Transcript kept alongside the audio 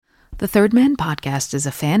The Third Man Podcast is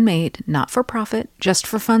a fan-made, not-for-profit,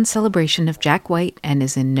 just-for-fun celebration of Jack White and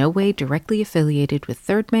is in no way directly affiliated with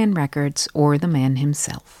Third Man Records or the man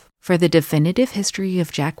himself. For the definitive history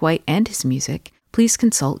of Jack White and his music, please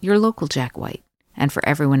consult your local Jack White. And for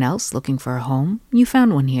everyone else looking for a home, you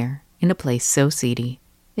found one here, in a place so seedy.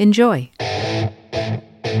 Enjoy!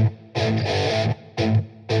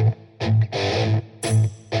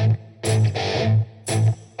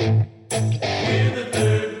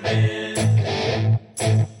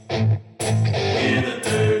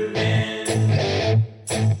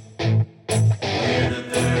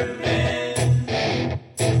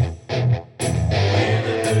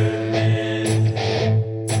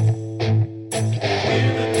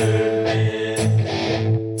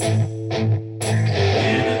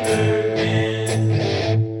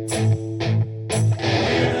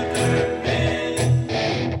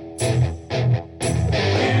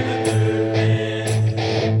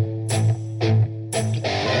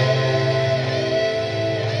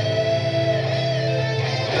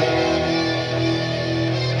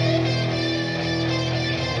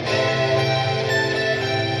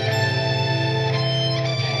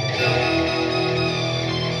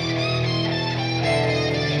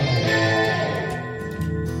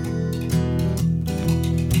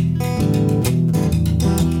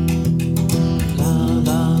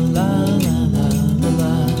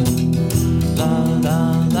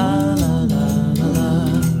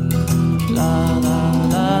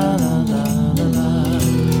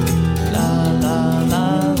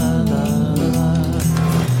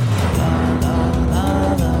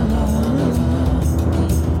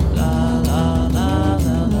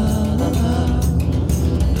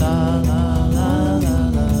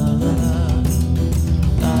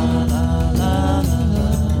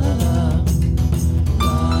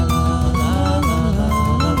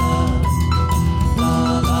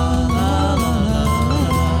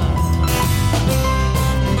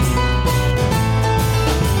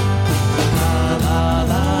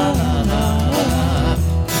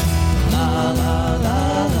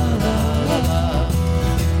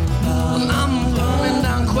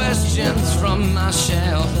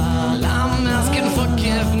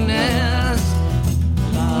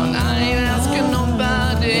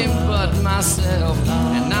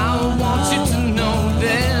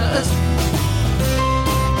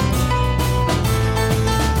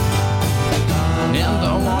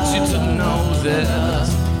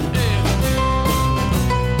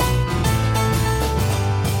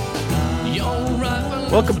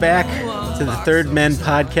 Welcome back to the Third Men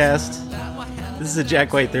Podcast. This is a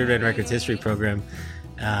Jack White Third Men Records history program,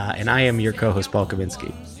 and I am your co-host, Paul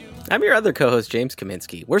Kaminsky. I'm your other co-host, James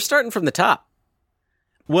Kaminsky. We're starting from the top.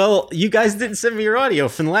 Well, you guys didn't send me your audio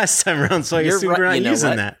from the last time around, so I assume we're not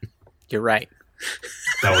using that. You're right.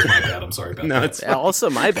 That was my bad. I'm sorry about that. It's also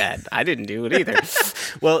my bad. I didn't do it either.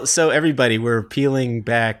 Well, so everybody, we're peeling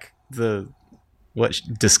back what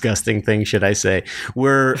disgusting thing should I say?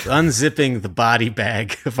 We're unzipping the body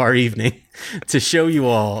bag of our evening to show you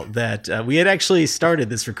all that we had actually started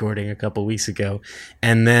this recording a couple weeks ago,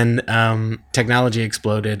 and then technology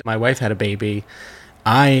exploded. My wife had a baby.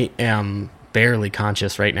 I am barely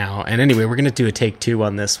conscious right now. And anyway, we're going to do a take 2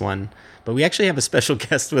 on this one. But we actually have a special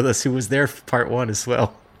guest with us who was there for part 1 as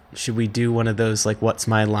well. Should we do one of those, like, What's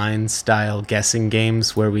My Line style guessing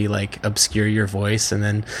games where we, like, obscure your voice and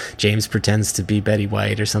then James pretends to be Betty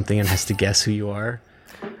White or something and has to guess who you are?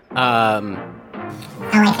 I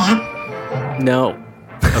like that. No.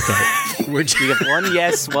 Okay. We have one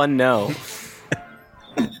yes, one no.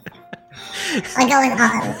 I'm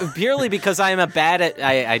going Purely because I am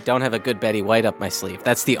I don't have a good Betty White up my sleeve.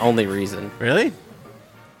 That's the only reason. Really?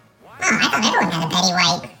 Oh, I thought everyone had a Betty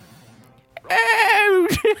White.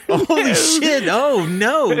 Holy shit! Oh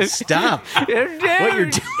no! Stop! What you're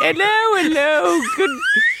doing? Hello.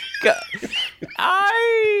 Good.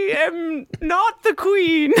 I am not the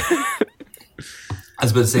Queen. I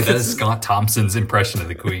was about to say, that is Scott Thompson's impression of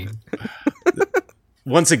the Queen.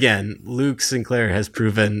 Once again, Luke Sinclair has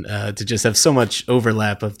proven to just have so much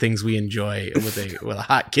overlap of things we enjoy with a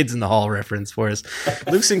hot Kids in the Hall reference for us.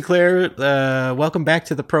 Luke Sinclair, welcome back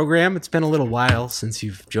to the program. It's been a little while since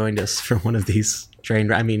you've joined us for one of these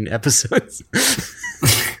episodes.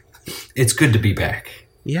 It's good to be back.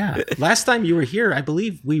 Yeah. Last time you were here, I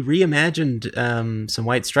believe we reimagined some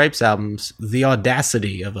White Stripes albums, The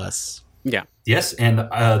Audacity of Us. Yeah. Yes, and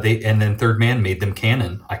then Third Man made them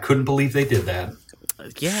canon. I couldn't believe they did that.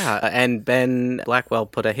 Yeah, and Ben Blackwell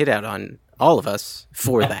put a hit out on all of us,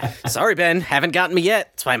 for that. Sorry, Ben, haven't gotten me yet.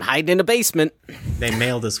 That's why I'm hiding in a basement. They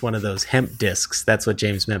mailed us one of those hemp discs. That's what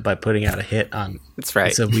James meant by putting out a hit on. That's right.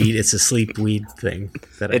 It's a weed. It's a sleep weed thing.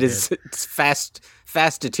 That It is. It's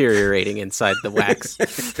fast deteriorating inside the wax.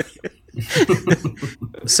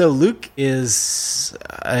 So Luke is,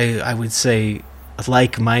 I would say, a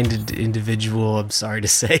like-minded individual. I'm sorry to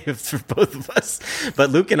say for both of us, but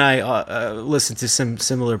Luke and I listen to some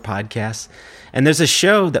similar podcasts, and there's a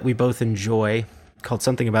show that we both enjoy called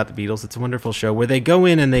Something About the Beatles. It's a wonderful show where they go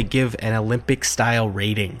in and they give an Olympic-style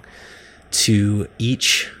rating to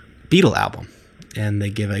each Beatle album, and they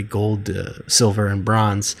give a gold, silver, and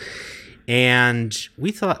bronze. And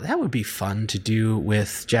we thought that would be fun to do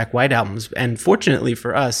with Jack White albums. And fortunately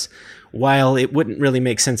for us, while it wouldn't really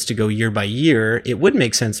make sense to go year by year, it would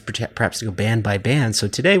make sense perhaps to go band by band. So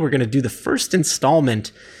today we're going to do the first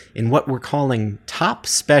installment in what we're calling Top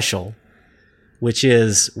Special, which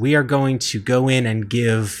is we are going to go in and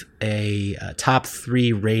give a top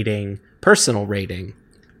 3 rating, personal rating,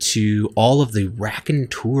 to all of the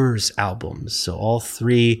Raconteurs albums. So all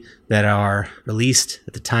 3 that are released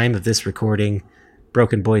at the time of this recording: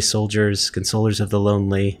 Broken Boy Soldiers, Consolers of the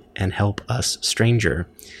Lonely, and Help Us Stranger.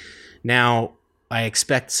 Now, I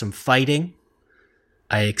expect some fighting.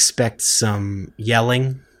 I expect some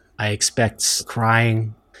yelling. I expect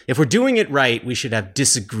crying. If we're doing it right, we should have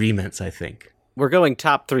disagreements, I think. We're going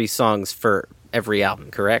top 3 songs for every album,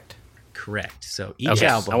 correct? Correct. So each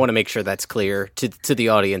album. I want to make sure that's clear to the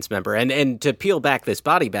audience member. And to peel back this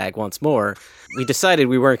body bag once more, we decided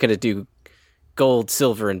we weren't going to do gold,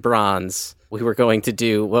 silver, and bronze. We were going to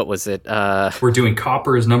do, what was it? We're doing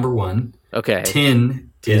copper is number 1. Okay.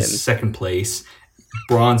 Tin is second place.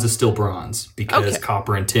 Bronze is still bronze because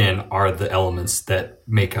copper and tin are the elements that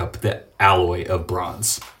make up the alloy of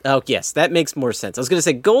bronze. Oh, yes, that makes more sense. I was going to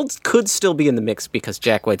say gold could still be in the mix because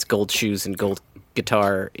Jack White's gold shoes and gold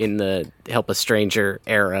guitar in the Help a Stranger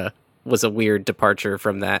era was a weird departure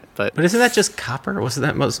from that. But isn't that just copper? Wasn't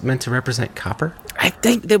that meant to represent copper? I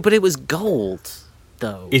think that, but it was gold,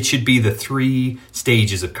 though. It should be the 3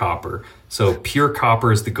 stages of copper. So pure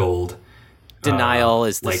copper is the gold. Denial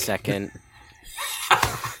is the second.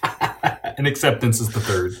 And acceptance is the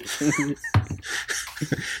third.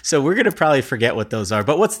 So we're going to probably forget what those are.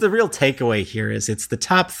 But what's the real takeaway here is it's the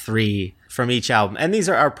top 3 from each album. And these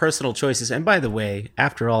are our personal choices. And by the way,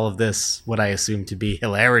 after all of this, what I assume to be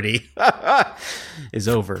hilarity is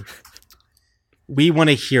over. We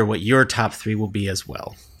want to hear what your top 3 will be as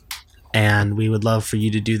well. And we would love for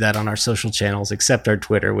you to do that on our social channels, except our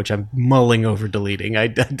Twitter, which I'm mulling over deleting. I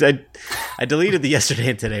deleted the yesterday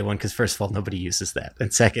and today one because, first of all, nobody uses that.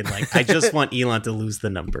 And second, I just want Elon to lose the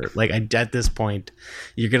number. At this point,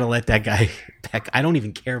 you're going to let that guy back. I don't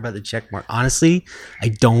even care about the check mark. Honestly, I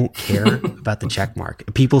don't care about the check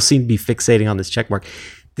mark. People seem to be fixating on this check mark.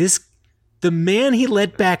 The man he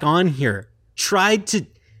let back on here tried to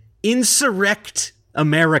insurrect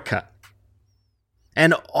America.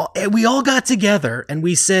 And we all got together and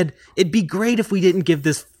we said, it'd be great if we didn't give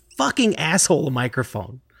this fucking asshole a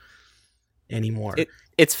microphone anymore.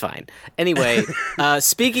 It's fine. Anyway,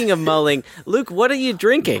 speaking of mulling, Luke, what are you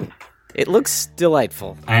drinking? It looks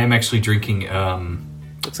delightful. I am actually drinking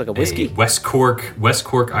looks like a whiskey. West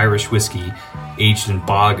Cork Irish whiskey aged in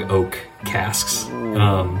bog oak casks.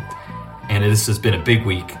 And this has been a big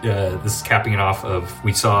week. This is capping it off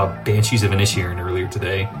we saw Banshees of Inisherin earlier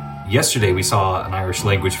today. Yesterday, we saw an Irish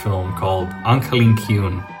language film called Ancailín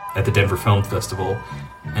Ciúin at the Denver Film Festival.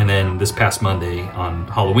 And then this past Monday on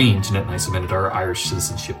Halloween, Jeanette and I submitted our Irish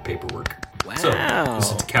citizenship paperwork. Wow. So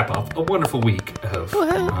this is to cap off a wonderful week of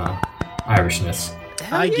Irishness.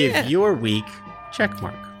 I give your week check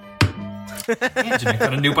mark. And Jeanette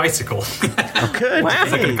got a new bicycle. Oh, good. Wow.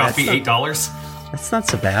 Is it going to cost me $8? That's not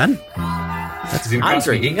so bad. That's going to cost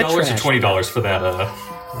me $8 or $20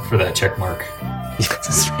 for that check mark.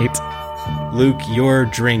 That's right. Luke, your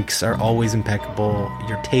drinks are always impeccable.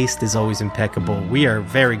 Your taste is always impeccable. We are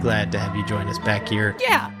very glad to have you join us back here.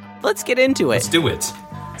 Yeah, let's get into it. Let's do it.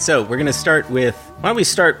 So we're going to start with, why don't we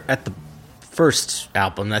start at the first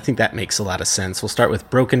album? I think that makes a lot of sense. We'll start with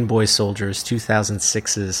Broken Boy Soldiers,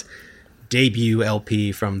 2006's debut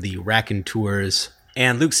LP from the Raconteurs.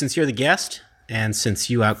 And Luke, since you're the guest, and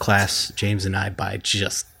since you outclass James and I by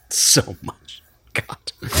just so much,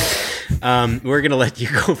 God, we're gonna let you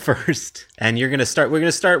go first, and we're gonna start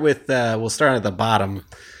with we'll start at the bottom,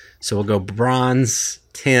 so we'll go bronze,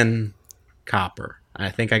 tin, copper. I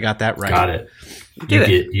think I got that right. Got it.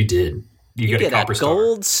 You did. You got a copper star.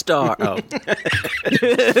 Gold star. Oh.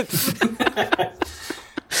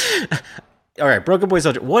 All right, Broken Boy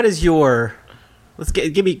Soldier. What is your Let's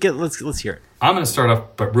hear it. I'm going to start off,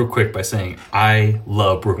 but real quick, by saying I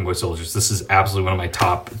love Broken Boy Soldiers. This is absolutely one of my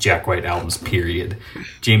top Jack White albums. Period.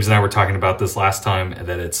 James and I were talking about this last time,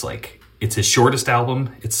 that it's his shortest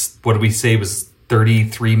album. It's, what did we say, was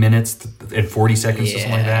 33 minutes and 40 seconds, or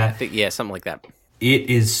something like that. Something like that. It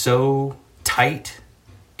is so tight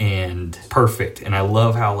and perfect, and I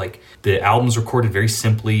love how the album's recorded very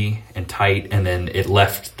simply and tight, and then it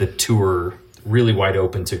left the tour really wide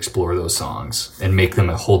open to explore those songs and make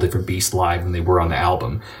them a whole different beast live than they were on the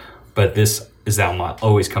album. But this is the album I'll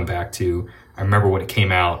always come back to. I remember when it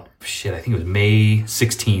came out, I think it was May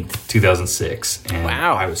 16th, 2006. And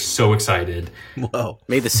wow. I was so excited. Whoa.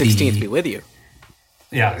 May the 16th be with you.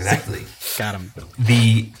 Yeah, exactly. Got him.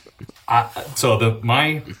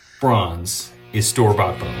 My bronze is Store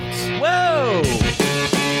Bought Bones. Whoa!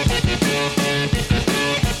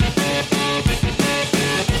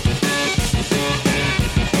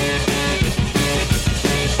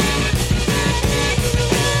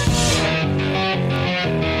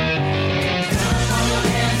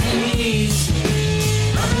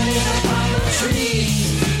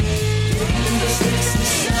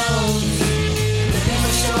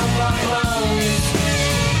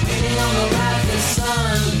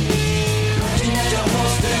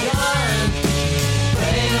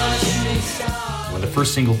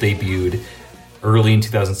 First single debuted early in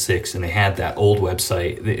 2006, and they had that old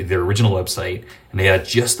website, their original website, and they had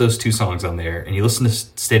just those two songs on there. And you listen to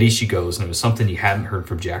Steady She Goes, and it was something you hadn't heard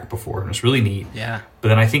from Jack before, and it was really neat. Yeah. But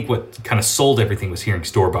then I think what kind of sold everything was hearing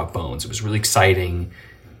Store Bought Bones. It was really exciting,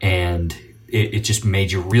 and it just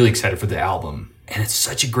made you really excited for the album. And it's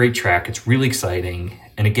such a great track. It's really exciting,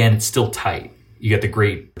 and again, it's still tight. You got the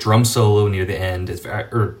great drum solo near the end,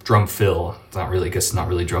 or drum fill. It's not really, I guess, not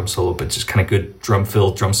really drum solo, but just kind of good drum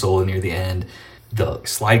fill, drum solo near the end. The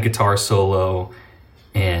slide guitar solo,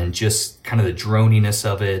 and just kind of the droniness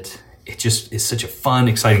of it. It just is such a fun,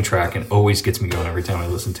 exciting track, and always gets me going every time I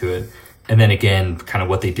listen to it. And then again, kind of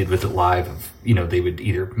what they did with it live. They would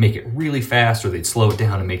either make it really fast, or they'd slow it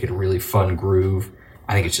down and make it a really fun groove.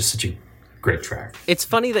 I think it's just such a great track. It's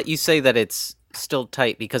funny that you say that it's still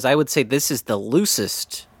tight, because I would say this is the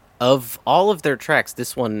loosest of all of their tracks.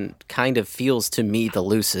 This one kind of feels to me the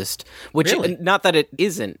loosest, which Really? Not that it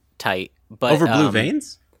isn't tight, but Over Blue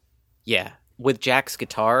Veins? Yeah, with Jack's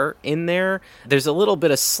guitar in there, there's a little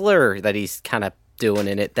bit of slur that he's kind of doing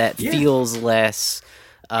in it that feels less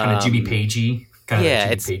kind of Jimmy Pagey, kind of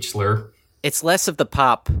Jimmy Page slur. It's less of the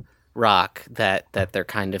pop rock that they're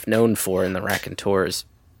kind of known for in the Raconteurs.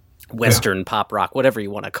 Western pop rock, whatever you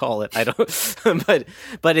want to call it. I don't,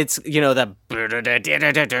 but it's, the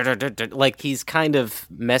he's kind of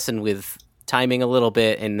messing with timing a little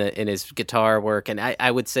bit in his guitar work, and I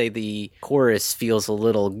would say the chorus feels a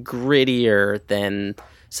little grittier than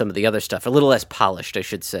some of the other stuff, a little less polished, I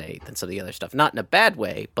should say, than some of the other stuff. Not in a bad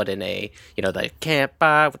way, but in a the can't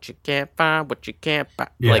buy what you can't buy, what you can't buy,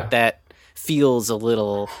 like that feels a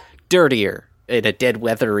little dirtier in a dead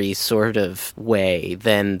weathery sort of way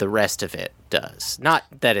than the rest of it does. Not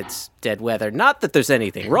that it's dead weather, not that there's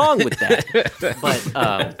anything wrong with that,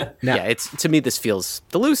 but it's, to me, this feels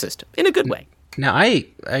the loosest in a good way. Now, I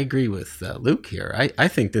agree with Luke here. I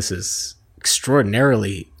think this is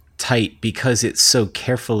extraordinarily tight because it's so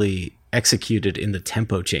carefully executed in the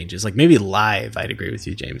tempo changes. Maybe live, I'd agree with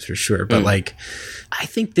you, James, for sure. But I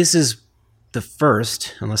think this is the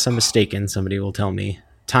first, unless I'm mistaken, somebody will tell me,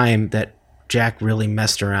 time that Jack really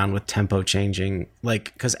messed around with tempo changing.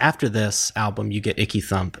 Because after this album, you get Icky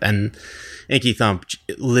Thump, and Icky Thump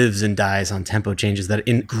lives and dies on tempo changes that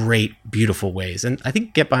in great, beautiful ways. And I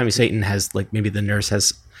think Get Behind Me, Satan has, maybe The Nurse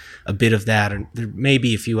has a bit of that, and there may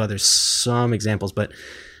be a few others, some examples, but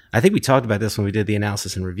I think we talked about this when we did the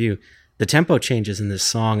analysis and review. The tempo changes in this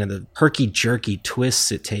song and the herky-jerky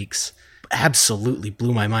twists it takes absolutely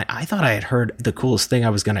blew my mind. I thought I had heard the coolest thing I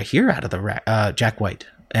was going to hear out of the Jack White,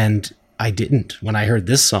 and I didn't when I heard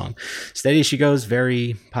this song. Steady She Goes,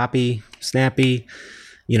 very poppy, snappy.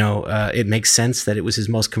 It makes sense that it was his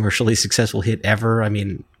most commercially successful hit ever. I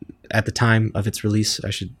mean, at the time of its release,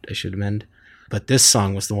 I should amend. But this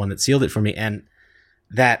song was the one that sealed it for me. And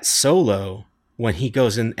that solo, when he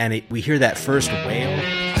goes in and we hear that first wail.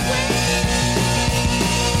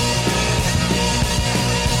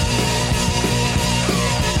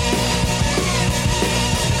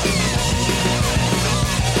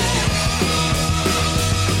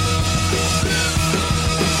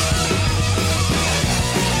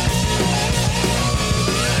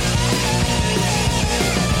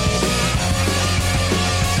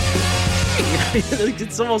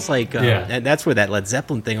 It's almost like and that's where that Led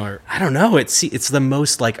Zeppelin thing, or I don't know, it's the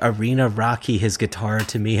most like arena rocky his guitar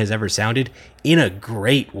to me has ever sounded, in a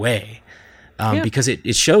great way, because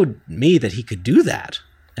it showed me that he could do that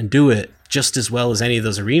and do it just as well as any of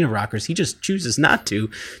those arena rockers. He just chooses not to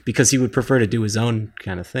because he would prefer to do his own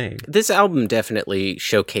kind of thing. This album definitely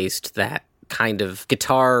showcased that kind of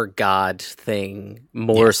guitar god thing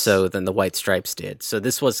more so than the White Stripes did. So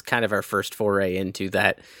this was kind of our first foray into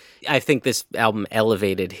that. I think this album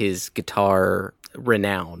elevated his guitar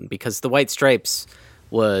renown, because the White Stripes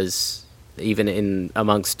was, even in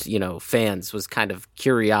amongst, fans, was kind of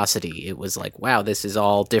curiosity. It was like, wow, this is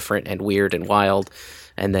all different and weird and wild.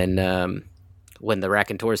 And then when the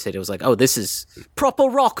Raconteurs hit, it was like, oh, this is proper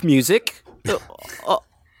rock music.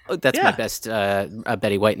 That's my best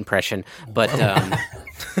Betty White impression, but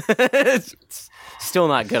it's still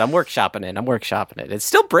not good. I'm workshopping it. It's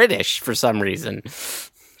still British for some reason.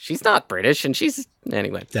 She's not British, and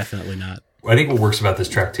anyway. Definitely not. I think what works about this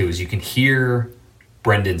track, too, is you can hear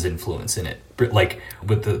Brendan's influence in it. Like,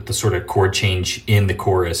 with the sort of chord change in the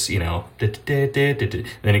chorus, then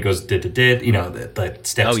it goes, that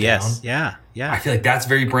steps down. Oh, yes. Yeah. I feel like that's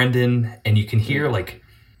very Brendan, and you can hear, like,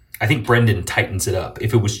 I think Brendan tightens it up.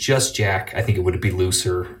 If it was just Jack, I think it would be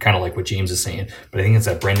looser, kind of like what James is saying. But I think it's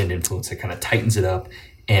that Brendan influence that kind of tightens it up.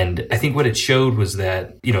 And I think what it showed was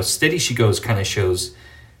that, Steady She Goes kind of shows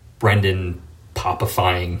Brendan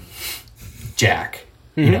popifying Jack,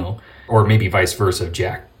 or maybe vice versa of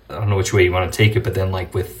Jack. I don't know which way you want to take it, but then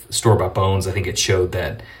like with Store Bought Bones, I think it showed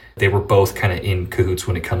that they were both kind of in cahoots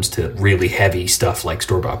when it comes to really heavy stuff like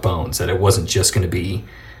Store Bought Bones, that it wasn't just going to be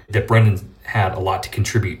that Brendan had a lot to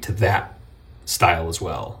contribute to that style as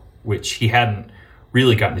well, which he hadn't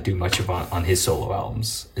really gotten to do much of on his solo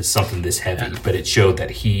albums, is something this heavy, but it showed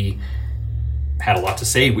that he had a lot to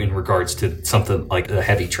say in regards to something like a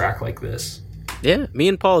heavy track like this. Yeah, me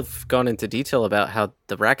and Paul have gone into detail about how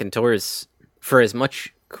the Raconteurs, for as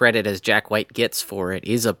much credit as Jack White gets for it,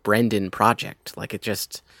 is a Brendan project. Like,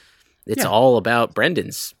 it's all about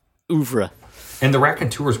Brendan's oeuvre. And the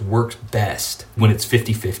Raconteurs works best when it's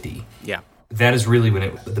 50-50. Yeah. That is really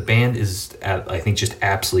when the band is at, I think, just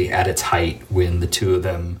absolutely at its height, when the two of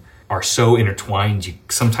them are so intertwined.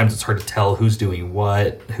 Sometimes it's hard to tell who's doing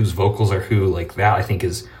what, whose vocals are who. Like that, I think,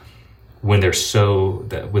 is when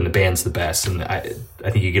when the band's the best. And I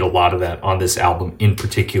think you get a lot of that on this album in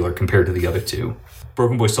particular compared to the other two.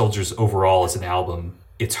 Broken Boy Soldiers overall as an album,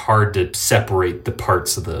 it's hard to separate the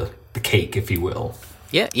parts of the cake, if you will.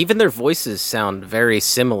 Yeah, even their voices sound very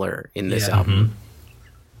similar in this album.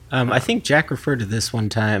 I think Jack referred to this one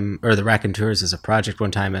time, or the Raconteurs as a project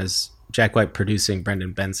one time, as Jack White producing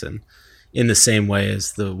Brendan Benson, in the same way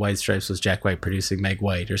as the White Stripes was Jack White producing Meg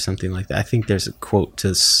White or something like that. I think there's a quote to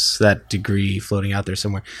that degree floating out there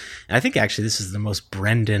somewhere. And I think actually this is the most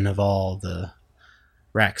Brendan of all the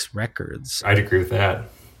Rax records. I'd agree with that.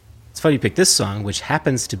 It's funny you picked this song, which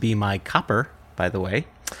happens to be my copper, by the way.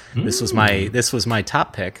 This was my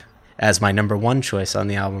top pick as my number one choice on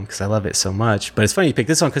the album because I love it so much. But it's funny you picked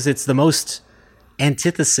this song because it's the most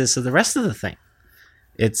antithesis of the rest of the thing.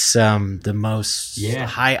 It's the most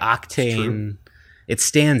high octane. It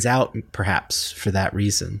stands out perhaps for that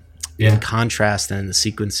reason. In contrast and in the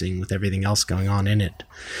sequencing with everything else going on in it.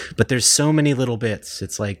 But there's so many little bits.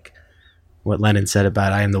 It's like what Lennon said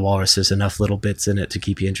about I Am the Walrus. There's enough little bits in it to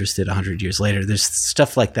keep you interested 100 years later. There's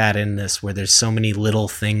stuff like that in this where there's so many little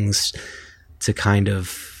things to kind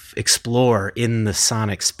of explore in the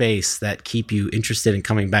sonic space that keep you interested in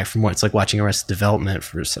coming back for more. It's like watching Arrested Development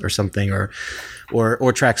or something,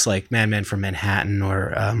 or tracks like Man from Manhattan,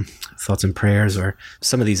 or Thoughts and Prayers, or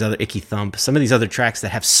some of these other Icky Thump, some of these other tracks that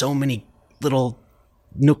have so many little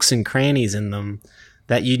nooks and crannies in them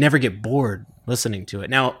that you never get bored listening to it.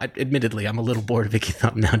 Now, admittedly, I'm a little bored of Icky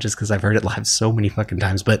Thump now just because I've heard it live so many fucking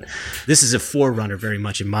times, but this is a forerunner very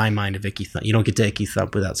much in my mind of Icky Thump. You don't get to Icky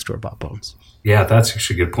Thump without Store Bought Bones. Yeah, that's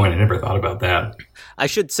actually a good point. I never thought about that. I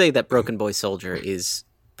should say that Broken Boy Soldier is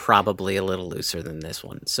probably a little looser than this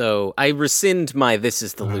one. So I rescind my this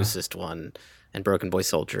is the loosest one, and Broken Boy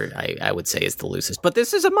Soldier I would say is the loosest. But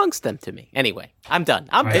this is amongst them to me. Anyway, I'm done.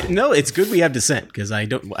 No, it's good we have dissent, because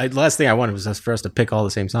the last thing I wanted was for us to pick all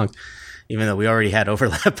the same songs, even though we already had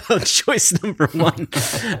overlap on choice number one.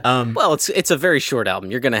 Well, it's a very short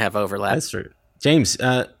album. You're going to have overlap. That's true. James,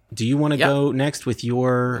 do you want to go next with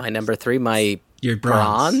my number 3, your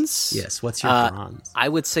bronze? Yes, what's your bronze? I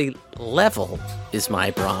would say Level is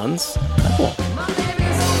my bronze. Cool.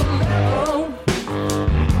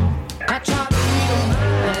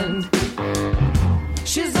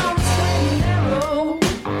 She's always staying narrow.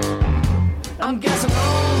 I'm guessing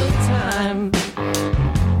all the time.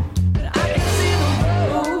 I can see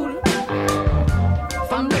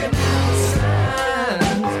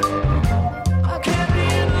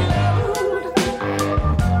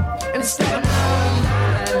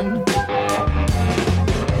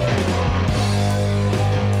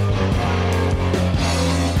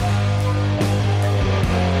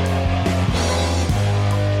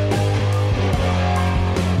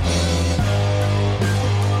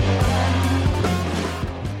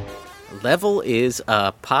Level is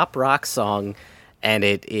a pop rock song, and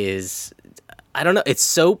it is, I don't know, it's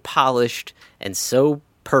so polished and so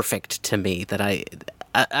perfect to me that I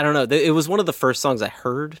don't know. It was one of the first songs I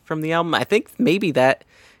heard from the album. I think maybe that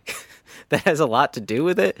that has a lot to do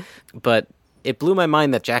with it, but it blew my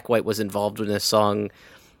mind that Jack White was involved in a song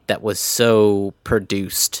that was so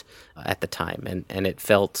produced at the time, and it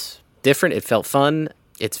felt different. It felt fun.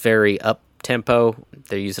 It's very up-tempo.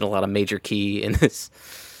 They're using a lot of major key in this.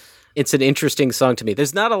 It's an interesting song to me.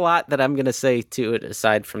 There's not a lot that I'm going to say to it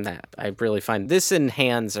aside from that. I really find this and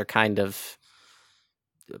Hands are kind of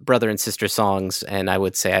brother and sister songs, and I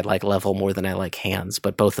would say I like Level more than I like Hands,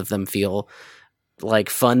 but both of them feel like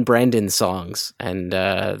fun Brendan songs, and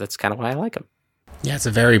that's kind of why I like them. Yeah, it's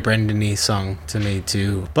a very Brendan-y song to me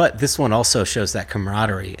too. But this one also shows that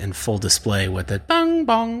camaraderie in full display with the bang,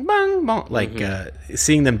 bong, bang, bong. Like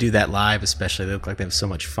seeing them do that live, especially, they look like they have so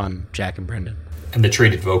much fun, Jack and Brendan. And the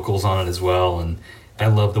traded vocals on it as well. And I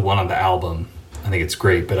love the one on the album. I think it's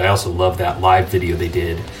great. But I also love that live video they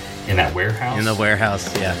did in that warehouse. In the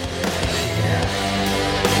warehouse, yeah. Yeah.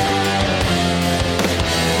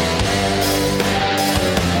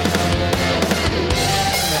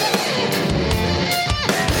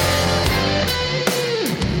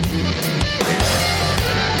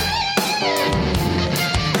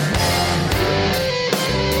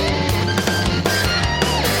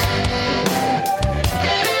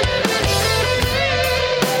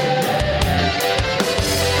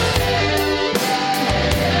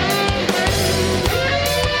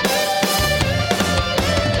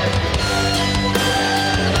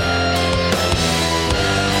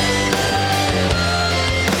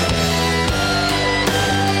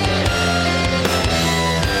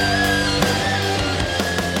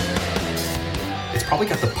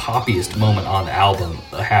 Poppiest moment on the album,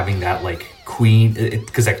 having that like Queen,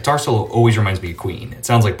 because that guitar solo always reminds me of Queen. It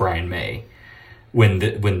sounds like Brian May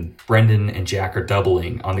when Brendan and Jack are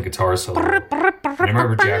doubling on the guitar solo. And I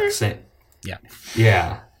remember Jack saying,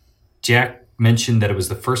 "Yeah." Jack mentioned that it was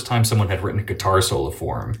the first time someone had written a guitar solo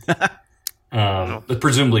for him. But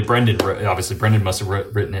presumably Brendan must have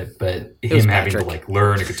written it, but him having to like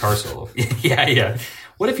learn a guitar solo. yeah.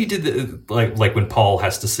 What if you did the like when Paul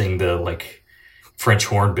has to sing the like French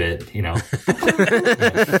horn bit, you know?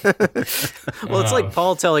 Well, it's like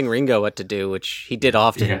Paul telling Ringo what to do, which he did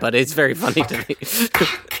often, but it's very funny to me.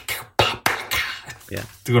 Yeah,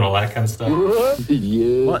 doing all that kind of stuff.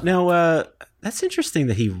 Well, now that's interesting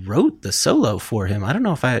that he wrote the solo for him. I don't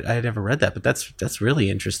know if I had ever read that, but that's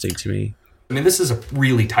really interesting to me. I mean, this is a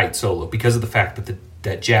really tight solo because of the fact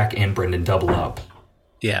that Jack and Brendan double up.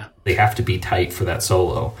 Yeah. They have to be tight for that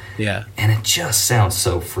solo. Yeah. And it just sounds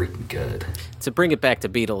so freaking good. To bring it back to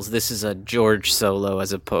Beatles, this is a George solo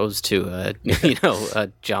as opposed to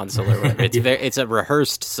a John solo. It's a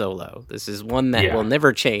rehearsed solo. This is one that will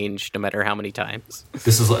never change no matter how many times.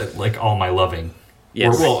 This is like All My Loving.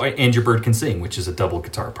 Yes. And Your Bird Can Sing, which is a double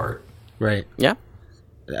guitar part. Right. Yeah.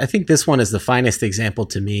 I think this one is the finest example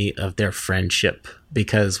to me of their friendship,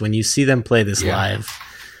 because when you see them play this live,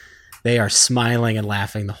 they are smiling and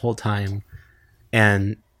laughing the whole time.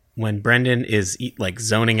 And when Brendan is like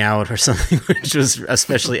zoning out or something, which was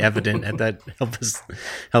especially evident at that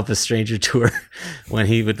Help a Stranger tour, when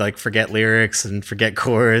he would like forget lyrics and forget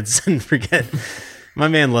chords and forget. My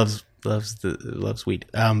man loves weed.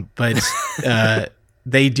 But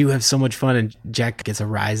they do have so much fun, and Jack gets a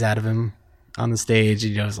rise out of him on the stage.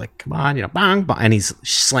 You know, he's like, "Come on, bang, bang," and he's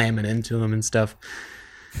slamming into him and stuff.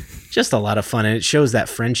 Just a lot of fun, and it shows that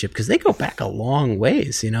friendship because they go back a long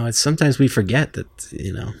ways. You know, it's sometimes we forget that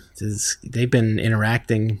they've been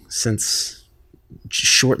interacting since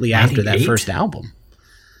shortly after that first album.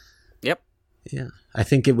 Yep. Yeah, I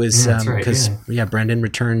think it was because Brendan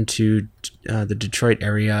returned to the Detroit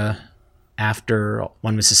area after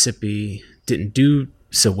One Mississippi didn't do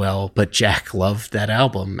so well, but Jack loved that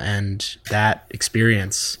album and that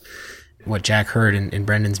experience. What Jack heard in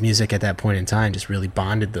Brendan's music at that point in time just really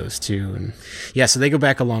bonded those two. And so they go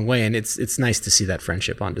back a long way, and it's nice to see that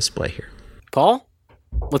friendship on display here. Paul,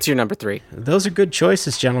 what's your number 3? Those are good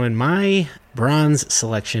choices, gentlemen. My bronze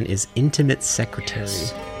selection is Intimate Secretary.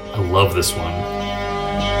 I love this one.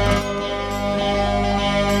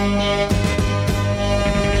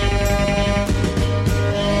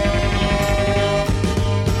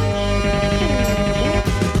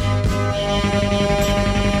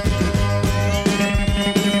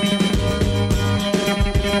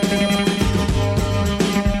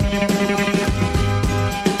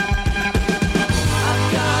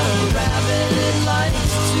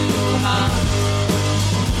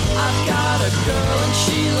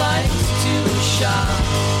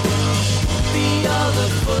 The other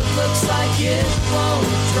foot looks like it won't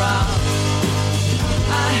drop.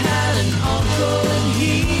 I had an uncle and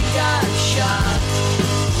he got shot.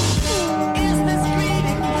 Is this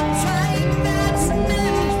greeting the time that's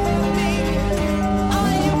meant for me?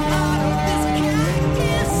 Are you part of this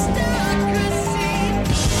aristocracy?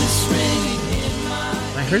 This ringing in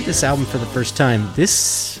my I heard this album for the first time.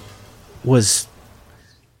 This was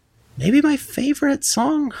maybe my favorite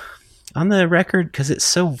song on the record because it's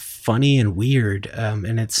so funny and weird,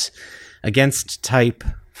 and it's against type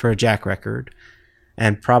for a Jack record,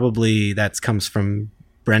 and probably that comes from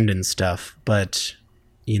Brendan stuff. But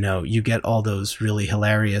you know, you get all those really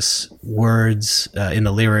hilarious words in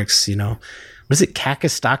the lyrics. You know, was it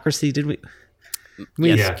Kakistocracy? Did we?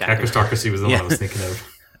 Yeah, Kakistocracy was the one I was thinking of.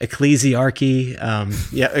 Ecclesiarchy.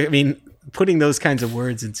 Yeah, I mean, putting those kinds of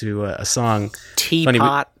words into a song.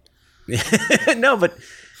 Teapot. No, but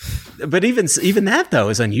even that though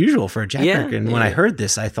is unusual for a Jack record. And when I heard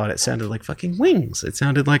this, I thought it sounded like fucking Wings. It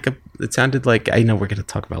sounded like I know we're going to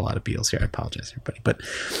talk about a lot of Beatles here. I apologize, everybody, but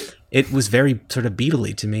it was very sort of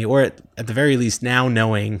Beatley to me, or at the very least, now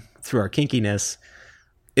knowing through our kinkiness,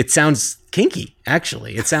 it sounds kinky.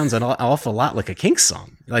 Actually, it sounds an awful lot like a Kinks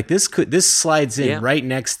song. Like this slides in right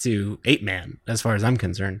next to 8 Man, as far as I'm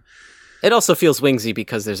concerned. It also feels Wingsy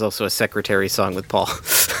because there's also a Secretary song with Paul.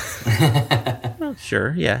 Well,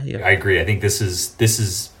 sure, yeah. I agree. I think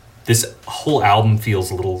this whole album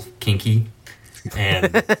feels a little kinky, and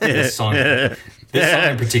this song in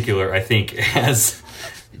particular, I think, has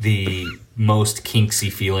the most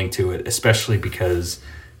kinksy feeling to it, especially because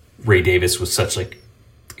Ray Davies was such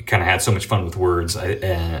kind of had so much fun with words,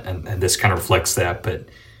 and this kind of reflects that. But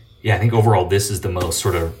yeah, I think overall this is the most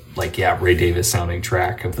sort of Ray Davies sounding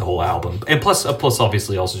track of the whole album, and plus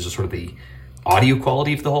obviously also just sort of the audio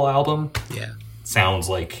quality of the whole album. Yeah, sounds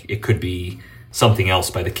like it could be something else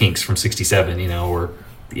by the Kinks from '67, or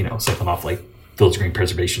something off like Village Green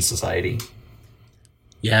Preservation Society.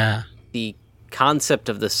 Yeah, the concept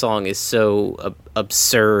of the song is so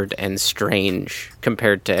absurd and strange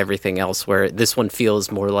compared to everything else, where this one feels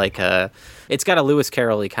more like it's got a Lewis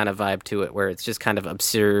Carroll-y kind of vibe to it, where it's just kind of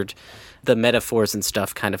absurd. The metaphors and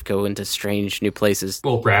stuff kind of go into strange new places.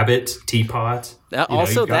 Well, rabbit, teapot.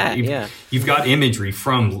 Also you've got imagery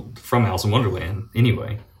from Alice in Wonderland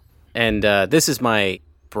anyway. And this is my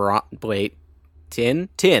tin.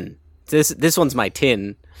 This one's my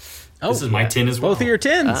tin. Oh, this is my tin as well. Both of your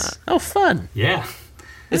tins. Oh, fun. Yeah.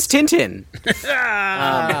 It's Tintin.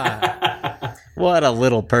 What a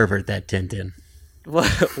little pervert that Tintin.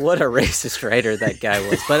 What a racist writer that guy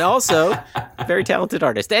was, but also a very talented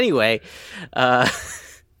artist. Anyway, I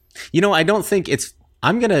don't think it's.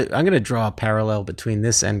 I'm gonna draw a parallel between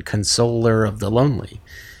this and "Consoler of the Lonely,"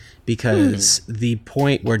 because the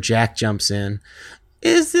point where Jack jumps in,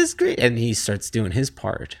 is this great, and he starts doing his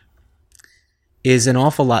part, is an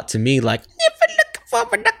awful lot to me like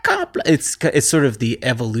it's sort of the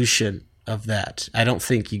evolution of that. I don't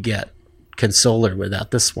think you get Consoler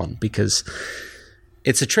without this one, because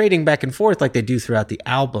it's a trading back and forth like they do throughout the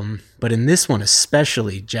album, but in this one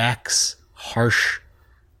especially, Jack's harsh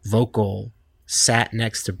vocal sat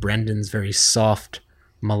next to Brendan's very soft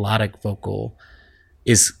melodic vocal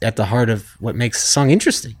is at the heart of what makes the song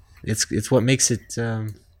interesting. It's what makes it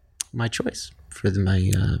my choice for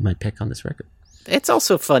my pick on this record. It's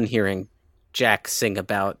also fun hearing Jack sing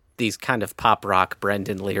about these kind of pop rock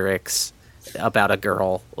Brendan lyrics about a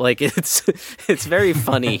girl. Like it's very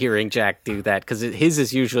funny hearing Jack do that, because his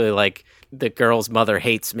is usually like the girl's mother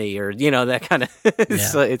hates me, or that kind of.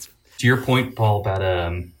 So it's to your point, Paul, about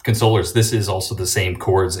Consolers. This is also the same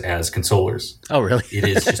chords as Consolers. Oh, really? It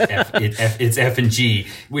is just it's F and G,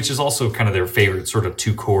 which is also kind of their favorite sort of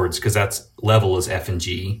two chords, because that's level is F and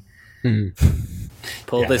G.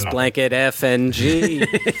 Pull this blanket, F and G.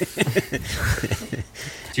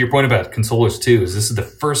 To your point about Consolers too, is this is the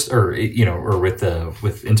first, or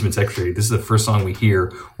with Intimate Secretary, this is the first song we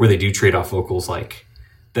hear where they do trade off vocals like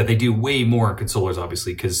that. They do way more in Consolers,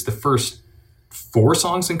 obviously, because the first 4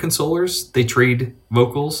 songs in Consolers they trade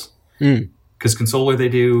vocals. Because Consoler they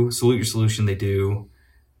do, Salute Your Solution they do,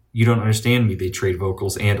 You Don't Understand Me they trade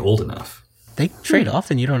vocals, and Old Enough. They trade off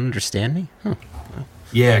and You Don't Understand Me? Huh.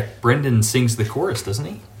 Yeah, Brendan sings the chorus, doesn't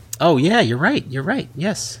he? Oh, yeah, you're right.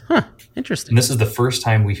 Yes. Huh. Interesting. And this is the first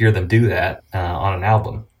time we hear them do that on an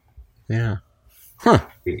album. Yeah. Huh.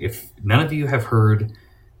 If none of you have heard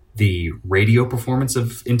the radio performance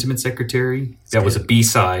of Intimate Secretary, that was a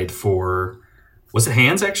B-side for... Was it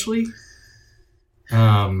Hands, actually?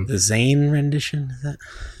 The Zayn rendition? Is that...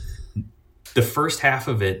 The first half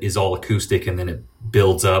of it is all acoustic, and then it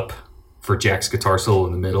builds up for Jack's guitar solo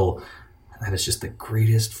in the middle. That is just the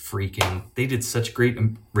greatest freaking. They did such great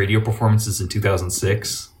radio performances in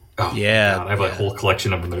 2006. Oh, Yeah, God, I have a whole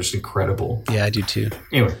collection of them. They're just incredible. Yeah, I do too.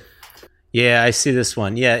 Anyway, Yeah, I see this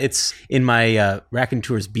one. Yeah, it's in my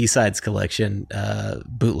Raconteurs B-Sides collection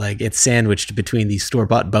bootleg. It's sandwiched between the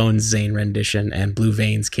store-bought Bones Zane rendition and Blue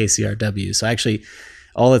Veins KCRW. So actually,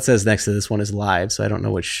 all it says next to this one is live, so I don't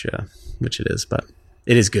know which it is, but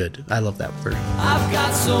it is good. I love that version. I've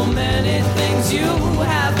got so many things you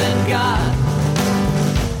haven't got.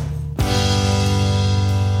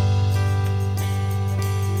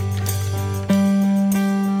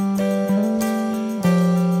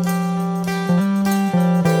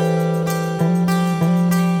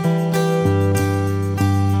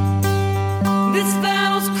 This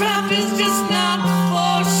battle's crap is just not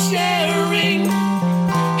for sharing.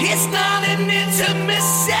 It's not an intimate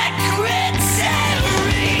secretary.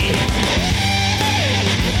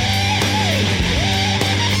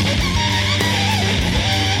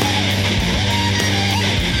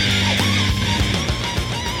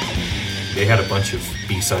 they had a bunch of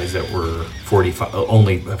B-sides that were 45,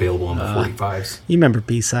 only available on the 45s. You remember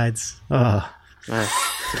B-Sides? Oh,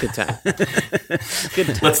 It's a good time. Good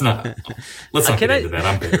time. Let's not Can get I- into that.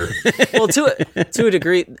 I'm bitter. Well, to a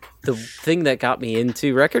degree, the thing that got me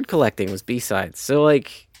into record collecting was B-sides. So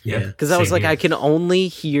like, Yeah, because I was same like, here. I can only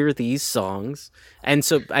hear these songs, and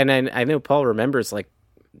so I know Paul remembers like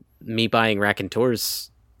me buying Raconteurs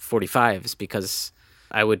 45s because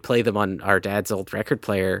I would play them on our dad's old record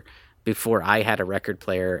player before I had a record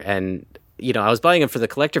player, and you know I was buying them for the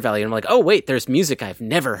collector value. And I'm like, oh wait, there's music I've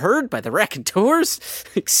never heard by the Raconteurs.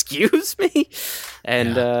 Excuse me,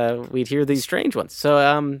 and we'd hear these strange ones.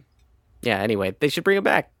 So yeah. Anyway, they should bring it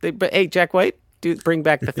back. But hey, Jack White, bring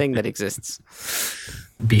back the thing that exists.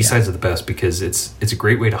 B-sides are the best because it's a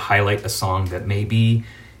great way to highlight a song that maybe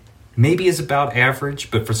is about average,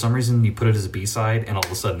 but for some reason you put it as a B-side and all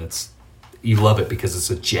of a sudden you love it because it's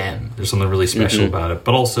a gem. There's something really special about it.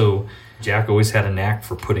 But also, Jack always had a knack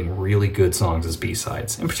for putting really good songs as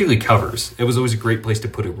B-sides, and particularly covers. It was always a great place to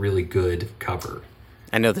put a really good cover.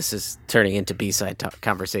 I know this is turning into B-side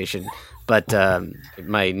conversation, but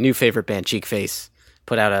my new favorite band, Cheek Face,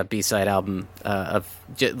 put out a B-side album of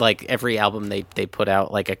like every album they put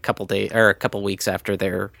out like a couple days or a couple weeks after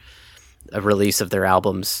their release of their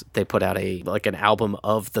albums. They put out an album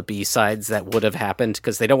of the B-sides that would have happened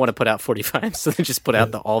because they don't want to put out 45, so they just put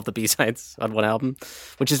out all of the B-sides on one album,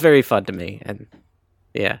 which is very fun to me. And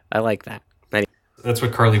yeah, I like that. That's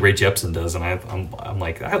what Carly Rae Jepsen does, and I'm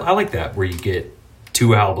like, I like that where you get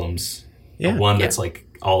two albums, one that's like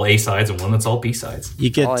all A-sides and one that's all B-sides.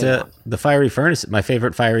 you get All I want. the Fiery Furnace. My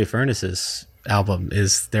favorite Fiery Furnaces album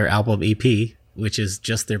is their album EP, which is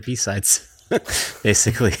just their B-sides,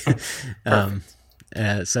 basically.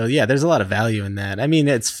 So yeah, there's a lot of value in that. I mean,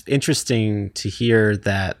 it's interesting to hear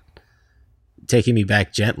that Taking Me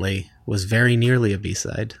Back Gently was very nearly a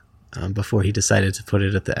B-side before he decided to put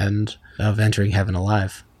it at the end of Entering Heaven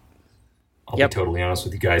Alive. I'll be totally honest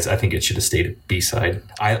with you guys. I think it should have stayed a B-side.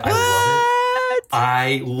 I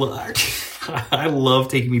love it. I love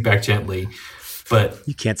Taking Me Back Gently, but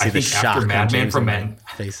You can't see I the think shock after on Madman James from and my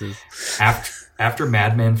faces. After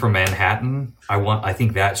Madman from Manhattan, I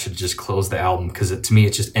think that should just close the album because to me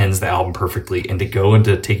it just ends the album perfectly. And to go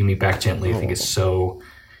into Taking Me Back Gently, I think is so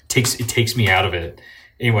takes me out of it.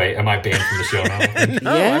 Anyway, am I banned from the show now?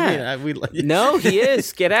 No, Yeah. I mean, No, he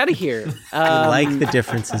is. Get out of here. I like the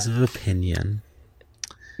differences of opinion.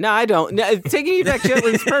 No, I don't. No, Taking Me Back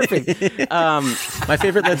Gently is perfect. My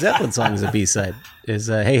favorite Led Zeppelin song is a B-side. Is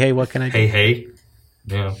Hey Hey What Can I Do? Hey.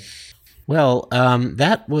 Yeah. Well,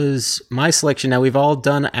 that was my selection. Now we've all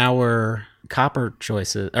done our copper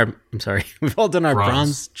choices. Or, I'm sorry, we've all done our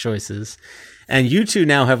bronze choices, and you two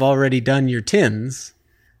now have already done your tins.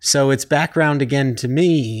 So it's back round again to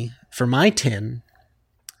me for my tin,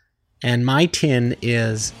 and my tin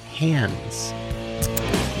is Hands.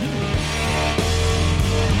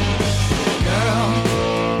 Girl,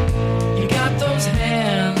 you got those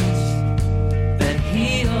hands that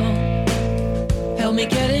heal. Help me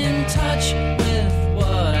get in touch with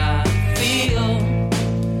what I feel.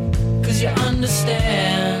 'Cause you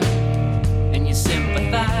understand and you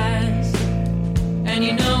sympathize. And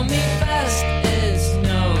you know me best is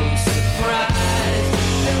no surprise.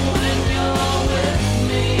 And when you're with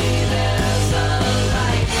me, there's a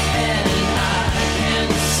light, and I can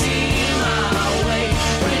see my way.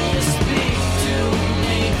 When you speak to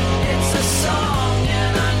me, it's a song,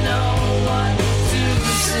 and I know what to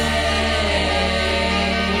say.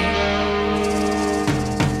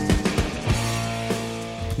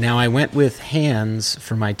 Now I went with Hands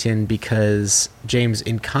for my tin because, James,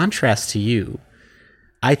 in contrast to you,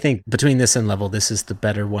 I think between this and Level, this is the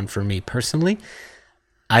better one for me personally.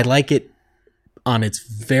 I like it on its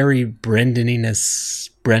very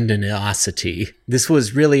Brendanosity. This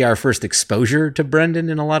was really our first exposure to Brendan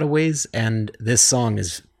in a lot of ways, and this song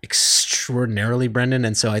is extraordinarily Brendan,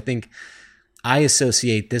 and so I think I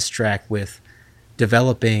associate this track with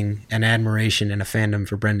developing an admiration and a fandom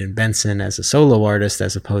for Brendan Benson as a solo artist,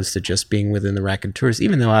 as opposed to just being within the Raconteurs,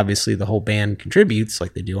 even though obviously the whole band contributes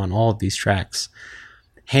like they do on all of these tracks.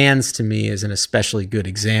 Hands, to me, is an especially good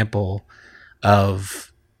example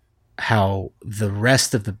of how the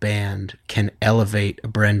rest of the band can elevate a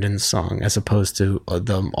Brendan song as opposed to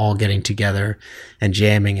them all getting together and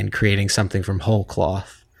jamming and creating something from whole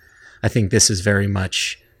cloth. I think this is very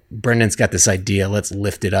much Brendan's got this idea, let's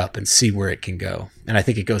lift it up and see where it can go. And I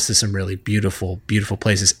think it goes to some really beautiful, beautiful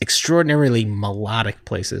places, extraordinarily melodic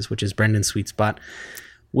places, which is Brendan's sweet spot,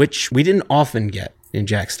 which we didn't often get in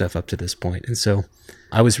Jack stuff up to this point. And so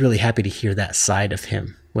I was really happy to hear that side of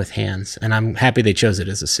him with Hands. And I'm happy they chose it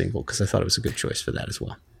as a single because I thought it was a good choice for that as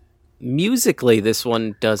well. Musically, this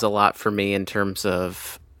one does a lot for me in terms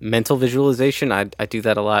of mental visualization. I do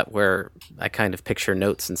that a lot where I kind of picture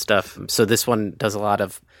notes and stuff. So this one does a lot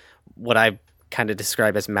of what I kind of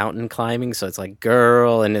describe as mountain climbing. So it's like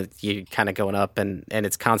girl, and you're kind of going up, and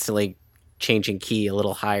it's constantly changing key a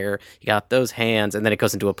little higher. You got those hands, and then it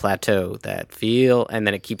goes into a plateau, that feel, and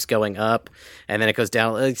then it keeps going up, and then it goes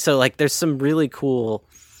down. So like there's some really cool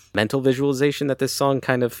mental visualization that this song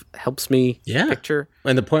kind of helps me picture.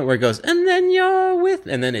 And the point where it goes, and then you're with,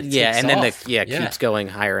 and then it and then off. Keeps going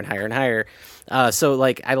higher and higher and higher. So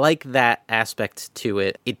like I like that aspect to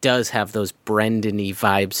it. It does have those Brendan-y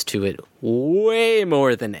vibes to it, way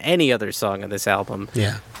more than any other song on this album.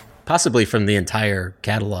 Yeah, possibly from the entire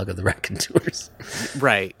catalog of the Raconteurs.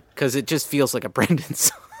 Right, because it just feels like a Brendan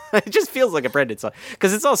song. It just feels like a Brendan song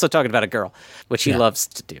because it's also talking about a girl, which he loves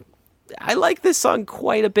to do. I like this song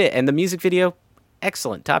quite a bit, and the music video,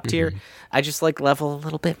 excellent, top tier. I just like Level a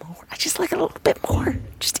little bit more. I just like it a little bit more.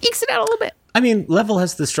 Just ekes it out a little bit. I mean, Level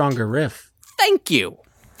has the stronger riff. Thank you.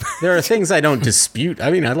 There are things I don't dispute.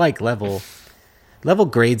 I mean, I like Level. Level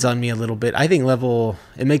grades on me a little bit. I think Level,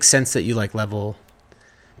 it makes sense that you like Level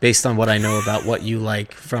based on what I know about what you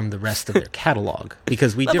like from the rest of their catalog.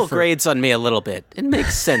 Because we Level grades on me a little bit. It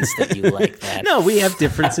makes sense that you like that. No, we have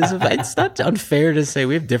differences. It's not unfair to say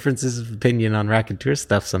we have differences of opinion on Raconteur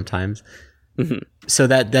stuff sometimes. So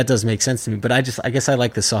that does make sense to me. But I guess I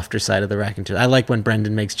like the softer side of the Raconteur. I like when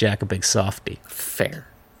Brendan makes Jack a big softie. Fair.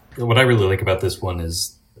 What I really like about this one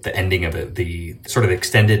is the ending of it, the sort of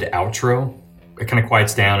extended outro. It kind of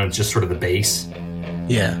quiets down and it's just sort of the bass.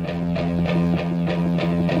 Yeah.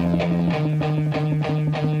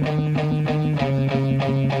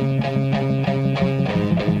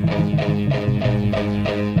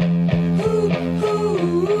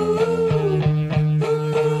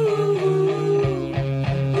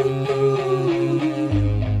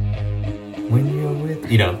 When you're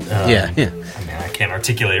with, yeah. I can't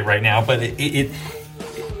articulate it right now, but it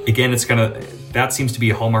again, it's that seems to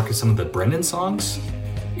be a hallmark of some of the Brendan songs.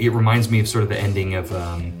 It reminds me of sort of the ending of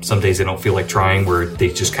Some Days I Don't Feel Like Trying, where they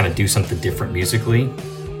just kind of do something different musically.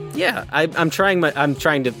 Yeah,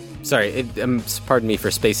 pardon me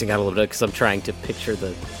for spacing out a little bit because I'm trying to picture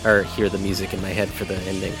hear the music in my head for the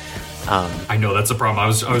ending. I know that's a problem. I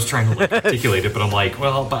was trying to articulate it, but I'm like,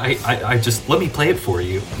 well, but I just let me play it for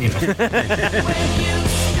you. When you speak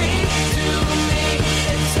to me,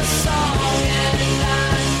 it's a song and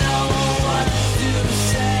I know what to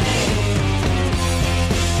say.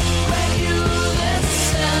 When you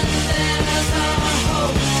listen, there's a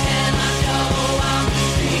hope and I know I'm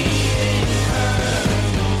being heard.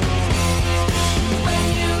 When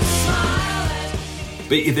you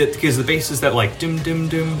smile, because the bass is that like dum dum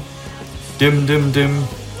dum dum dum dum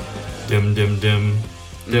dum dum dum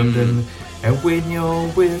dum dum. And when you're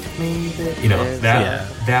with me,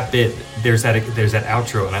 that bit, there's that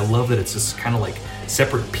outro, and I love that it's this kind of like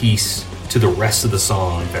separate piece to the rest of the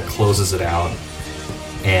song that closes it out.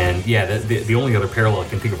 And yeah, the only other parallel I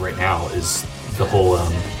can think of right now is the whole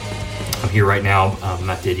I'm here right now, I'm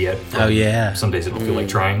not dead yet. Some Days I Don't Feel Like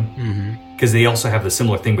Trying. Because they also have the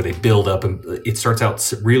similar thing where they build up, and it starts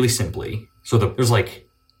out really simply. So there's like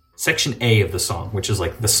section A of the song, which is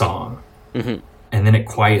like the song. And then it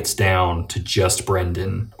quiets down to just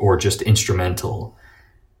Brendan or just instrumental.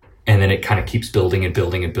 And then it kind of keeps building and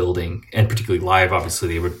building and building. And particularly live, obviously,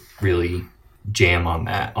 they would really jam on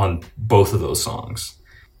that, on both of those songs.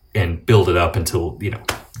 And build it up until, it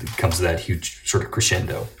comes to that huge sort of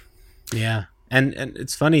crescendo. Yeah. And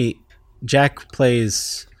it's funny, Jack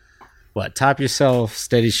plays what, Top Yourself,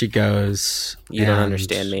 Steady She Goes. You Don't and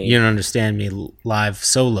Understand Me. You Don't Understand Me live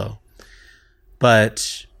solo.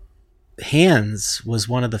 But Hands was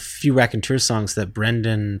one of the few Raconteur songs that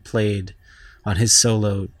Brendan played on his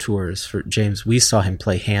solo tours for James. We saw him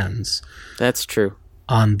play Hands That's true.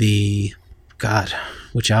 on the, God,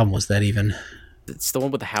 which album was that even? It's the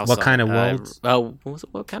one with the house. What on Kind it. of World? What was it?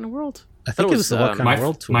 What Kind of World? I think it was the What Kind My, of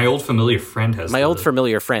World tour. my old familiar friend has My the- Old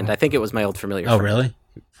Familiar Friend. I think it was My Old Familiar Oh, Friend. really?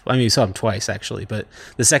 I mean, you saw him twice, actually, but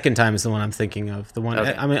the second time is the one I'm thinking of. The one,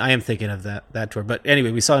 Okay. I mean, I am thinking of that tour. But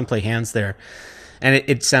anyway, we saw him play Hands there, and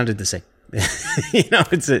it sounded the same. You know,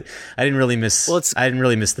 I didn't really miss. Well, I didn't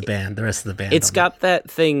really miss the band. The rest of the band. It's on got that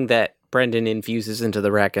thing that Brendan infuses into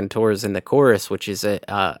the Raconteurs in the chorus, which is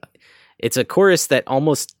it's a chorus that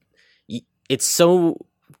almost, it's so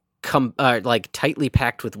like tightly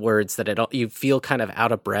packed with words that you feel kind of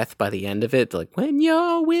out of breath by the end of it. Like, when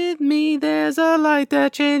you're with me, there's a light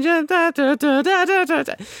that changes, da, da, da, da, da, da,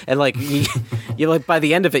 da. And like you like by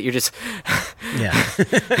the end of it, you're just. Yeah.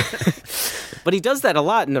 But he does that a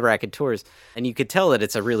lot in the Raconteurs, and you could tell that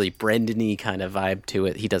it's a really Brendan-y kind of vibe to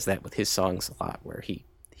it. He does that with his songs a lot, where he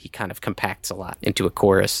kind of compacts a lot into a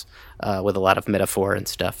chorus with a lot of metaphor and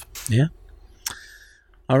stuff. Yeah.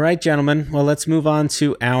 All right, gentlemen. Well, let's move on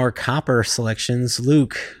to our copper selections.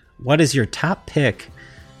 Luke, what is your top pick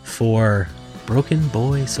for Broken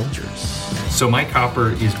Boy Soldiers? So my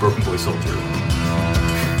copper is Broken Boy Soldier.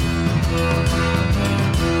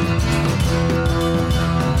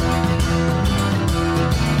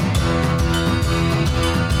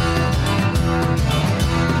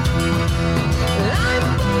 I'm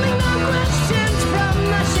pulling no questions from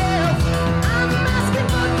my shelf. I'm asking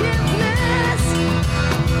forgiveness.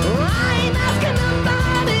 I ain't asking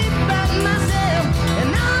nobody but myself,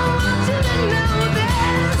 and I want you to know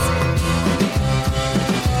this.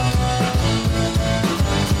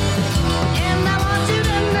 And I want you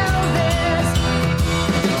to know this.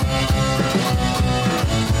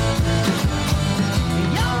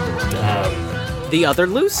 The Other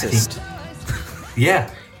Loosest.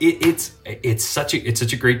 Yeah, it's such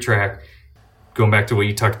a great track. Going back to what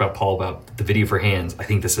you talked about, Paul, about the video for Hands, I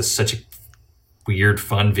think this is such a weird,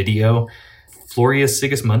 fun video. Floria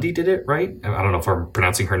Sigismundi did it, right? I don't know if I'm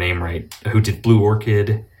pronouncing her name right. Who did Blue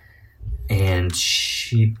Orchid, and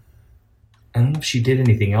I don't know if she did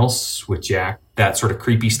anything else with Jack. That sort of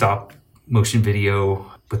creepy stop motion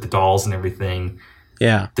video with the dolls and everything.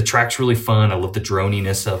 Yeah. The track's really fun. I love the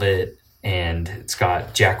droniness of it. And it's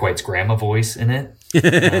got Jack White's grandma voice in it.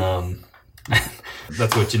 That's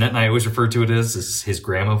what Jeanette and I always refer to it as, is his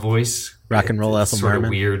grandma voice. Rock and roll It's Ethel sort of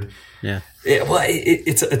Merman. weird. Yeah.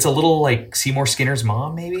 It's a little like Seymour Skinner's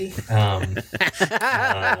mom, maybe. Seymour,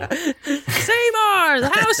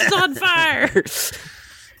 the house is on fire. It's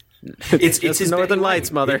That's his Northern Betty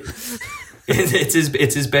Lights, White. mother.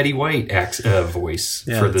 It's his Betty White voice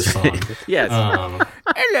Yeah, for this that's song. Yes. Hello.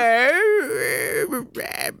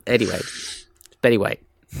 Anyway, Betty White.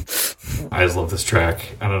 I just love this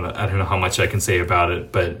track. I don't know how much I can say about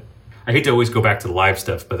it, but I hate to always go back to the live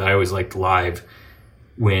stuff, but I always liked live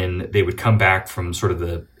when they would come back from sort of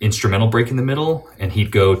the instrumental break in the middle, and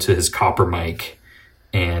he'd go to his copper mic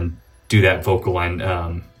and do that vocal line,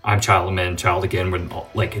 I'm child of man, child again, when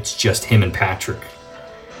like it's just him and Patrick.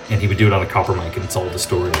 And he would do it on a copper mic, and it's all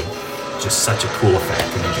distorted. Just such a cool effect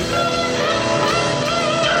when they do that.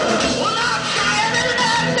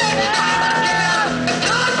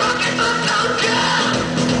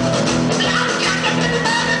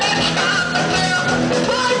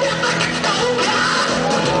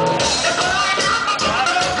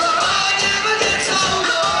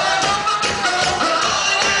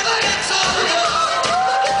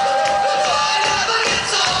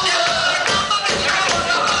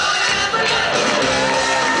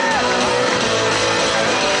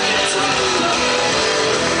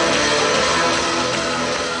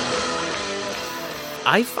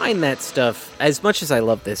 I find that stuff, as much as I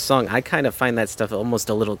love this song, I kind of find that stuff almost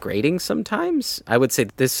a little grating sometimes. I would say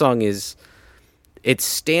that this song it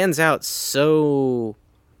stands out so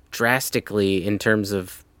drastically in terms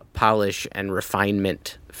of polish and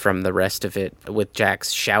refinement from the rest of it with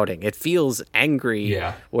Jack's shouting. It feels angry,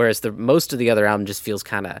 Yeah. whereas most of the other album just feels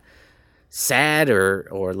kind of sad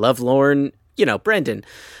or lovelorn. You know, Brendan.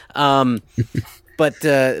 But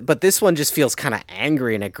this one just feels kind of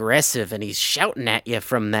angry and aggressive, and he's shouting at you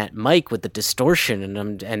from that mic with the distortion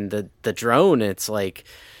and the drone. It's like,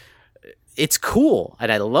 it's cool,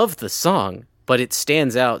 and I love the song, but it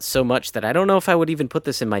stands out so much that I don't know if I would even put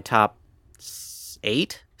this in my top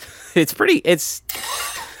 8.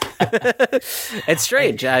 It's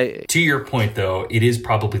strange. To your point, though, it is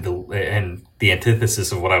probably the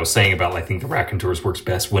antithesis of what I was saying about, I think the Raconteurs works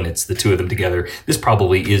best when it's the two of them together. This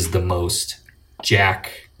probably is the most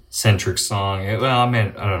Jack-centric song. Well, I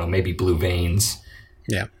mean, I don't know, maybe Blue Veins.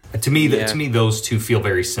 Yeah. To me, those two feel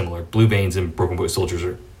very similar. Blue Veins and Broken Boy Soldiers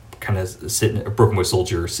are kind of Broken Boy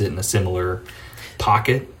Soldier sit in a similar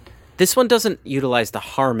pocket. This one doesn't utilize the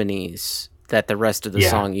harmonies that the rest of the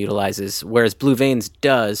song utilizes, whereas Blue Veins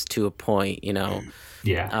does to a point, you know.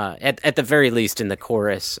 Yeah. At the very least in the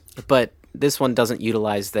chorus. But this one doesn't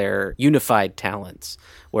utilize their unified talents,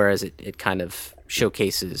 whereas it kind of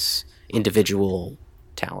showcases individual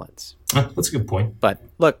talents. That's a good point. But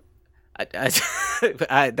look, I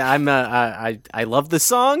love the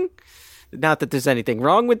song. Not that there's anything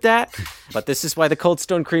wrong with that, but this is why the Cold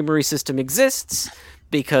Stone Creamery system exists,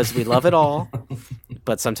 because we love it all.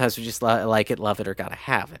 But sometimes we just like it, love it, or gotta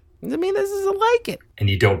have it. I mean, this is a like it, and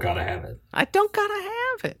you don't gotta have it. I don't gotta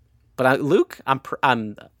have it. But Luke, I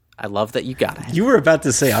love that you gotta have it. You were about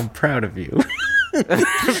to say, I'm proud of you.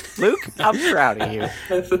 Luke, I'm proud of you.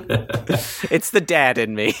 It's the dad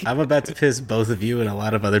in me. I'm about to piss both of you and a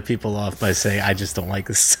lot of other people off by saying I just don't like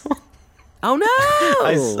this song. Oh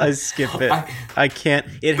no! I skip it. I can't.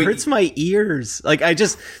 It hurts my ears. Like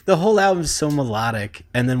the whole album's so melodic,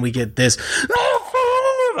 and then we get this.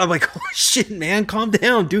 I'm like, oh shit, man, calm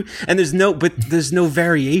down, dude. And there's no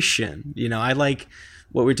variation. You know, I like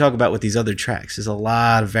what we talk about with these other tracks. There's a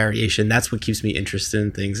lot of variation. That's what keeps me interested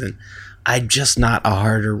in things. And I'm just not a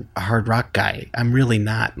hard rock guy. I'm really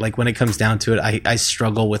not. Like when it comes down to it, I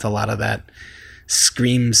struggle with a lot of that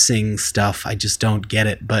scream sing stuff. I just don't get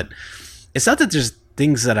it. But it's not that there's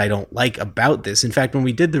things that I don't like about this. In fact, when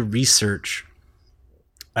we did the research,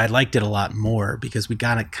 I liked it a lot more because we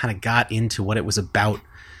kind of got into what it was about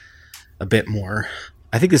a bit more.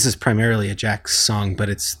 I think this is primarily a Jack song, but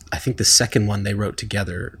it's, I think, the second one they wrote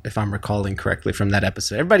together, if I'm recalling correctly from that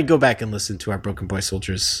episode. Everybody go back and listen to our Broken Boy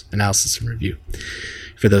Soldiers analysis and review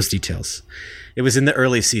for those details. It was in the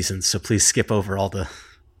early seasons, so please skip over all the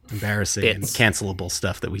embarrassing and cancelable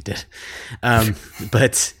stuff that we did.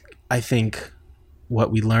 But I think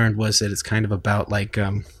what we learned was that it's kind of about like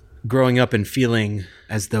growing up and feeling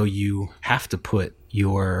as though you have to put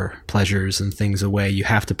your pleasures and things away. You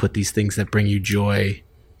have to put these things that bring you joy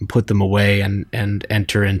and put them away and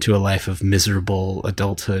enter into a life of miserable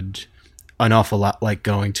adulthood, an awful lot like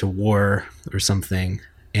going to war or something.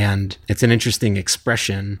 And it's an interesting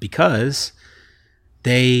expression because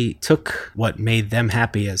they took what made them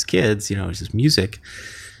happy as kids, you know, it's just music,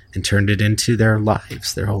 and turned it into their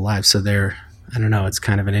lives, their whole lives. So I don't know, it's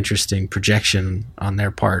kind of an interesting projection on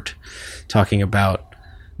their part, talking about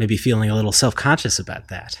maybe feeling a little self-conscious about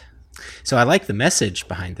that. So I like the message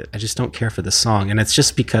behind it. I just don't care for the song. And it's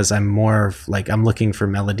just because I'm more of like, I'm looking for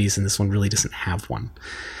melodies and this one really doesn't have one.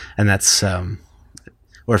 And that's, or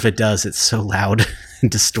if it does, it's so loud and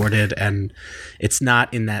distorted, and it's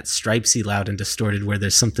not in that Stripesy loud and distorted where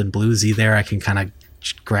there's something bluesy there I can kind of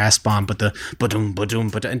grasp on, but the ba-dum, ba-dum,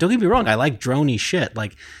 ba-dum. And don't get me wrong, I like droney shit.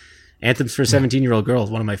 Like Anthems for 17-Year-Old Girls,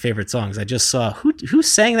 one of my favorite songs. I just saw who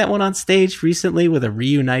sang that one on stage recently with a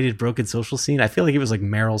reunited Broken Social Scene. I feel like it was like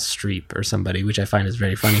Meryl Streep or somebody, which I find is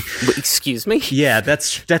very funny. Excuse me? Yeah,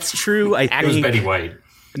 that's true. I think it was Betty White.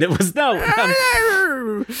 And it was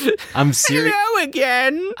I'm serious. Hello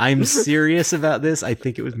again. I'm serious about this. I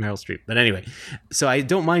think it was Meryl Streep. But anyway, so I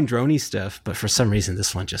don't mind droney stuff, but for some reason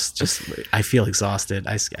this one just I feel exhausted.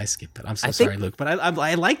 I skip it. I'm so sorry, Luke. But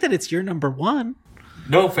I like that it's your number one.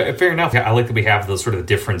 No, fair enough. I like that we have those sort of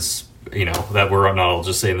difference, you know, that we're not all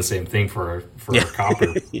just saying the same thing for our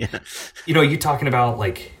copper. Yeah. You know, you talking about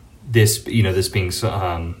like this, you know, this being a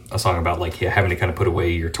song about like having to kind of put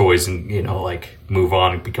away your toys and, you know, like move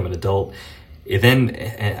on and become an adult. And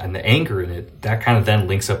the anger in it, that kind of then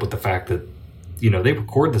links up with the fact that, you know, they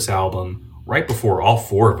record this album right before all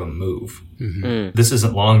four of them move. Mm-hmm. This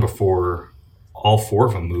isn't long before all four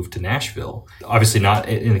of them moved to Nashville. Obviously not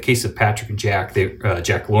in the case of Patrick and Jack,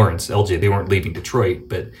 Jack Lawrence, LJ, they weren't leaving Detroit,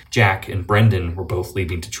 but Jack and Brendan were both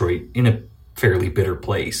leaving Detroit in a fairly bitter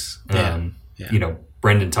place. You know,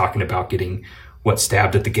 Brendan talking about getting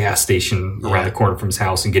stabbed at the gas station around the corner from his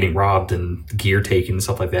house and getting robbed and gear taken and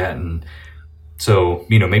stuff like that. And so,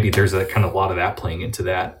 you know, maybe there's a kind of a lot of that playing into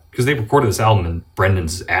that because they recorded this album in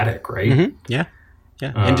Brendan's attic, right? Mm-hmm. Yeah.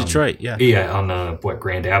 Yeah, in Detroit, Yeah, on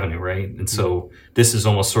Grand Avenue, right? And so this is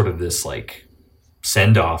almost sort of this like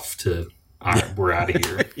send off to we're out of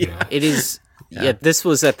here. You know? It is. Yeah, this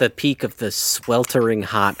was at the peak of the sweltering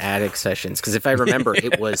hot attic sessions because if I remember,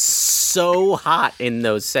 it was so hot in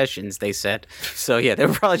those sessions. They said so. Yeah, they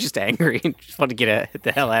were probably just angry and just wanted to get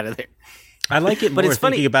the hell out of there. I like it But more it's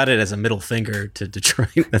funny- thinking about it as a middle finger to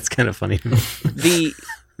Detroit. That's kind of funny to me.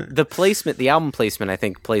 The placement, the album placement, I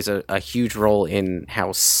think plays a huge role in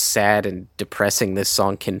how sad and depressing this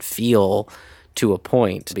song can feel to a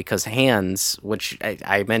point, because Hands, which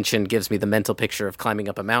I mentioned, gives me the mental picture of climbing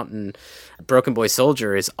up a mountain. Broken Boy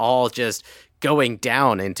Soldier is all just going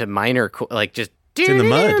down into minor, like just in the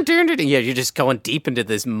mud. Yeah, you're just going deep into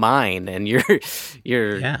this mine, and you're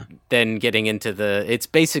then getting into it's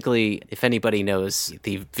basically, if anybody knows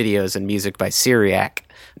the videos and music by Syriac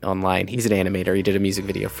online, he's an animator. He did a music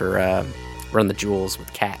video for Run the Jewels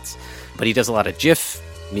with cats, but he does a lot of GIF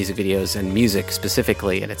music videos and music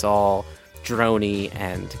specifically, and it's all droney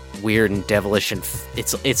and weird and devilish, and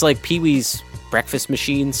it's like Pee-wee's Breakfast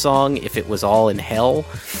Machine song if it was all in hell.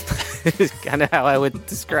 Is kind of how I would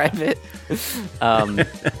describe it.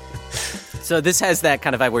 So this has that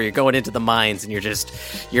kind of vibe where you're going into the mines and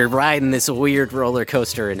you're riding this weird roller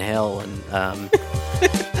coaster in hell, and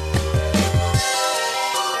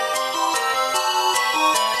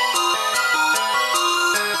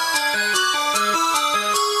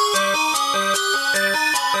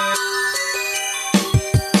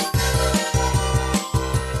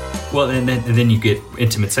Well, and then you get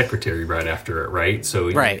Intimate Secretary right after it, right? So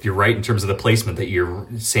Right. you're right in terms of the placement that you're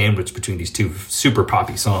sandwiched between these two super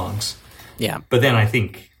poppy songs. yeah. But then I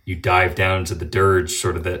think you dive down to the dirge,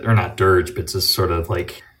 sort of or not dirge, but just sort of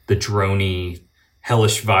like the droney,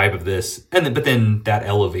 hellish vibe of this. But then that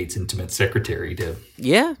elevates Intimate Secretary to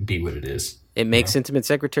Yeah. be what it is. It makes Intimate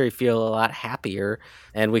Secretary feel a lot happier,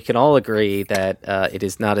 and we can all agree that it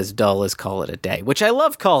is not as dull as Call It a Day, which I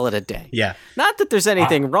love Call It a Day. Yeah. Not that there's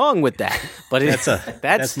anything wrong with that, but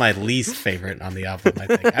That's my least favorite on the album, I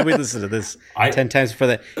think. I would listen to this 10 times before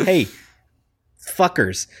that. Hey,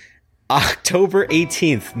 fuckers. October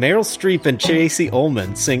 18th, Meryl Streep and Tracy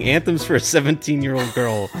Ullman sing anthems for a 17-year-old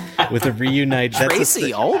girl with a reunite.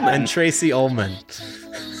 Tracy Ullman? And Tracy Ullman.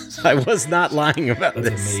 I was not lying about That's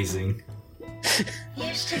this. amazing.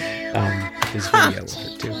 His video with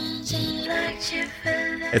it too.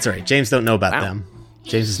 It's all right. James don't know about them.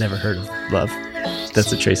 James has never heard of Love.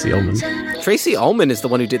 That's a Tracy Ullman. Tracy Ullman is the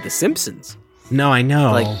one who did The Simpsons. No, I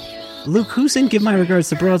know. Like- Luke, who's in Give My Regards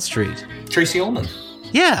to Broad Street? Tracy Ullman.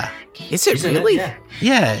 Yeah. Is it She's in it, really?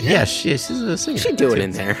 Yeah, she's a singer. She do it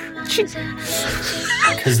in there.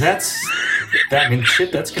 Because that's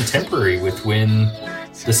contemporary with when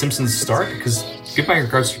The Simpsons start. Because Give My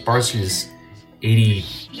Regards to Broad Street is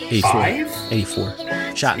 85? 84.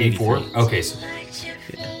 Shot in 84? 84.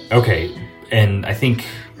 Okay, and I think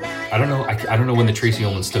I don't know when the Tracy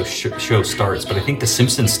Ullman show starts, but I think The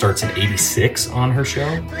Simpsons starts in 86 on her show,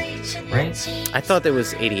 right? I thought that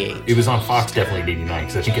was 88. It was on Fox definitely in 89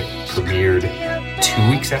 because I think it premiered 2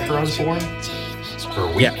 weeks after I was born,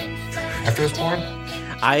 or a week after I was born.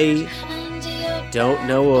 I don't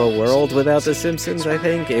know a world without The Simpsons. I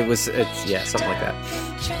think it's something like that.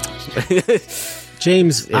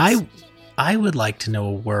 James, I would like to know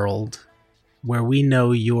a world where we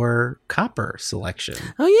know your copper selection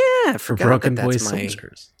Oh yeah, I for forgot Broken that Boy that's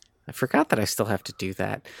Soldiers. I forgot that I still have to do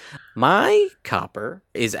that. My copper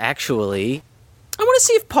is actually. I want to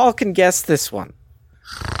see if Paul can guess this one.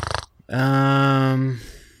 You're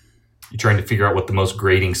trying to figure out what the most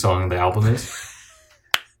grating song of the album is.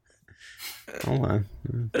 Hold on.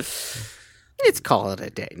 It's Call It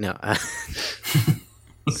a Day. No.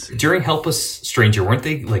 During Helpless Stranger, weren't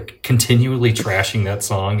they like continually trashing that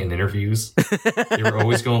song in interviews? They were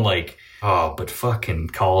always going like, "Oh, but fucking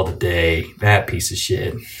Call It a Day, that piece of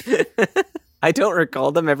shit." I don't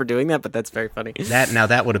recall them ever doing that, but that's very funny.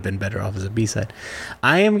 That would have been better off as a B-side.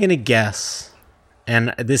 I am going to guess,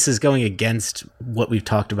 and this is going against what we've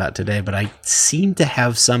talked about today, but I seem to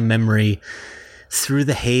have some memory through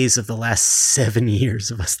the haze of the last 7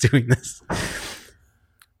 years of us doing this.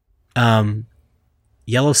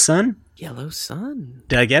 Yellow Sun? Yellow Sun.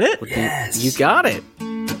 Did I get it? Yes, You got it.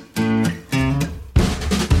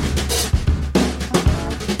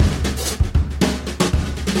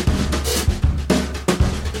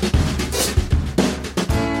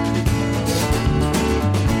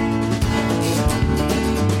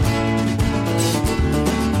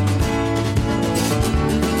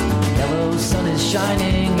 Yellow sun is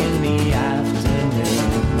shining in the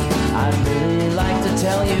afternoon. I'd really like to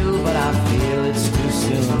tell you, but I feel it's too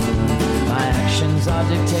soon. My actions are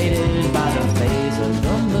dictated by the phase of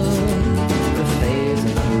the moon. The phase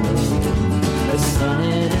of the moon. The sun,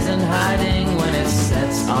 it isn't hiding when it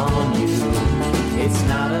sets on you. It's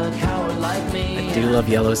not a coward like me. I do love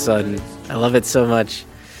Yellow Sun. I love it so much.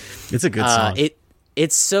 It's a good song. It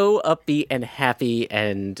It's so upbeat and happy,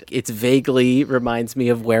 and it vaguely reminds me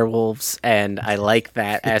of werewolves, and I like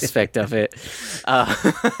that aspect of it. I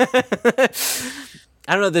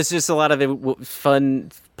don't know, there's just a lot of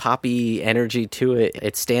fun, poppy energy to it.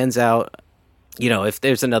 It stands out. You know, if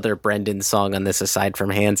there's another Brendan song on this aside from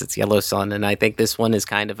Hands, it's Yellow Sun, and I think this one is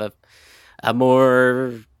kind of a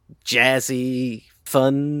more jazzy,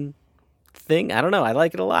 fun thing. I don't know, I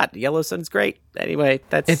like it a lot. Yellow Sun's great. Anyway,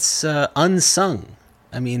 it's unsung.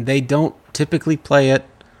 I mean, they don't typically play it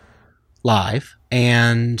live,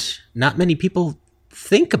 and not many people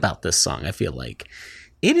think about this song, I feel like.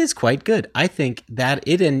 It is quite good. I think that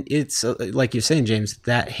it's like you're saying, James,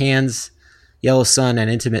 that Hands, Yellow Sun,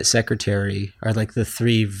 and Intimate Secretary are like the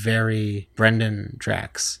three very Brendan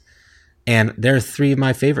tracks. And they're three of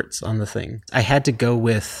my favorites on the thing. I had to go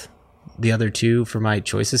with the other two for my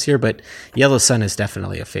choices here, but Yellow Sun is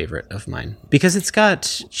definitely a favorite of mine because it's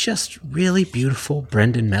got just really beautiful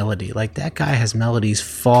Brendan melody. Like, that guy has melodies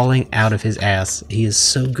falling out of his ass. He is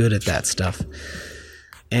so good at that stuff.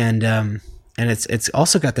 And it's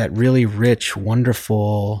also got that really rich,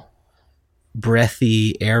 wonderful,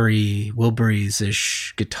 breathy, airy,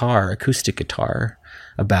 Wilburys-ish guitar, acoustic guitar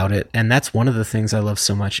about it. And that's one of the things I love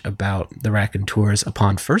so much about the Raconteurs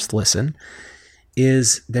upon first listen,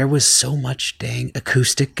 is there was so much dang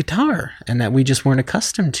acoustic guitar, and that we just weren't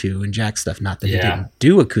accustomed to in Jack stuff. Not that he didn't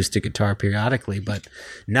do acoustic guitar periodically, but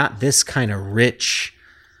not this kind of rich,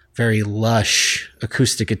 very lush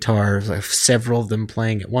acoustic guitars, like several of them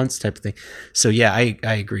playing at once type of thing. So yeah, I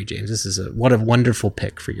agree, James. This is what a wonderful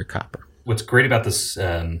pick for your copper. What's great about this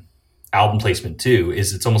album placement too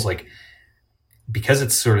is it's almost like, because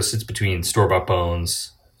it sort of sits between Store Bought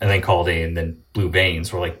Bones and then Called In and then Blue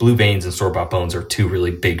Veins, where like Blue Veins and Store Bought Bones are two really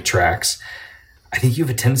big tracks. I think you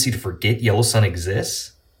have a tendency to forget Yellow Sun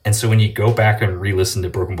exists. And so when you go back and re-listen to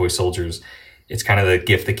Broken Boy Soldiers, it's kind of the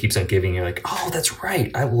gift that keeps on giving. You're like, oh, that's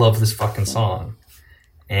right. I love this fucking song.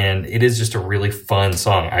 And it is just a really fun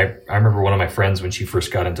song. I remember one of my friends, when she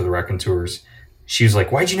first got into the Raconteurs, she was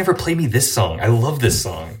like, why'd you never play me this song? I love this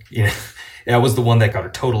song. You know, that was the one that got her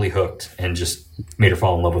totally hooked and just made her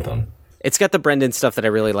fall in love with them. It's got the Brendan stuff that I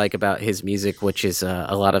really like about his music, which is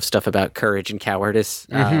a lot of stuff about courage and cowardice,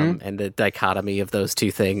 and the dichotomy of those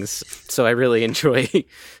two things. So I really enjoy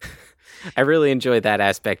that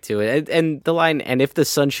aspect to it. And the line, and if the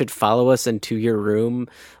sun should follow us into your room,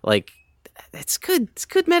 like, it's good. It's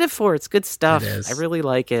good metaphor. It's good stuff. It is. I really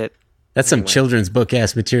like it. That's some children's book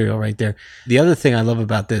ass material right there. The other thing I love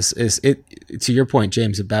about this is to your point,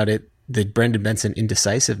 James, about the Brendan Benson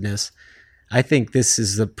indecisiveness. I think this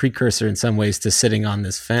is the precursor in some ways to Sitting on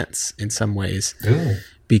This Fence in some ways. Ooh.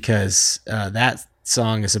 Because that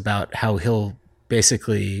song is about how he'll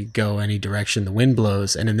basically go any direction the wind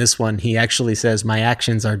blows. And in this one, he actually says, my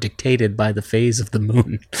actions are dictated by the phase of the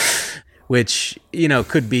moon, which, you know,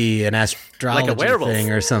 could be an astrology like a werewolf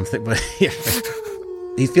thing or something. But yeah,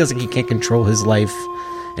 he feels like he can't control his life,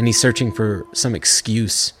 and he's searching for some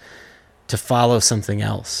excuse to follow something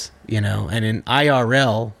else, you know. And in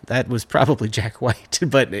IRL, that was probably Jack White,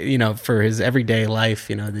 but, you know, for his everyday life,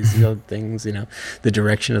 you know, these old things, you know, the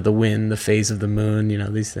direction of the wind, the phase of the moon, you know,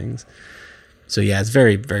 these things. So yeah, it's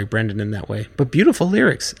very, very Brendan in that way, but beautiful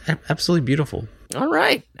lyrics, absolutely beautiful. All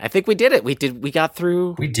right, I think we did it. We got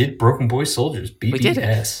through. We did Broken Boy Soldiers, BBS. We did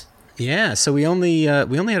it. Yeah, so we only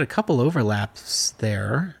had a couple overlaps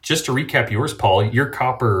there. Just to recap yours, Paul, your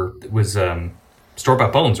copper was Store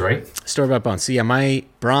Bought Bones, right? Store Bought Bones. So yeah, my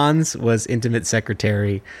bronze was Intimate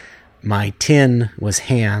Secretary, my tin was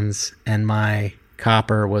Hands, and my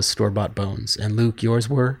copper was Store Bought Bones. And Luke, yours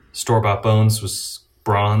were? Store Bought Bones was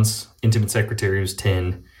bronze, Intimate Secretary was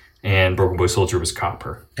tin, and Broken Boy Soldier was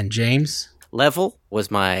copper. And James? Level was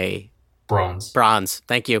my bronze.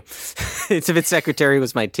 Thank you. Intimate Secretary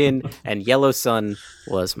was my tin, and Yellow Sun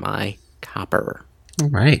was my copper. All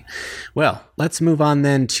right. Well, let's move on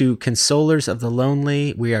then to Consolers of the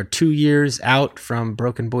Lonely. We are 2 years out from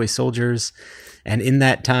Broken Boy Soldiers, and in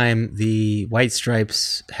that time, the White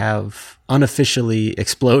Stripes have unofficially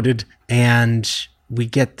exploded, and we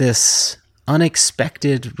get this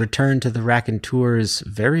unexpected return to the Raconteurs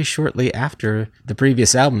very shortly after the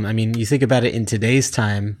previous album. I mean, you think about it in today's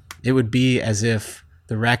time, it would be as if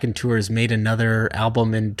the Raconteurs made another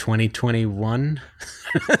album in 2021.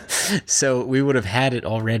 So we would have had it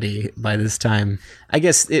already by this time. I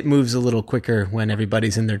guess it moves a little quicker when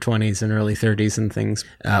everybody's in their 20s and early 30s and things,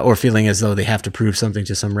 or feeling as though they have to prove something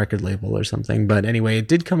to some record label or something. But anyway, it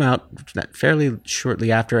did come out fairly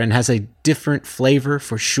shortly after and has a different flavor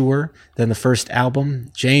for sure than the first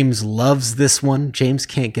album. James loves this one. James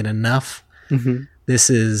can't get enough. Mm-hmm. this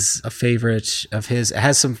is a favorite of his. It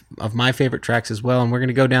has some of my favorite tracks as well, and we're going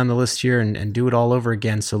to go down the list here and do it all over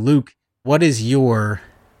again. So, Luke, what is your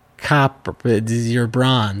copper? Your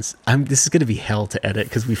bronze? This is going to be hell to edit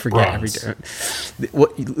because we forget every time.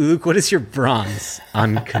 Luke, what is your bronze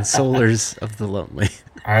on Consolers of the Lonely?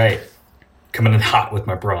 All right. Coming in hot with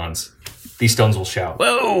my bronze. These Stones Will Shout.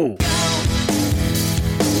 Whoa!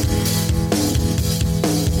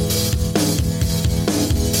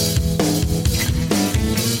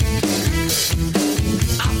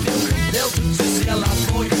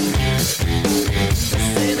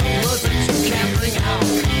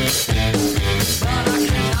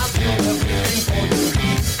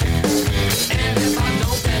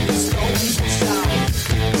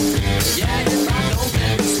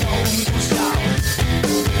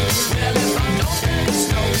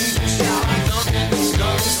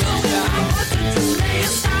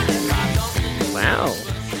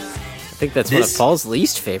 I think that's one of Paul's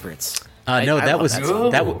least favorites. No,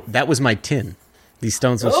 that was my 10. These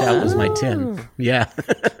Stones Will Shout was my 10. Yeah.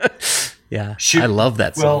 Yeah. I love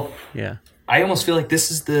that song. Well, yeah. I almost feel like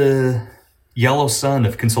this is the Yellow Sun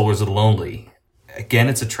of Consolers of the Lonely. Again,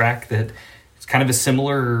 it's a track that it's kind of a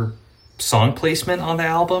similar song placement on the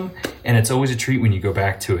album, and it's always a treat when you go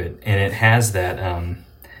back to it. And it has that,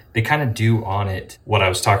 they kind of do on it what I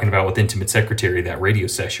was talking about with Intimate Secretary, that radio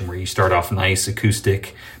session where you start off nice,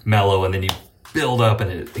 acoustic, mellow, and then you build up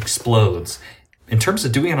and it explodes. In terms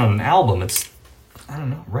of doing it on an album, I don't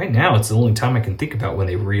know, right now it's the only time I can think about when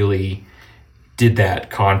they really did that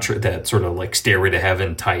that sort of like Stairway to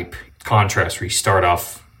Heaven type contrast where you start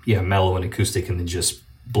off, mellow and acoustic and then just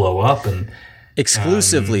blow up and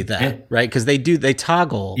exclusively right? Because they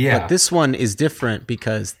toggle. Yeah. But this one is different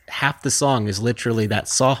because half the song is literally that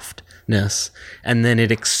softness, and then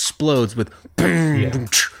it explodes with, and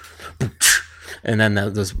then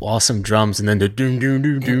those awesome drums, and then the doom doom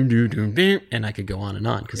doom doom doom doom doom, and I could go on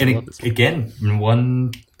because I love this. Again,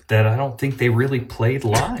 one that I don't think they really played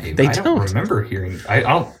live. I don't remember hearing.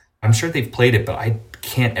 I'm sure they've played it, but I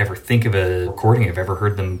can't ever think of a recording I've ever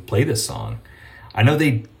heard them play this song. I know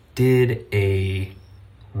they did a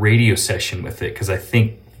radio session with it because I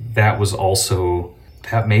think that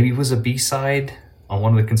maybe was a B-side on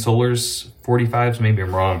one of the Consolers 45s. Maybe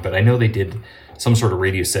I'm wrong, but I know they did some sort of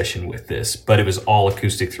radio session with this, but it was all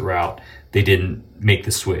acoustic throughout. They didn't make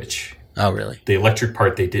the switch. Oh, really? The electric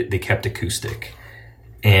part they kept acoustic.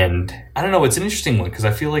 And I don't know, it's an interesting one because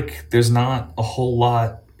I feel like there's not a whole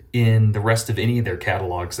lot in the rest of any of their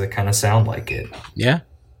catalogs that kind of sound like it. Yeah.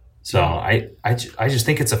 So I just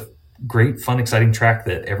think it's a great, fun, exciting track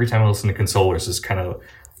that every time I listen to Consolers is kind of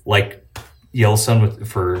like Yellow Sun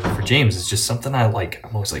for James. It's just something I like.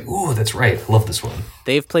 I'm always like, ooh, that's right. I love this one.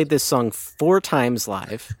 They've played this song 4 times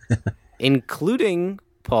live, including,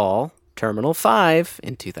 Paul, Terminal 5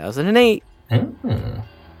 in 2008.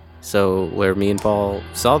 So where me and Paul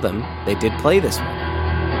saw them, they did play this one.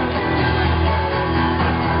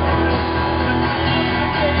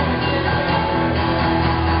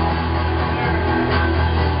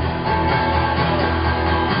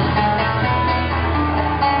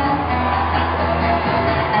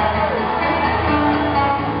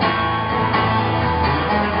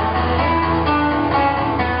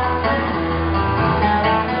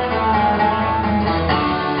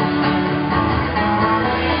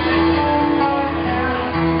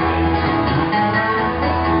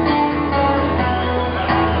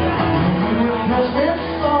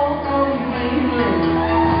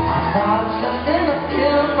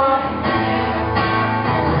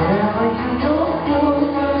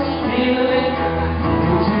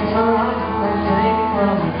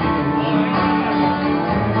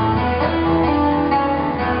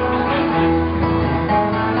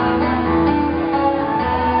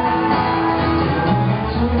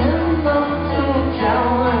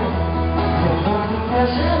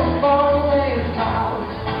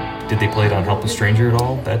 Did they play it on Help a Stranger at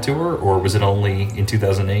all, that tour, or was it only in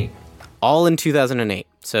 2008? All in 2008.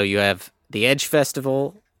 So you have the Edge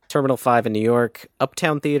Festival, Terminal 5 in New York,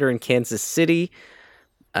 Uptown Theater in Kansas City,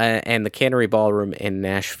 and the Cannery Ballroom in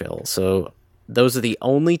Nashville. So those are the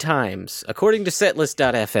only times, according to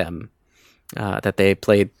Setlist.fm, that they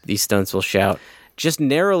played These Stones Will Shout, just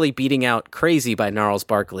narrowly beating out Crazy by Gnarls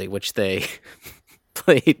Barkley, which they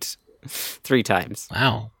played 3 times.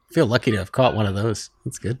 Wow. I feel lucky to have caught one of those.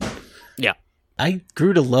 That's good. Yeah. I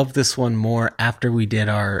grew to love this one more after we did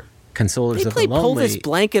our Consolers of the Lonely. Pull This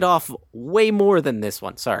Blanket Off way more than this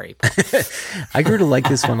one. Sorry. I grew to like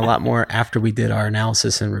this one a lot more after we did our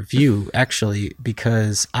analysis and review, actually,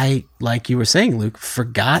 because I, like you were saying, Luke,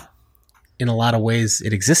 forgot in a lot of ways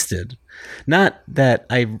it existed. Not that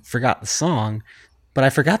I forgot the song, But I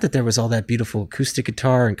forgot that there was all that beautiful acoustic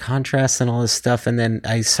guitar and contrast and all this stuff. And then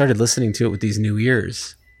I started listening to it with these new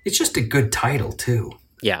ears. It's just a good title, too.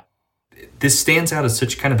 Yeah. This stands out as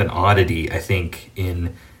such kind of an oddity, I think,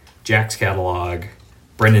 in Jack's catalog,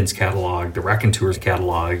 Brendan's catalog, the Raconteurs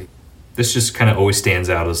catalog. This just kind of always stands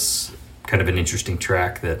out as kind of an interesting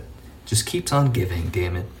track that just keeps on giving,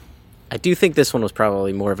 damn it. I do think this one was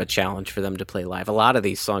probably more of a challenge for them to play live. A lot of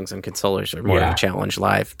these songs on Consolers are more of a challenge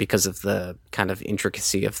live because of the kind of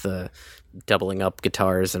intricacy of the doubling up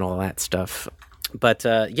guitars and all that stuff. But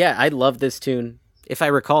yeah, I love this tune. If I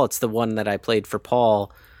recall, it's the one that I played for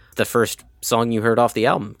Paul, the first song you heard off the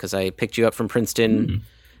album, because I picked you up from Princeton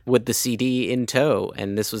with the CD in tow,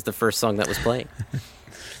 and this was the first song that was playing.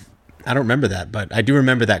 I don't remember that, but I do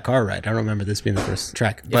remember that car ride. I don't remember this being the first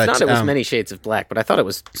track. If not, it was Many Shades of Black, but I thought it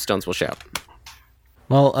was Stones Will Shout.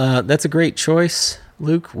 Well, that's a great choice,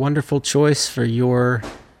 Luke. Wonderful choice for your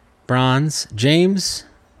bronze. James,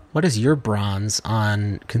 what is your bronze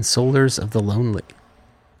on Consolers of the Lonely?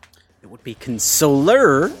 It would be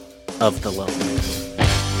Consoler of the Lonely.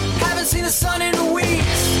 Haven't seen the sun in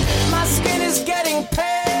weeks. My skin is getting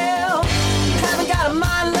pale. Haven't got a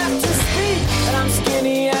mind left to speak, and I'm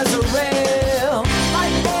skinny as a rail.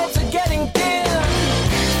 Light bulbs are getting dim.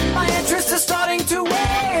 My interest is starting to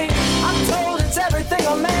wane. I'm told it's everything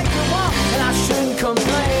a man can want, and I shouldn't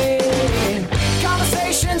complain.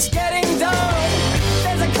 Conversation's getting dull.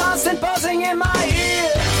 There's a constant buzzing in my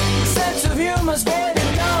ear. Sense of humor's void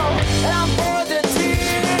and dull, and I'm bored to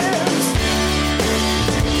tears.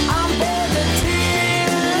 I'm bored to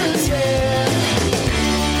tears, yeah.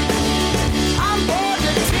 I'm bored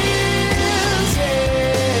to tears,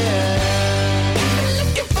 yeah.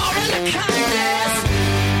 Looking for a kindness.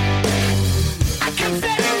 I can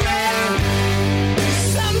feel it.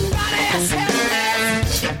 Somebody has helped me.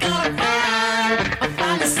 You're gonna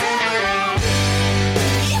find the sorrow.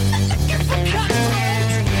 You're looking for conflict.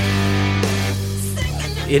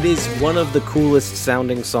 It is one of the coolest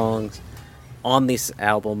sounding songs on this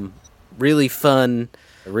album. Really fun,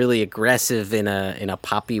 really aggressive in a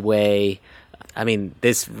poppy way. I mean,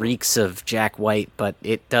 this reeks of Jack White, but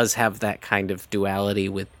it does have that kind of duality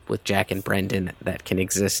with Jack and Brendan that can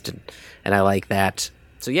exist, and I like that.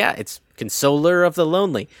 So yeah, it's Consoler of the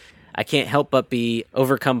Lonely. I can't help but be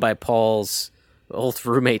overcome by Paul's old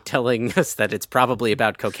roommate telling us that it's probably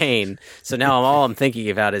about cocaine. So now all I'm thinking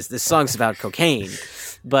about is this song's about cocaine.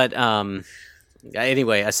 But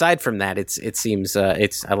anyway, aside from that, it seems I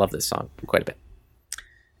love this song quite a bit.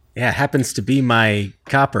 Yeah, it happens to be my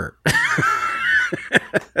copper.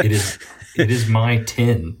 It is my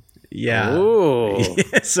 10. Yeah. Ooh.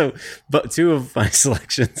 Yeah, so, but two of my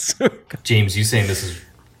selections. James, you saying this is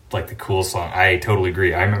like the coolest song. I totally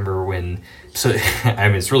agree. I remember when, I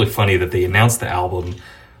mean, it's really funny that they announced the album,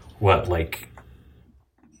 like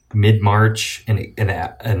mid-March, and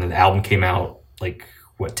the album came out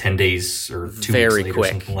 10 days or 2 Very weeks later,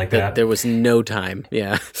 quick. something like that. There was no time.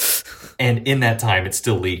 Yeah. And in that time, it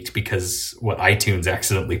still leaked because iTunes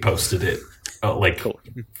accidentally posted it Cool.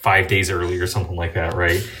 5 days early or something like that,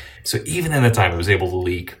 right? So even in that time, it was able to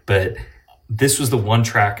leak. But this was the one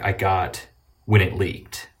track I got when it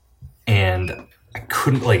leaked. And I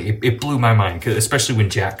couldn't, it blew my mind, especially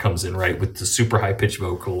when Jack comes in, right, with the super high-pitched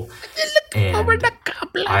vocal. And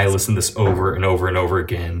I listened to this over and over and over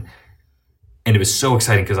again. And it was so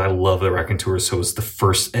exciting because I love the Raconteurs. So it was the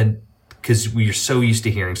first, and because we are so used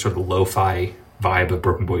to hearing sort of the lo-fi vibe of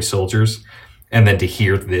Broken Boy Soldiers. And then to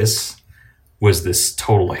hear this was this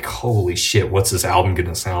total, holy shit, what's this album going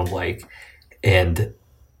to sound like? And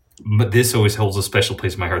this always holds a special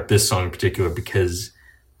place in my heart, this song in particular, because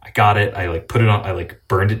I got it, I put it on, I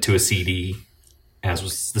burned it to a CD, as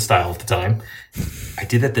was the style at the time. I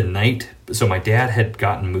did that the night, so my dad had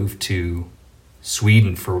gotten moved to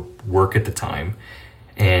Sweden for work at the time,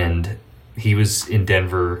 and he was in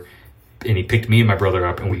Denver, and he picked me and my brother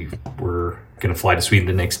up, and we were going to fly to Sweden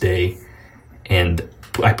the next day, and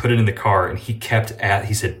I put it in the car, and he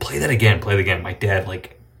said, play that again. My dad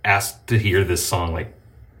asked to hear this song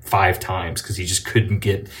 5 times because he just couldn't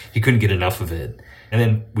get enough of it. And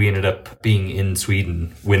then we ended up being in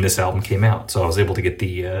Sweden when this album came out. So I was able to get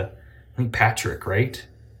the, I think Patrick, right?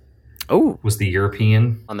 Oh, Was the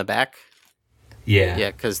European. on the back? Yeah.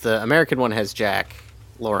 Yeah, because the American one has Jack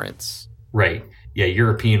Lawrence. Right. Yeah,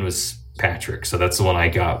 European was Patrick. So that's the one I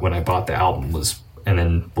got when I bought the album and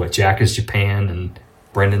then Jack is Japan and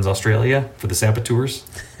Brendan's Australia for the Saboteurs.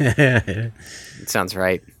 It sounds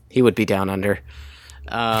right. He would be down under.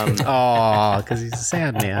 Oh, because he's a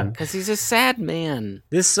sad man. Because he's a sad man.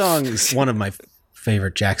 This song is one of my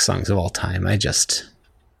favorite Jack songs of all time. I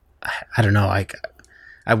don't know.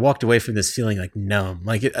 I walked away from this feeling like numb.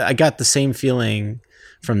 Like I got the same feeling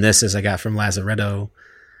from this as I got from Lazaretto,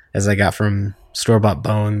 as I got from Store Bought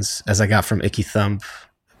Bones, as I got from Icky Thump,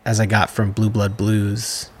 as I got from Blue Blood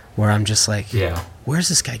Blues, where I'm just like, where's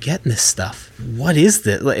this guy getting this stuff? What is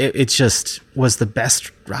this? It just was the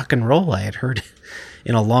best rock and roll I had heard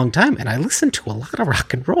in a long time. And I listened to a lot of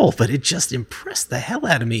rock and roll, but it just impressed the hell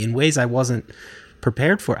out of me in ways I wasn't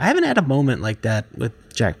prepared for. I haven't had a moment like that with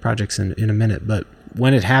Jack projects in a minute, but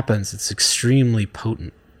when it happens, it's extremely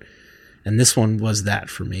potent. And this one was that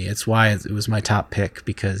for me. It's why it was my top pick,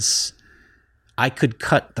 because I could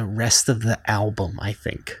cut the rest of the album, I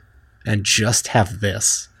think, and just have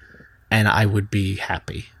this, and I would be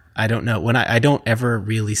happy. I don't know. When I don't ever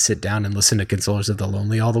really sit down and listen to Consolers of the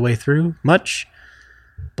Lonely all the way through much,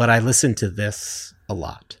 but I listen to this a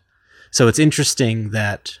lot. So it's interesting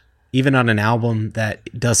that even on an album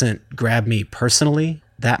that doesn't grab me personally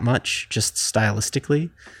that much, just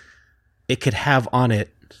stylistically, it could have on it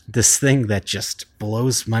this thing that just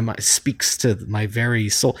blows my mind, speaks to my very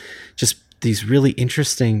soul. Just these really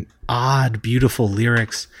interesting, odd, beautiful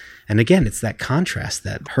lyrics. And again, it's that contrast,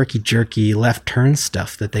 that herky-jerky left turn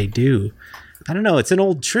stuff that they do. I don't know, it's an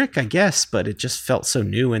old trick, I guess, but it just felt so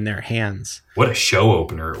new in their hands. What a show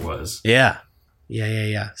opener it was. Yeah.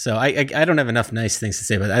 So I don't have enough nice things to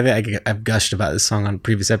say, but I've gushed about this song on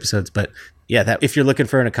previous episodes. But yeah, that if you're looking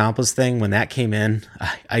for an accomplished thing, when that came in,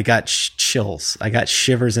 I got chills. I got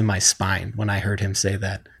shivers in my spine when I heard him say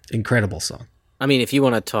that. Incredible song. I mean, if you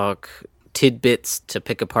want to talk tidbits to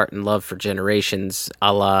pick apart in love for generations,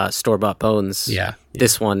 a la Store Bought Bones,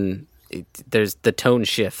 this one, there's the tone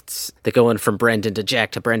shifts. They're going from Brendan to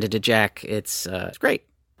Jack to Brendan to Jack. It's great.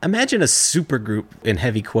 Imagine a supergroup, in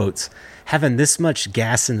heavy quotes, having this much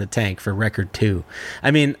gas in the tank for record 2. I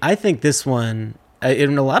mean, I think this one,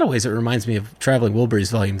 in a lot of ways, it reminds me of Traveling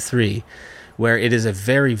Wilburys Volume 3, where it is a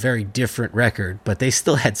very, very different record, but they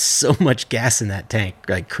still had so much gas in that tank,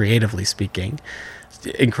 like creatively speaking.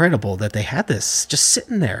 Incredible that they had this just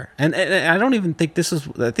sitting there. And I don't even think this is,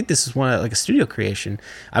 I think this is one, like a studio creation,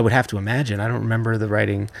 I would have to imagine. I don't remember the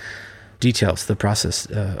writing details, the process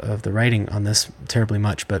of the writing on this terribly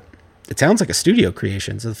much, but it sounds like a studio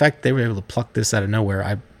creation. So the fact that they were able to pluck this out of nowhere,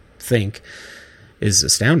 I think, is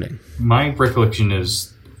astounding. My recollection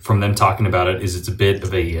is from them talking about it is it's a bit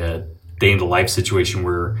of a day in the life situation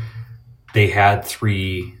where they had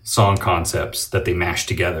 3 song concepts that they mashed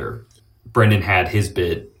together. Brendan had his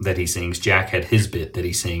bit that he sings, Jack had his bit that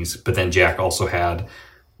he sings, but then Jack also had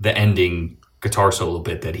the ending guitar solo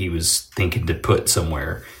bit that he was thinking to put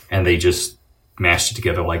somewhere, and they just mashed it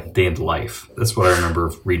together like day in the life. That's what I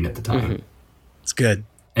remember reading at the time. Mm-hmm. It's good.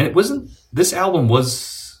 And it wasn't, this album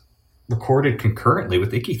was recorded concurrently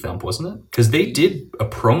with Icky Thump, wasn't it? Because they did a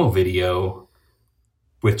promo video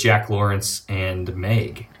with Jack Lawrence and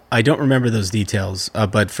Meg. I don't remember those details,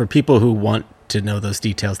 but for people who want to know those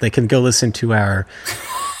details, they can go listen to our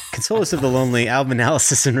Consolers of the Lonely album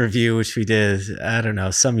analysis and review, which we did, I don't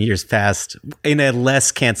know, some years past, in a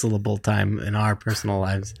less cancelable time in our personal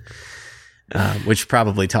lives, which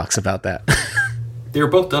probably talks about that. They were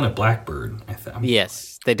both done at Blackbird, I think.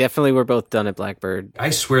 Yes, they definitely were both done at Blackbird. I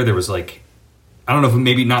swear there was like, I don't know if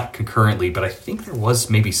maybe not concurrently, but I think there was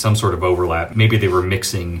maybe some sort of overlap. Maybe they were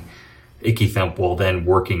mixing Icky Thump while then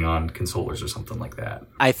working on Consolers or something like that.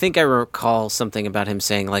 I think I recall something about him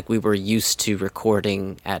saying, like, we were used to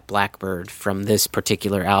recording at Blackbird from this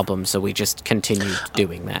particular album, so we just continued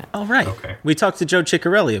doing that. Oh, right. Okay. We talked to Joe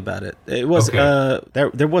Ciccarelli about it. It was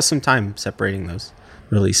there was some time separating those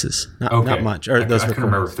releases. Not much. Or those I can't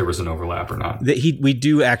remember if there was an overlap or not. We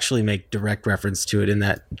do actually make direct reference to it in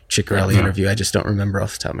that Ciccarelli interview. I just don't remember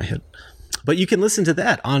off the top of my head. But you can listen to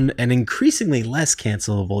that on an increasingly less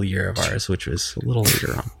cancelable year of ours, which was a little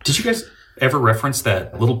later on. Did you guys ever reference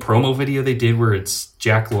that little promo video they did where it's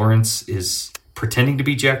Jack Lawrence is pretending to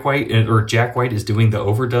be Jack White, or Jack White is doing the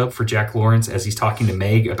overdub for Jack Lawrence as he's talking to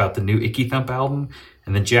Meg about the new Icky Thump album,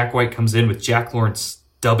 and then Jack White comes in with Jack Lawrence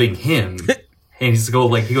dubbing him, and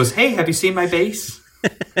he goes, "Hey, have you seen my bass?"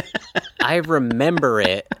 I remember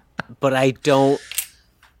it, but I don't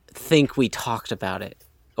think we talked about it.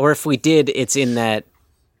 Or if we did, it's in that,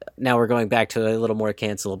 now we're going back to a little more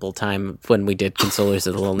cancelable time when we did Consolers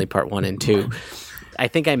of the Lonely Part 1 and 2. I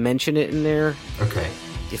think I mentioned it in there. Okay.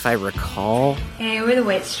 If I recall. Hey, we're the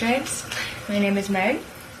White Stripes. My name is Meg.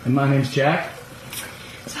 And my name's Jack.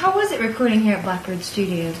 So how was it recording here at Blackbird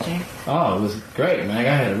Studios, Jack? Oh, it was great, Meg.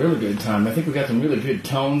 I had a really good time. I think we got some really good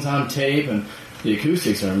tones on tape, and the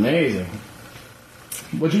acoustics are amazing.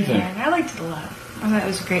 What'd you think? Yeah, I liked it a lot. I thought it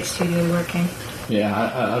was a great studio working. Yeah,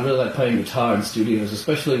 I really like playing guitar in studios,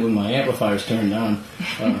 especially when my amplifier's turned on.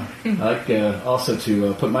 I like also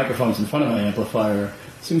to put microphones in front of my amplifier.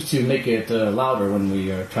 It seems to make it louder when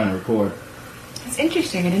we are trying to record. That's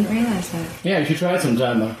interesting. I didn't realize that. Yeah, you should try it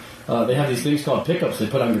sometime. They have these things called pickups they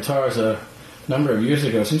put on guitars a number of years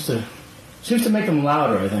ago. Seems to make them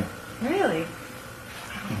louder, I think. Really?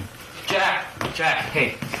 Jack,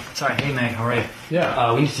 hey. Sorry, hey Meg, how are you?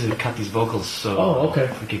 Yeah. We need to cut these vocals, so Oh, okay.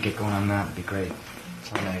 if we could get going on that, it'd be great.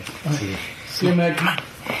 Sorry, Meg. See you. See you, Meg.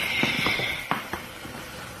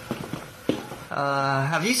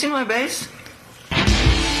 Have you seen my bass?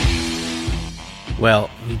 Well,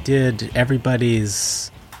 we did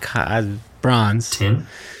everybody's bronze. Tin?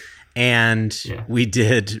 And we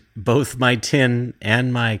did both my tin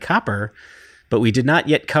and my copper, but we did not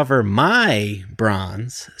yet cover my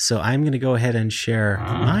bronze. So I'm going to go ahead and share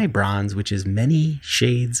my bronze, which is Many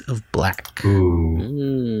Shades of Black.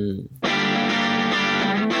 Ooh.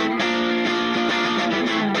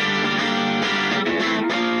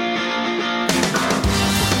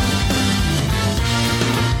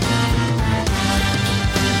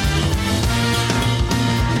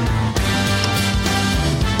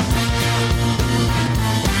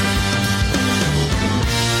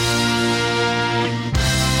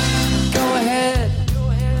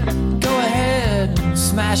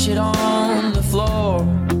 Smash it on the floor.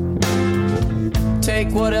 Take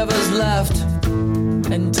whatever's left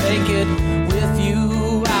and take it with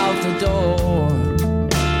you out the door.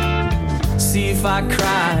 See if I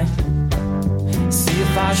cry, see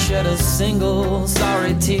if I shed a single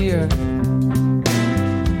sorry tear.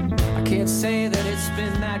 I can't say that it's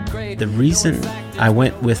been that great. The reason I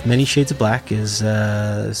went with Many Shades of Black is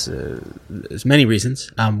there's many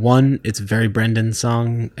reasons. One, it's a very Brendan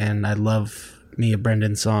song, and I love me a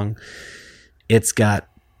Brendan song. It's got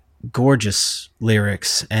gorgeous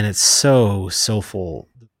lyrics and it's so soulful.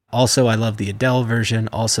 Also, I love the Adele version.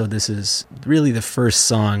 Also, this is really the first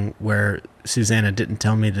song where Susanna didn't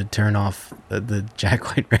tell me to turn off the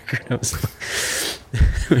Jack White record.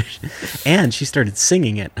 And she started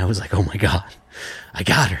singing it. I was like, oh my God, I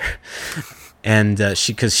got her. And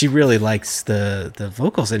because she really likes the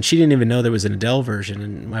vocals, and she didn't even know there was an Adele version.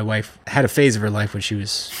 And my wife had a phase of her life when she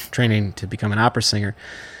was training to become an opera singer,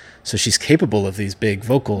 so she's capable of these big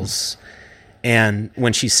vocals. And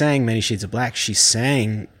when she sang Many Shades of Black, she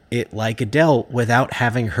sang it like Adele without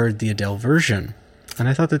having heard the Adele version. And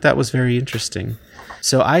I thought that was very interesting.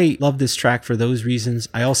 So I love this track for those reasons.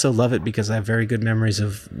 I also love it because I have very good memories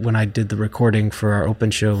of when I did the recording for our open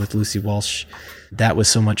show with Lucy Walsh. That was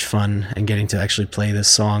so much fun, and getting to actually play this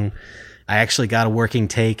song. I actually got a working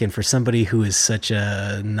take, and for somebody who is such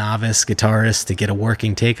a novice guitarist to get a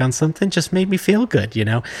working take on something just made me feel good, you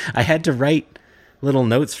know? I had to write little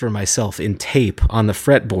notes for myself in tape on the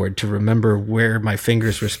fretboard to remember where my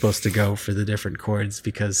fingers were supposed to go for the different chords,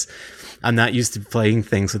 because I'm not used to playing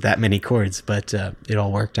things with that many chords, but it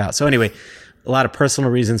all worked out. So anyway, a lot of personal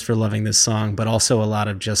reasons for loving this song, but also a lot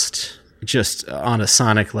of just on a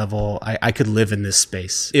sonic level, I could live in this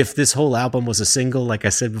space. If this whole album was a single, like I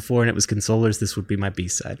said before, and it was Consolers, this would be my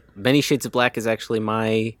B-side. Many Shades of Black is actually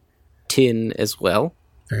my tin as well.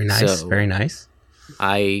 Very nice, very nice.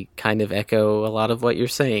 I kind of echo a lot of what you're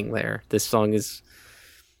saying there. This song is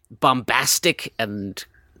bombastic and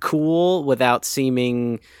cool without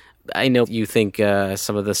seeming... I know you think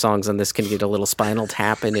some of the songs on this can get a little Spinal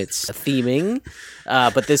Tap in its theming,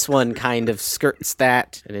 but this one kind of skirts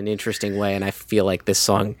that in an interesting way, and I feel like this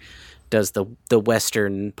song does the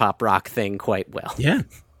Western pop rock thing quite well. Yeah.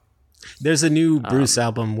 There's a new Bruce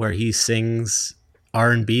album where he sings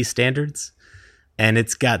R&B standards, and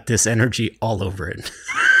it's got this energy all over it,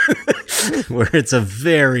 where it's a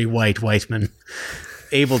very white man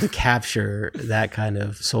able to capture that kind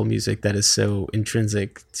of soul music that is so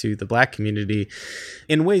intrinsic to the Black community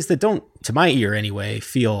in ways that don't, to my ear anyway,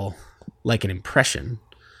 feel like an impression,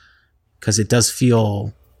 because it does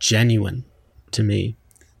feel genuine to me.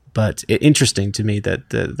 But interesting to me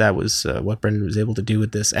that was what Brendan was able to do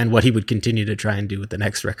with this, and what he would continue to try and do with the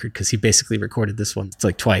next record, because he basically recorded this one, it's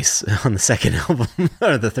like twice on the second album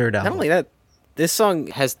or the third album. Not only that, this song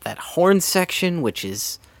has that horn section, which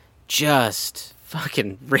is just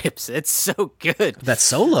fucking rips. It's so good. That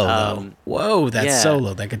solo, though. Whoa,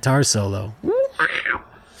 solo, that guitar solo.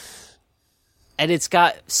 And it's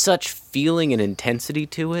got such feeling and intensity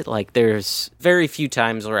to it. Like, there's very few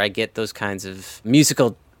times where I get those kinds of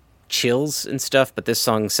musical chills and stuff, but this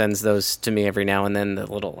song sends those to me every now and then.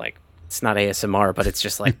 The little, like, it's not ASMR, but it's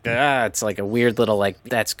just like, it's like a weird little, like,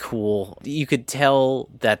 that's cool. You could tell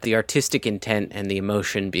that the artistic intent and the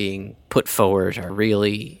emotion being put forward are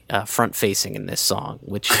really front-facing in this song,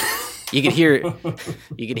 which You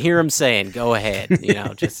can hear him saying, "Go ahead,"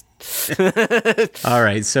 just. All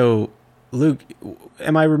right, so Luke,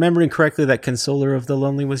 am I remembering correctly that Consoler of the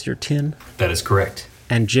Lonely was your 10? That is correct.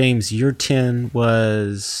 And James, your 10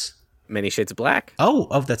 was Many Shades of Black.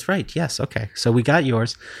 Oh, that's right. Yes. Okay. So we got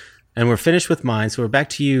yours, and we're finished with mine. So we're back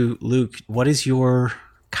to you, Luke. What is your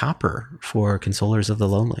copper for Consolers of the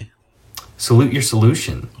Lonely? Salute Your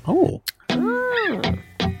Solution. Oh.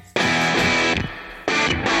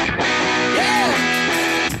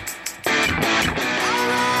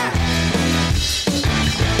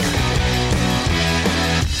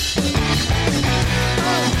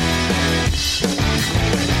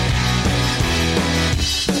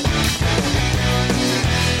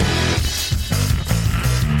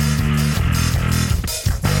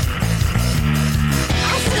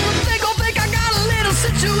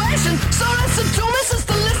 So listen to me,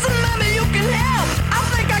 sister, listen, maybe you can help. I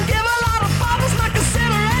think I give a lot of fathers my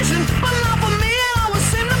consideration, but not for me, it always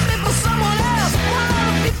seemed to be for someone else. While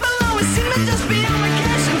other people always seem to just be on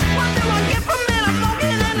vacation. What do I get from it? I don't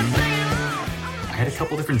get anything at all. I had a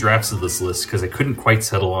couple different drafts of this list because I couldn't quite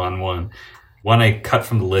settle on one. One I cut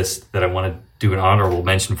from the list that I want to do an honorable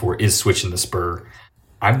mention for is Switching the Spur.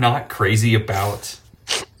 I'm not crazy about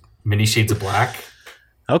Many Shades of Black.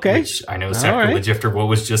 Okay. Which I know is sacrilege after what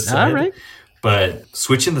was just said. All right. But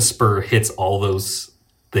Switching the Spur hits all those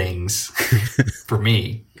things for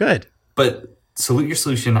me. Good. But Salute Your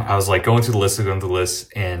Solution, I was like going through the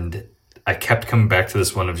list, and I kept coming back to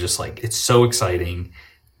this one of just like, it's so exciting.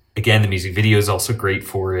 Again, the music video is also great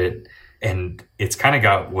for it. And it's kind of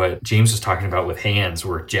got what James was talking about with Hands,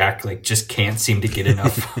 where Jack like just can't seem to get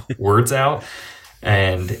enough words out.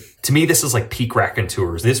 And to me, this is like peak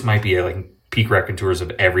Raconteurs. This might be like peak Raconteurs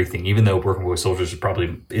of everything, even though Broken Boy Soldiers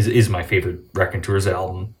is my favorite Raconteurs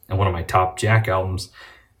album and one of my top Jack albums.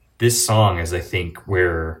 This song is, I think,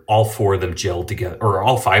 where all four of them gelled together, or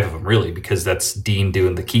all five of them really, because that's Dean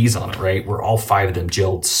doing the keys on it, right? Where all five of them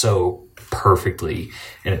gelled so perfectly,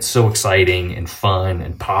 and it's so exciting and fun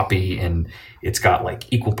and poppy, and it's got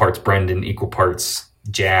like equal parts Brendan, equal parts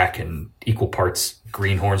Jack, and equal parts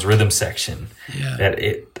Greenhorn's rhythm section. Yeah. That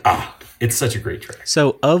it's such a great track.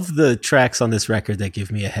 So of the tracks on this record that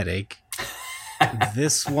give me a headache,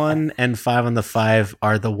 this one and 5 on the 5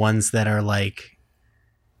 are the ones that are like,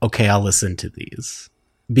 okay, I'll listen to these.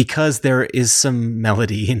 Because there is some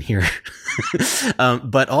melody in here.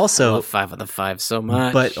 But also... I love 5 on the 5 so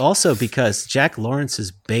much. But also because Jack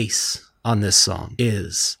Lawrence's bass on this song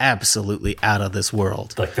is absolutely out of this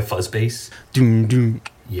world. Like the fuzz bass? Doom, doom.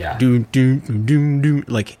 Yeah. Doom, doom, doom, doom, doom.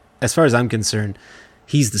 Like, as far as I'm concerned,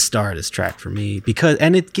 he's the star of this track for me,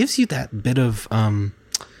 and it gives you that bit of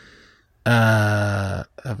a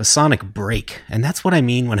sonic break, and that's what I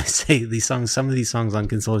mean when I say these songs. Some of these songs on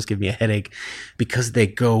Consolers give me a headache because they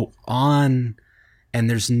go on, and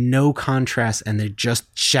there's no contrast, and they're just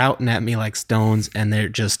shouting at me like stones, and they're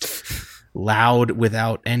just loud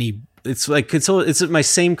without any. It's like it's my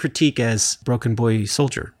same critique as Broken Boy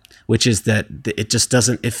Soldier, which is that it just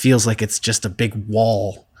doesn't. It feels like it's just a big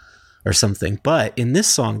wall or something. But in this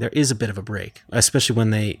song, there is a bit of a break, especially when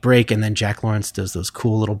they break and then Jack Lawrence does those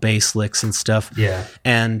cool little bass licks and stuff. Yeah.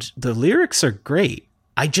 And the lyrics are great.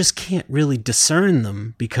 I just can't really discern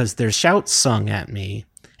them because there's shouts sung at me.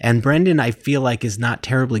 And Brendan, I feel like, is not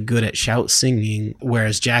terribly good at shout singing,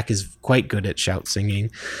 whereas Jack is quite good at shout singing.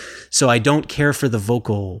 So I don't care for the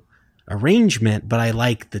vocal arrangement, but I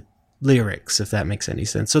like the lyrics, if that makes any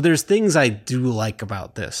sense. So there's things I do like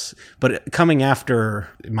about this, but coming after,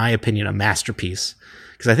 in my opinion, a masterpiece,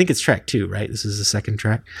 because I think it's track 2, right? This is the second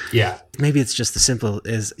track. Yeah. Maybe it's just as simple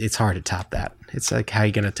as it's hard to top that. It's like, how are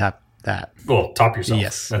you going to top that? Well, Top Yourself.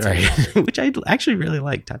 Yes, that's right. Which I actually really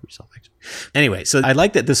like. Top Yourself, actually. Anyway, so I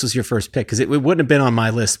like that this was your first pick because it wouldn't have been on my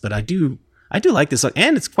list, but I do like this song,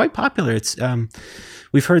 and it's quite popular. It's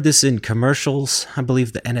we've heard this in commercials. I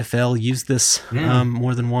believe the NFL used this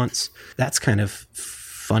more than once. That's kind of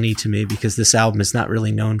funny to me because this album is not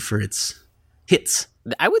really known for its hits.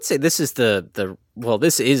 I would say this is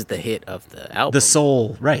this is the hit of the album. The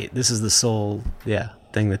sole, right. This is the sole,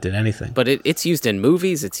 thing that did anything. But it's used in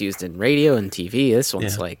movies, it's used in radio and TV. This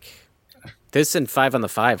one's this and 5 on the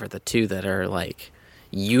 5 are the two that are like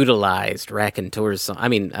utilized Raconteurs. I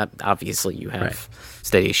mean, obviously you have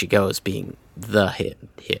Steady as She Goes being the hit.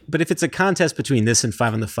 But if it's a contest between this and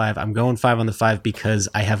 5 on the 5, I'm going 5 on the 5 because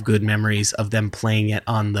I have good memories of them playing it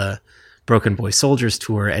on the Broken Boy Soldiers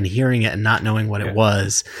tour and hearing it and not knowing what it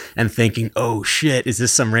was and thinking, oh shit, is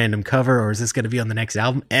this some random cover or is this going to be on the next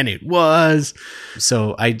album? And it was.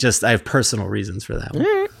 So I have personal reasons for that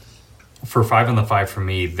one. For 5 on the 5 for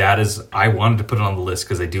me, that is, I wanted to put it on the list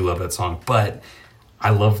because I do love that song, but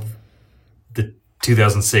I love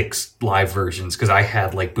 2006 live versions because I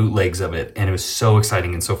had like bootlegs of it, and it was so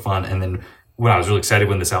exciting and so fun. And then when I was really excited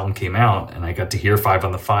when this album came out, and I got to hear 5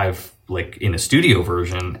 on the 5 like in a studio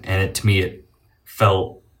version, and to me it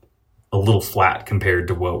felt a little flat compared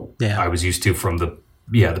to what I was used to from the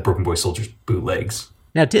Broken Boy Soldiers bootlegs.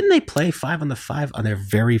 Now, didn't they play 5 on the 5 on their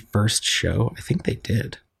very first show? I think they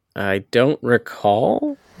did. I don't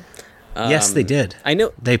recall. Yes, they did. I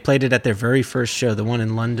know. They played it at their very first show, the one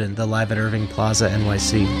in London, the Live at Irving Plaza,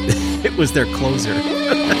 NYC. It was their closer.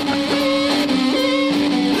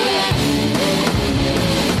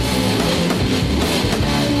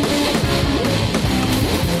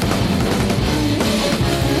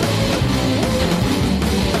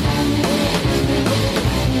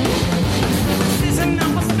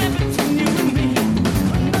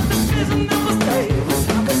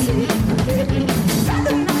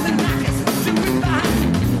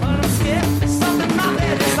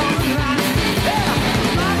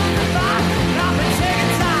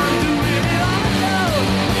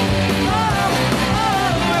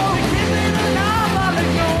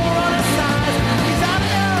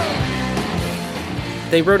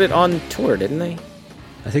 They wrote it on tour, didn't they?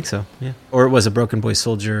 I think so, yeah. Or it was a Broken Boy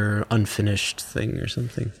Soldier unfinished thing or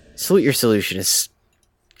something. Salute Your Solution is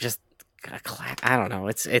just I don't know.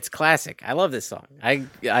 It's classic. I love this song. I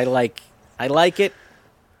like it.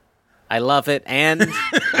 I love it, and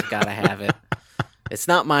I gotta have it. It's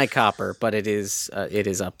not my copper, but it is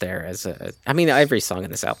up there as a. I mean, every song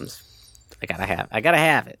in this album's I gotta have it. Gotta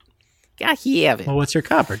have it. Well, what's your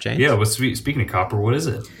copper, James? Yeah. Speaking of copper, what is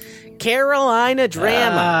it? Carolina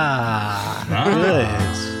Drama.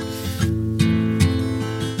 Nice.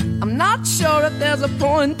 I'm not sure if there's a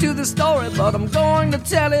point to the story, but I'm going to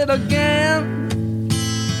tell it again.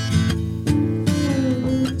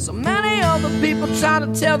 So many other people try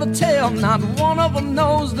to tell the tale, not one of them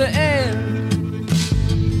knows the end.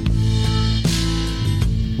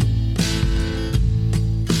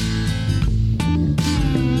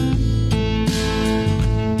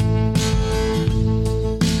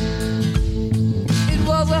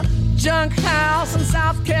 Junk house in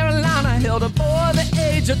South Carolina held a boy the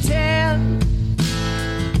age of 10,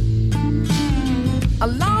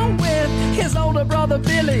 along with his older brother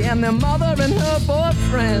Billy and their mother and her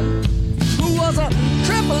boyfriend, who was a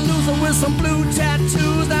triple loser with some blue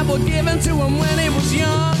tattoos that were given to him when he was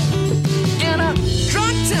young, and a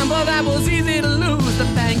drunk temper that was easy to lose, but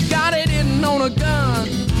thank God he didn't own a gun.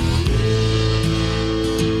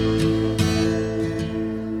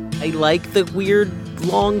 I like the weird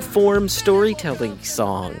long-form storytelling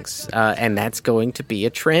songs, and that's going to be a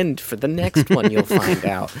trend for the next one. You'll find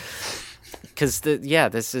out, because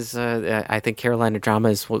this is I think Carolina Drama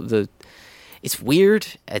is it's weird.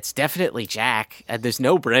 It's definitely Jack, and there's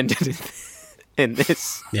no Brendan in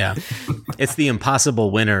this. Yeah, it's the impossible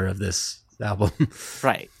winner of this album.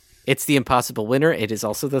 Right, it's the impossible winner. It is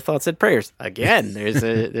also the Thoughts and Prayers. Again, there's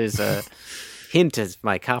a hint as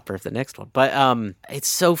my copper of the next one. But it's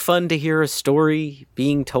so fun to hear a story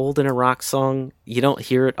being told in a rock song. You don't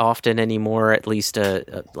hear it often anymore, at least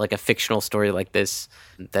like a fictional story like this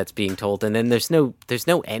that's being told. And then there's no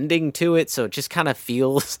ending to it, so it just kind of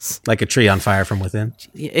feels like a tree on fire from within.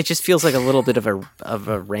 It just feels like a little bit of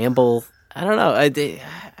a ramble. I don't know.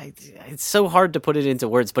 It's so hard to put it into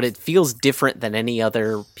words, but it feels different than any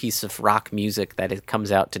other piece of rock music that it comes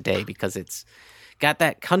out today, because it's got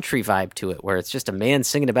that country vibe to it, where it's just a man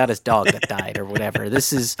singing about his dog that died or whatever.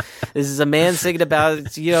 This is a man singing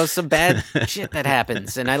about, some bad shit that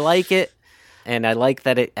happens, and I like it, and I like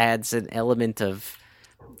that it adds an element of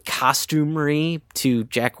costumery to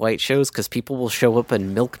Jack White shows, because people will show up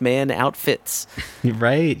in milkman outfits.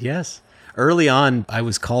 Right? Yes. Early on, I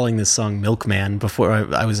was calling this song Milkman before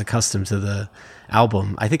I was accustomed to the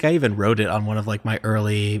album. I think I even wrote it on one of my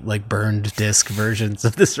early burned disc versions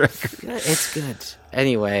of this record. Yeah, it's good.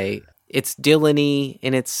 Anyway, it's Dylan-y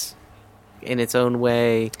in its own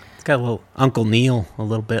way. It's got a little Uncle Neil a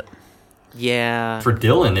little bit. Yeah. For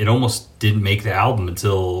Dylan, it almost didn't make the album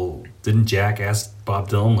until, didn't Jack ask Bob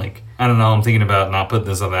Dylan, I don't know, I'm thinking about not putting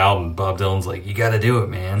this on the album. Bob Dylan's like, you got to do it,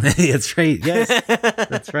 man. That's right. Yes,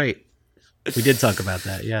 that's right. We did talk about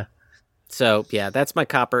that. Yeah. So yeah, that's my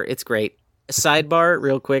copper. It's great. Sidebar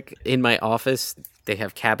real quick, in my office they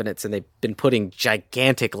have cabinets, and they've been putting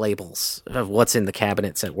gigantic labels of what's in the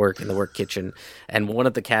cabinets at work, in the work kitchen, and one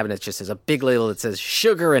of the cabinets just has a big label that says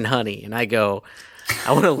sugar and honey, and I go,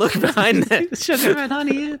 I want to look behind that. Sugar and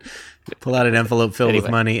honey. Pull out an envelope filled with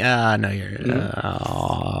money. No, you're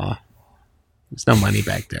there's no money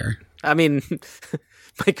back there. I mean,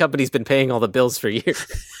 my company's been paying all the bills for years.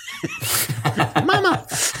 Mama.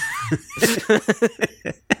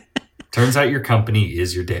 Turns out your company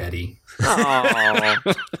is your daddy. Oh.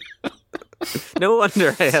 No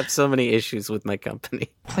wonder I have so many issues with my company.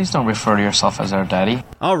 Please don't refer to yourself as our daddy.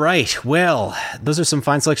 All right. Well, those are some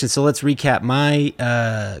fine selections. So let's recap. My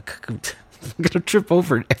I'm gonna trip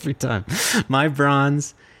over it every time. My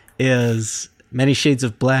bronze is Many Shades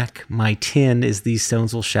of Black. My tin is These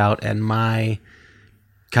Stones Will Shout, and my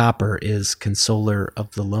copper is Consoler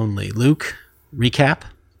of the Lonely. Luke, recap.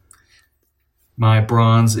 My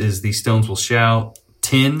bronze is The Stones Will Shout.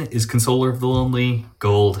 Tin is Consoler of the Lonely.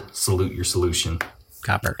 Gold, Salute Your Solution.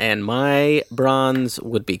 Copper. And my bronze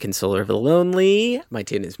would be Consoler of the Lonely. My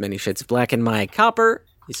tin is Many Shades of Black, and my copper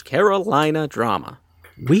is Carolina Drama.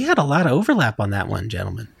 We had a lot of overlap on that one,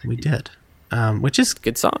 gentlemen. We did, which is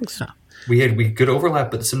Good songs. We had good overlap,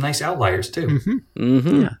 but some nice outliers, too.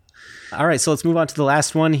 Yeah. All right, so let's move on to the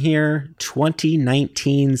last one here.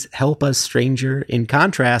 2019's Help Us Stranger. In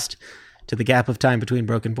contrast to the gap of time between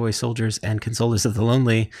Broken Boy Soldiers and Consolers of the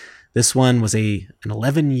Lonely, this one was an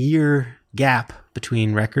 11-year gap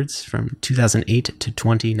between records from 2008 to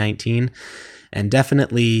 2019, and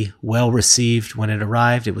definitely well received when it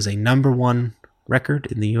arrived. It was a #1 record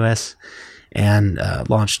in the US and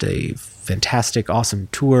launched a fantastic, awesome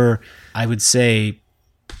tour. I would say,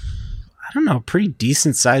 I don't know, pretty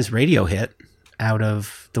decent sized radio hit out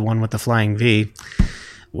of the one with the Flying V,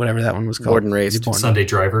 whatever that one was called. Born and Raised. Sunday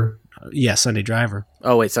Driver. Yeah, Sunday Driver.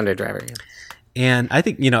 Oh, wait, Sunday Driver. Yeah. And I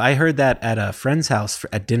think, I heard that at a friend's house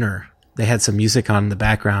at dinner. They had some music on in the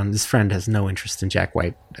background. This friend has no interest in Jack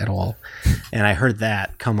White at all. And I heard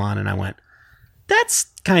that come on and I went, that's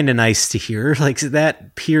kind of nice to hear. Like,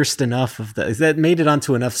 that pierced enough of that made it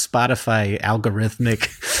onto enough Spotify algorithmic.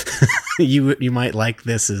 you might like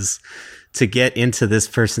this as to get into this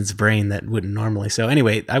person's brain that wouldn't normally. So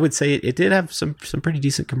anyway, I would say it did have some pretty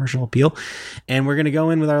decent commercial appeal. And we're going to go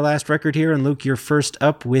in with our last record here. And Luke, you're first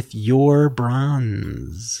up with your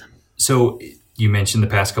bronze. So you mentioned the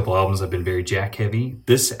past couple albums have been very Jack heavy.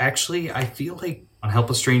 This actually, I feel like on Help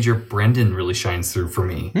a Stranger, Brendan really shines through for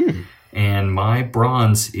me. And my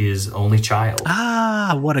bronze is Only Child.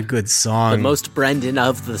 Ah, what a good song. The most Brendan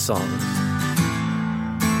of the songs.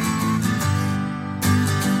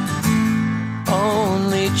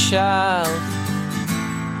 Only child,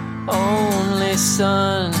 only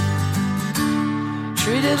son,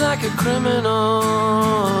 treated like a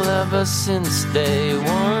criminal ever since day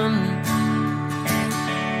one.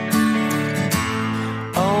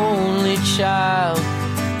 Only child,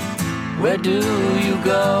 where do you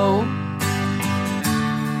go?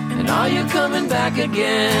 And are you coming back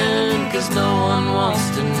again? 'Cause no one wants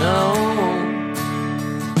to know.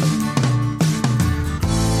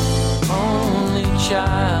 Only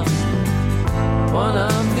child, one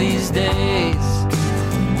of these days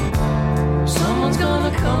someone's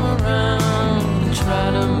gonna come around and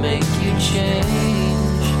try to make you change.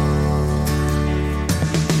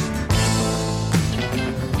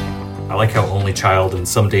 I like how Only Child, and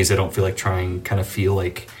some days I don't feel like trying, kind of feel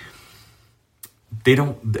like they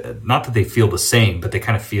don't, not that they feel the same, but they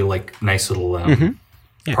kind of feel like nice little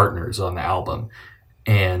partners on the album.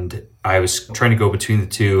 And I was trying to go between the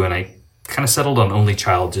two, and I kind of settled on Only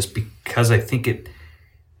Child just because I think it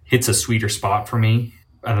hits a sweeter spot for me.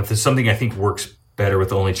 And if there's something I think works better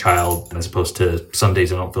with Only Child as opposed to Some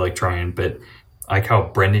Days I Don't Feel Like Trying, but I like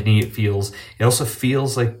how Brendan-y it feels. It also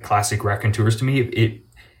feels like classic Raconteurs to me.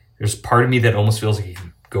 There's part of me that almost feels like you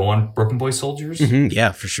can go on Broken Boy Soldiers.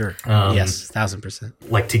 Yeah, for sure. Yes, 1000%.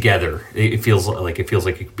 Like Together. It feels like it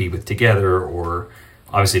could be with Together, or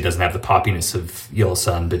obviously it doesn't have the poppiness of Yellow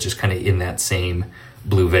Sun, but just kind of in that same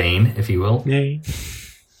blue vein, if you will. Yay.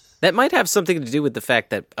 That might have something to do with the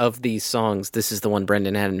fact that of these songs, this is the one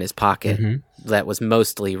Brendan had in his pocket that was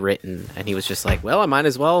mostly written. And he was just like, well, I might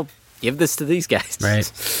as well give this to these guys. Right.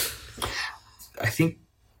 I think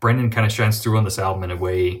Brendan kind of shines through on this album in a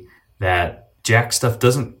way that Jack stuff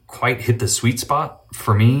doesn't quite hit the sweet spot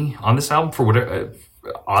for me on this album, for whatever,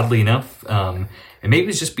 oddly enough. And maybe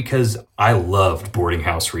it's just because I loved Boarding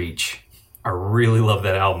House Reach. I really love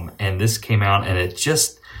that album. And this came out and it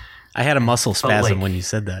just... I had a muscle spasm when you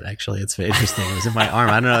said that, actually. It's interesting. It was in my arm.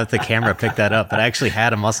 I don't know if the camera picked that up, but I actually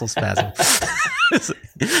had a muscle spasm.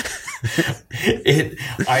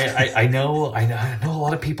 I know a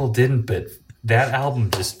lot of people didn't, but that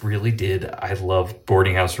album just really did. I loved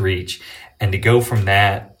Boarding House Reach. And to go from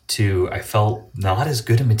that to, I felt not as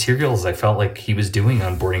good a material as I felt like he was doing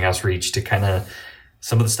on Boarding House Reach, to kind of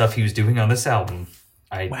some of the stuff he was doing on this album.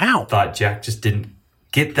 I thought Jack just didn't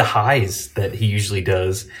get the highs that he usually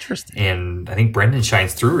does. Interesting. And I think Brendan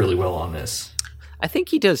shines through really well on this. I think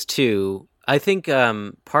he does too. I think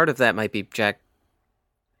part of that might be Jack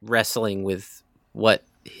wrestling with what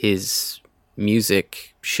his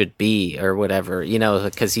music should be or whatever,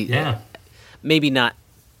 because he maybe not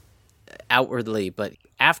outwardly, but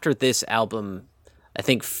after this album, I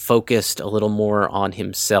think focused a little more on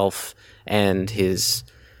himself and his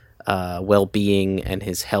well-being and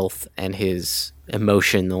his health and his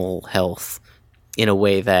emotional health in a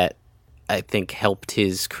way that I think helped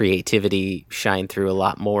his creativity shine through a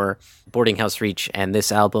lot more. Boarding House Reach and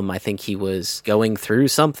this album, I think he was going through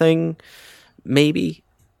something, maybe.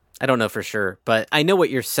 I don't know for sure, but I know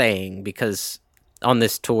what you're saying, because on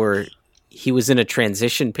this tour, he was in a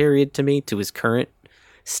transition period to me, to his current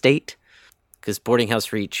state, because Boarding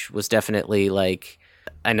House Reach was definitely like,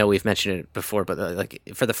 I know we've mentioned it before, but like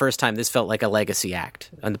for the first time, this felt like a legacy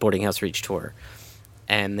act on the Boarding House Reach tour.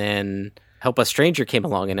 And then Help Us Stranger came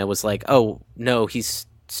along, and it was like, oh, no, he's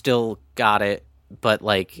still got it, but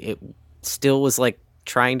like it still was like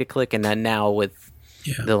trying to click. And then now with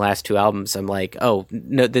the last two albums, I'm like, oh,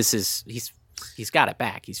 no, he's got it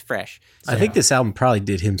back. He's fresh. So, I think this album probably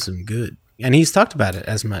did him some good. And he's talked about it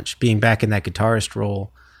as much, being back in that guitarist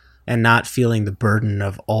role and not feeling the burden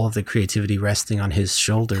of all of the creativity resting on his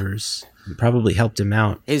shoulders probably helped him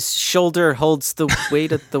out. His shoulder holds the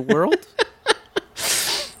weight of the world?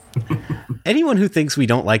 Anyone who thinks we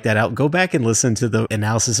don't like that out, go back and listen to the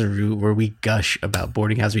analysis and review where we gush about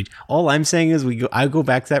Boarding House Reach. All I'm saying is I go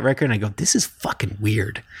back to that record and I go, this is fucking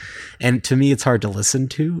weird. And to me, it's hard to listen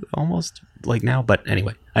to almost like now. But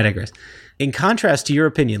anyway, I digress. In contrast to your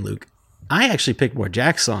opinion, Luke, I actually picked more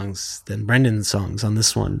Jack songs than Brendan's songs on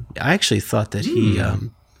this one. I actually thought that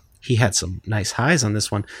he had some nice highs on this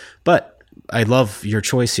one, but I love your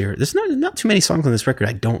choice here. There's not too many songs on this record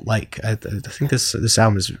I don't like. I think this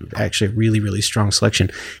album is actually a really, really strong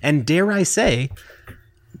selection. And dare I say,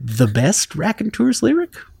 the best Raconteurs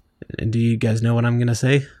lyric? And do you guys know what I'm going to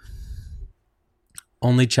say?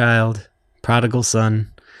 Only child, prodigal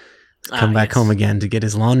son, come back home again to get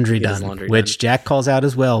his laundry done, which Jack calls out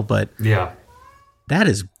as well. But that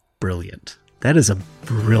is brilliant. That is a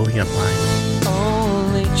brilliant line.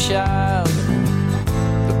 Only child,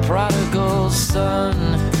 the prodigal son,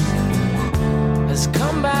 has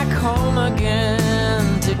come back home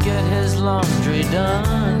again to get his laundry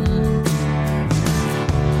done.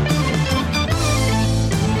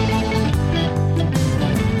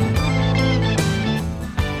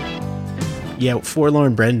 Yeah,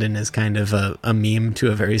 Forlorn Brendan is kind of a meme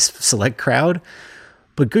to a very select crowd,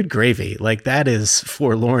 but good gravy. Like, that is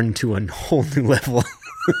forlorn to a whole new level.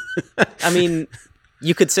 I mean,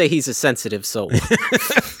 you could say he's a sensitive soul.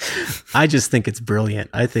 I just think it's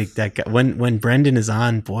brilliant. I think that guy, when Brendan is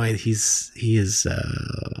on, boy, he is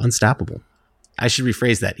unstoppable. I should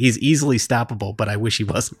rephrase that. He's easily stoppable, but I wish he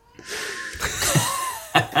wasn't.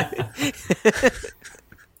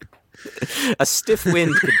 A stiff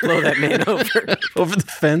wind could blow that man over the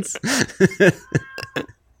fence.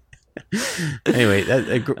 Anyway,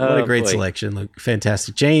 what a great selection. Look,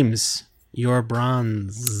 fantastic. James, your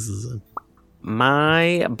bronze.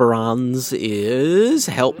 My bronze is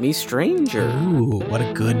Help Me Stranger. Ooh, what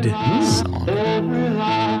a good song.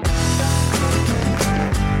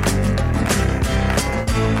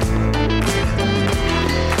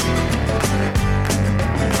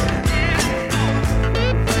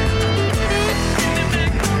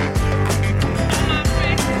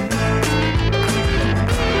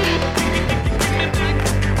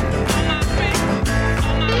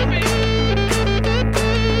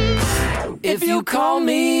 If you call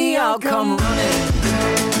me, I'll come running.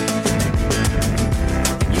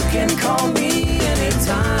 You can call me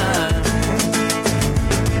anytime.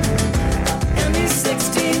 And these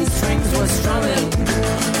 16 strings were strumming.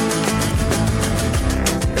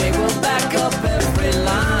 They will back up every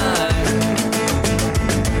line.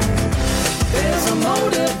 There's a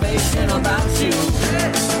motivation about you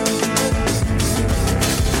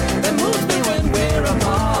that moves me when we're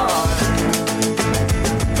apart.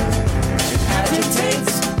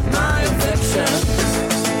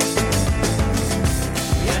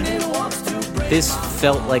 This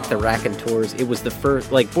felt like the Raconteurs. It was the first,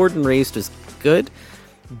 like, Bored and Raised was good,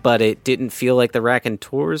 but it didn't feel like the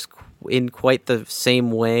Raconteurs in quite the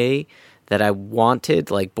same way that I wanted.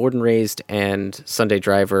 Like, Bored and Raised and Sunday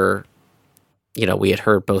Driver, we had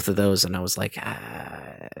heard both of those, and I was like,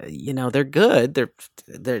 they're good. They're,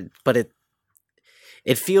 but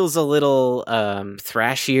it feels a little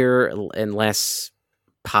thrashier and less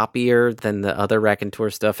poppier than the other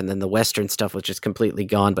Raconteur stuff, and then the Western stuff was just completely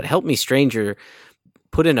gone. But Help Me Stranger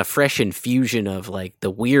put in a fresh infusion of like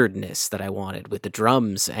the weirdness that I wanted with the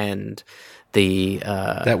drums and the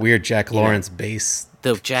that weird Jack Lawrence bass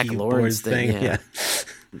the Jack keyboard Lawrence thing. Yeah.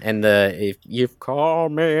 And the if you call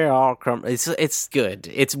me, I'll come. It's good.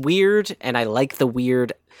 It's weird, and I like the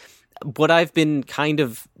weird. What I've been kind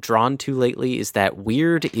of drawn to lately is that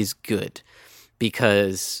weird is good,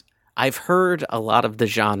 because I've heard a lot of the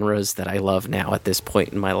genres that I love now at this point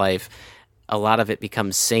in my life. A lot of it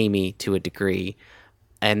becomes samey to a degree.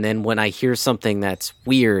 And then when I hear something that's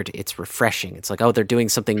weird, it's refreshing. It's like, oh, they're doing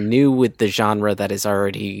something new with the genre that is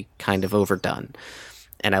already kind of overdone.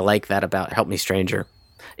 And I like that about Help Me Stranger.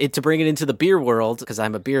 To bring it into the beer world, because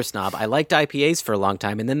I'm a beer snob, I liked IPAs for a long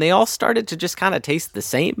time, and then they all started to just kind of taste the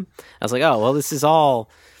same. I was like, oh, well,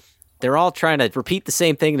 they're all trying to repeat the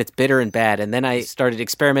same thing, and it's bitter and bad. And then I started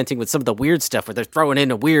experimenting with some of the weird stuff where they're throwing in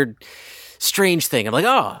a weird, strange thing. I'm like,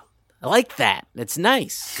 oh, I like that. It's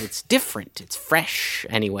nice. It's different. It's fresh.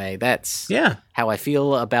 Anyway, that's how I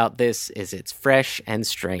feel about this, is it's fresh and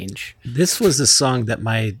strange. This was a song that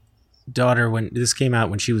my daughter, when this came out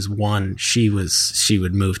when she was 1, she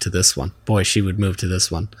would move to this one. Boy, she would move to this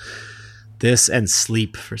one. This and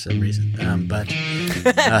Sleep for some reason. But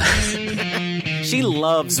she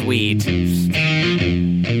loves weed.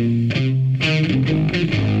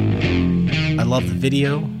 I love the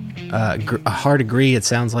video. Hard agree. It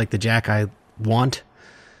sounds like the Jack I want.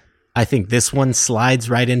 I think this one slides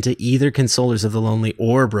right into either Consolers of the Lonely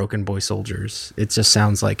or Broken Boy Soldiers. It just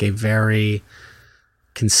sounds like a very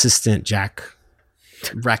consistent Jack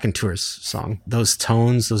Raconteurs song. Those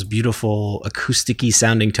tones, those beautiful acoustic-y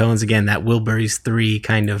sounding tones, again, that Wilburys 3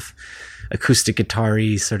 kind of acoustic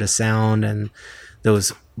guitar-y sort of sound, and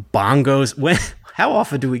those bongos. How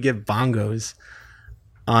often do we get bongos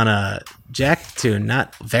on a Jack tune?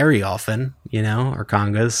 Not very often, or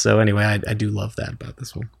congas. So anyway, I do love that about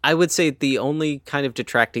this one. I would say the only kind of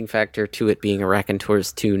detracting factor to it being a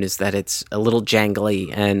Raconteurs tune is that it's a little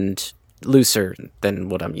jangly and looser than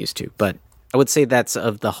what I'm used to, but I would say that's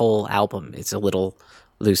of the whole album. It's a little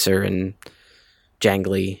looser and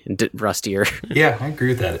jangly and rustier. Yeah, I agree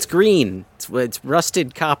with that. It's green. It's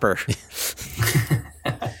rusted copper.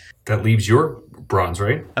 That leaves your bronze,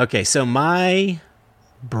 right? Okay, so my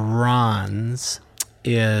bronze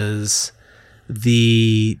is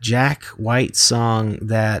the Jack White song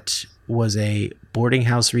that was a Boarding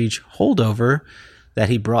House Reach holdover that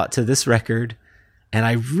he brought to this record. And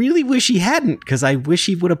I really wish he hadn't, because I wish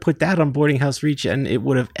he would have put that on Boarding House Reach, and it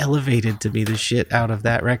would have elevated to me the shit out of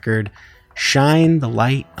that record. Shine the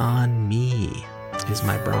Light on Me is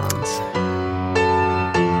my bronze.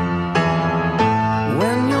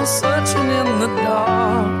 When you're searching in the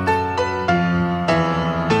dark,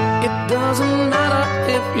 it doesn't matter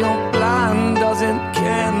if you're blind, does it?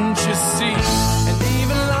 Can't you see? And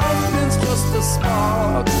even lightning's just a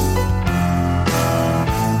spark,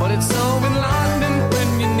 but it's so enlightening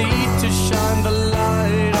when you need to shine the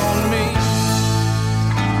light on me.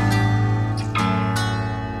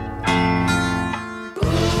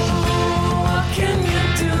 Ooh, what can you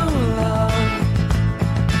do, love?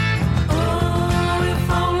 Oh, if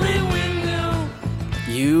only we knew.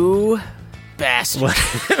 You bastard.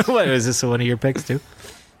 What is this one of your picks too?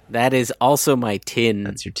 That is also my tin.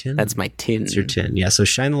 That's your tin? That's my tin. It's your tin. Yeah, so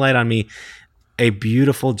Shine the Light on Me, a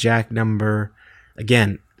beautiful Jack number.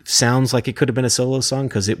 Again, sounds like it could have been a solo song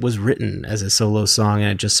because it was written as a solo song,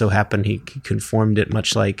 and it just so happened he conformed it,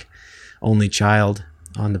 much like Only Child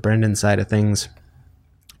on the Brendan side of things.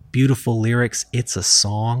 Beautiful lyrics. It's a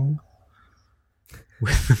song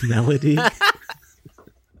with a melody.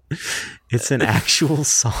 It's an actual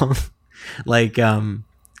song. Like, and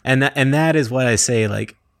that is what I say,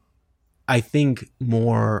 like, I think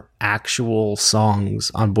more actual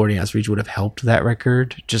songs on Boarding House Reach would have helped that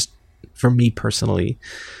record, just for me personally.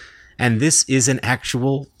 And this is an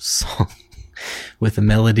actual song with a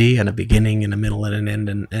melody and a beginning and a middle and an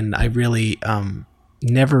end. And I really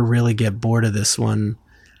never really get bored of this one.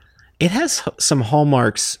 It has some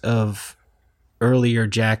hallmarks of earlier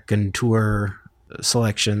Jack and Tour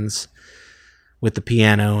selections with the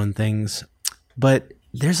piano and things. But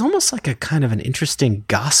there's almost like a kind of an interesting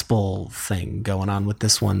gospel thing going on with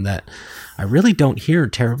this one that I really don't hear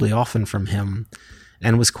terribly often from him,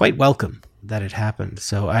 and was quite welcome that it happened.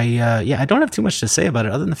 So I don't have too much to say about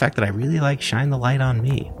it other than the fact that I really like Shine the Light on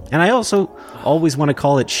Me. And I also always want to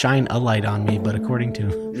call it Shine a Light on Me, but according to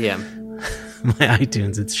my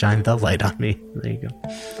iTunes, it's Shine the Light on Me. There you go.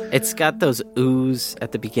 It's got those oohs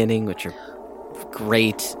at the beginning, which are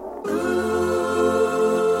great.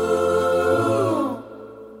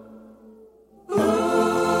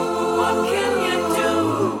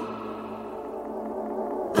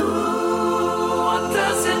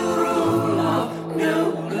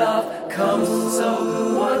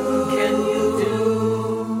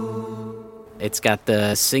 It's got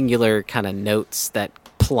the singular kind of notes that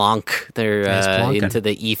plonk. They're plonking. into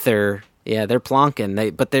the ether. Yeah, they're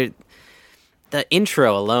plonking. But the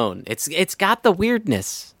intro alone, it's got the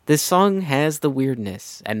weirdness. This song has the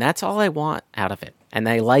weirdness, and that's all I want out of it. And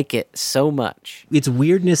I like it so much. It's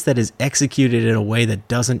weirdness that is executed in a way that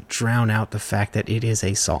doesn't drown out the fact that it is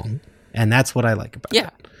a song. And that's what I like about it.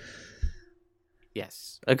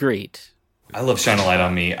 Yes, agreed. I love Shine a Light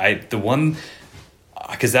on Me.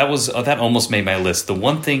 Because that almost made my list. The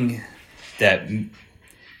one thing that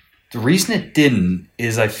the reason it didn't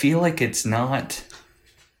is I feel like it's not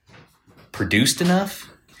produced enough.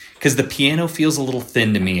 Because the piano feels a little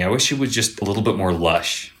thin to me. I wish it was just a little bit more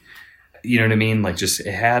lush. You know what I mean? Like, just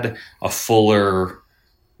it had a fuller,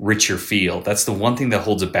 richer feel. That's the one thing that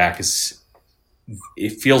holds it back. Is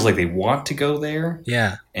it feels like they want to go there,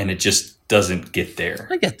 Yeah. and it just doesn't get there.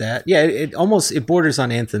 I get that. Yeah, it borders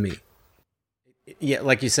on anthemy. Yeah,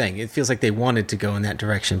 like you're saying, it feels like they wanted to go in that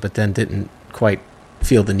direction, but then didn't quite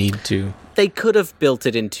feel the need to. They could have built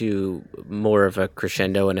it into more of a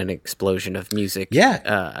crescendo and an explosion of music.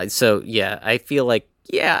 Yeah. So yeah, I feel like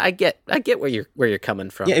I get where you're coming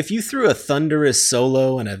from. Yeah, if you threw a thunderous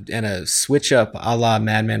solo and a switch up a la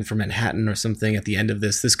Madman from Manhattan or something at the end of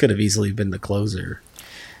this could have easily been the closer.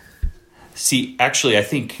 See, actually, I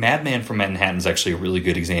think Madman from Manhattan is actually a really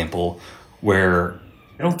good example where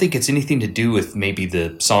I don't think it's anything to do with maybe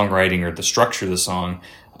the songwriting or the structure of the song.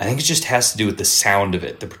 I think it just has to do with the sound of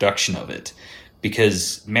it, the production of it.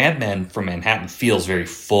 Because Madman from Manhattan feels very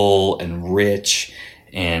full and rich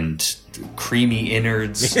and creamy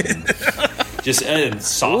innards and just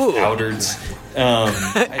soft outards.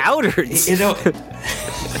 Outwards. You know,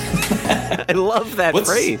 I love that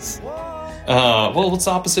phrase. Well, what's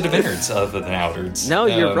the opposite of innards other than outwards? No,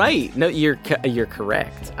 you're right. No, you're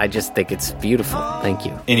correct. I just think it's beautiful. Thank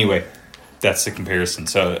you. Anyway, that's the comparison.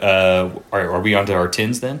 So, are we on to our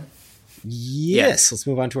tins then? Yes, let's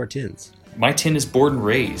move on to our tins. My tin is Born and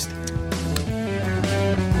Raised.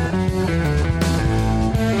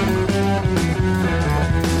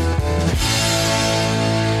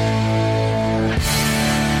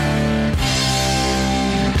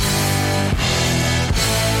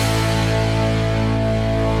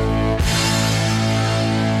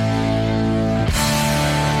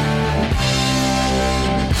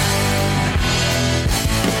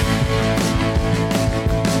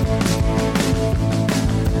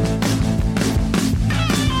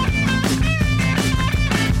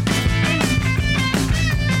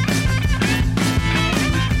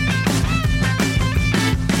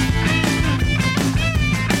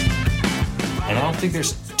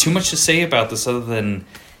 There's too much to say about this other than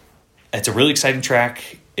it's a really exciting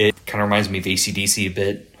track. It kind of reminds me of AC/DC a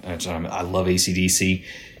bit. I love AC/DC,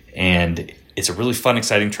 and it's a really fun,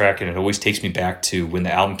 exciting track, and it always takes me back to when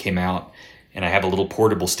the album came out, and I have a little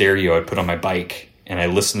portable stereo I put on my bike, and I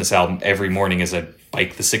listen to this album every morning as I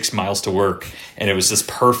bike the 6 miles to work, and it was this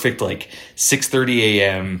perfect, like, 6:30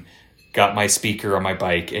 a.m., got my speaker on my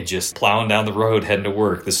bike and just plowing down the road heading to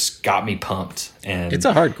work. This got me pumped. And it's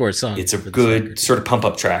a hardcore song. It's a good sort of pump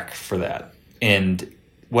up track for that. And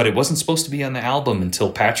what it wasn't supposed to be on the album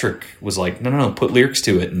until Patrick was like, no, put lyrics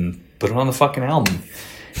to it and put it on the fucking album.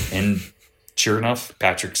 And sure enough,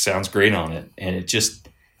 Patrick sounds great on it. And it just,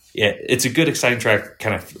 it's a good, exciting track.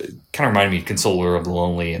 Kind of reminded me of Consoler of the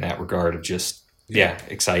Lonely in that regard of just,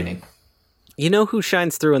 exciting. You know who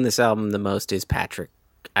shines through in this album the most is Patrick,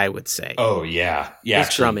 I would say. Oh, yeah. Yeah,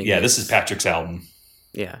 his drumming. Yeah, this is Patrick's album.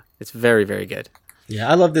 Yeah, it's very, very good. Yeah,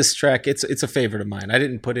 I love this track. It's a favorite of mine. I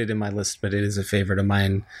didn't put it in my list, but it is a favorite of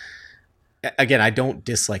mine. Again, I don't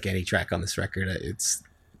dislike any track on this record.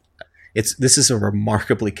 This is a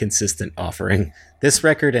remarkably consistent offering. This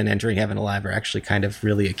record and Entering Heaven Alive are actually kind of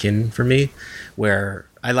really akin for me, where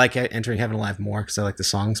I like Entering Heaven Alive more because I like the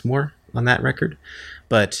songs more on that record,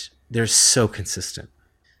 but they're so consistent.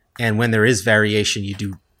 And when there is variation,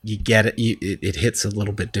 you get it. It hits a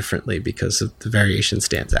little bit differently because the variation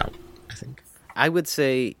stands out, I think. I would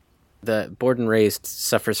say the Born and Raised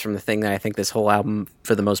suffers from the thing that I think this whole album,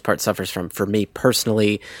 for the most part, suffers from, for me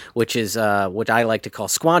personally, which is what I like to call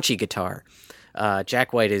squanchy guitar.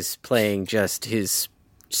 Jack White is playing just he's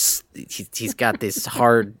got this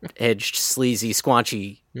hard-edged, sleazy,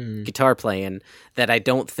 squanchy guitar playing that I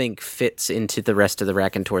don't think fits into the rest of the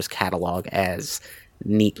Raconteurs catalog as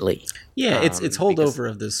neatly. Yeah, it's holdover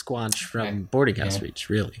of the squanch from Boarding House Reach,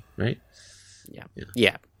 really, right?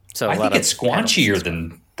 Yeah. So I think it's squanchier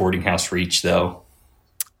than Boarding House Reach, though.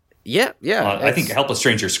 Yeah. I think Helpless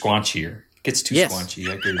Stranger is squanchier. It gets too squanchy.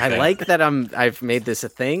 I agree with that. like that I've made this a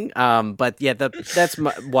thing. But yeah, that's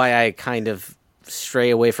why I kind of stray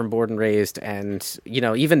away from Born and Raised, and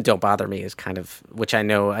even Don't Bother Me is kind of, which I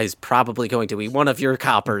know is probably going to be one of your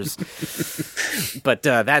coppers. But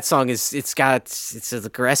that song it's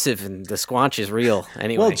aggressive, and the squanch is real.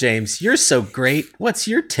 Anyway, Well, James, you're so great. What's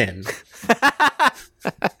your 10? I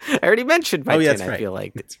already mentioned my 10. That's I right. feel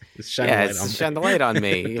like Shine the light on me. shine the light on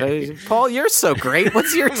me. Paul, you're so great.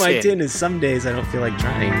 What's your 10? My 10 is some days I don't feel like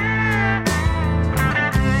trying.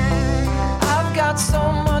 I've got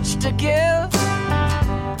so much to give.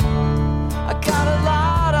 I got a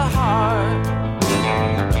lot of heart.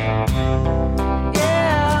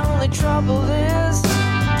 Yeah, only trouble is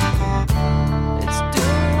it's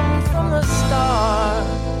doomed from the start.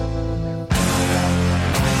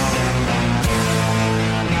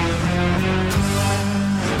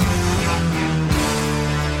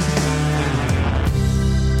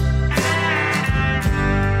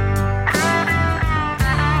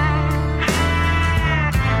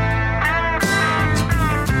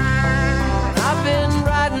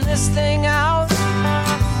 This thing out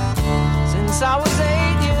since I was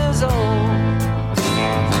 8 years old.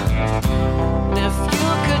 And if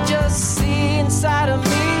you could just see inside of me,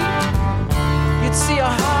 you'd see a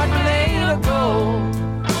heart made of gold.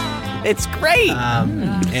 It's great.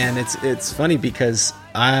 And it's funny because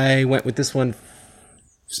I went with this one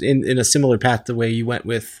in a similar path the way you went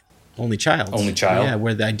with Only Child. Only Child? Yeah,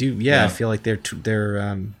 where I do. Yeah, I feel like they're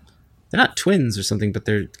not twins or something, but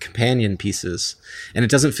they're companion pieces. And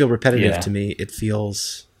it doesn't feel repetitive to me. It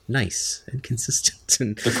feels nice and consistent.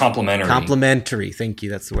 And They're complementary. Complementary. Thank you.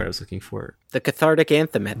 That's the word I was looking for. The cathartic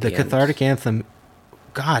anthem at the end. Cathartic anthem.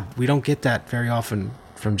 God, we don't get that very often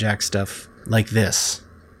from Jack stuff like this.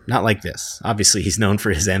 Not like this. Obviously, he's known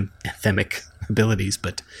for his anthemic abilities,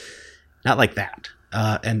 but not like that.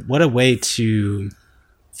 And what a way to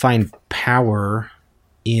find power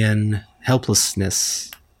in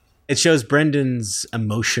helplessness. It shows Brendan's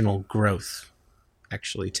emotional growth,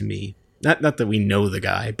 actually, to me. Not that we know the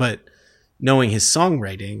guy, but knowing his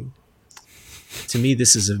songwriting, to me,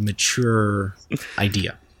 this is a mature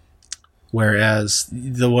idea. Whereas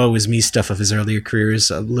the woe is me stuff of his earlier career is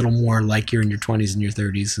a little more like you're in your 20s and your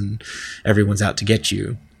 30s and everyone's out to get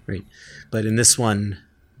you, right? But in this one,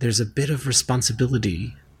 there's a bit of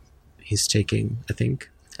responsibility he's taking, I think,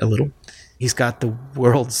 a little. He's got the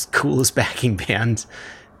world's coolest backing band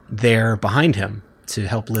there behind him to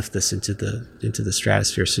help lift this into the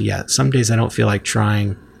stratosphere. So yeah, some days I don't feel like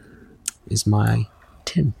trying is my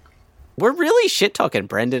 10. We're really shit talking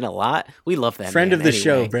Brendan a lot. We love that friend man of the anyway.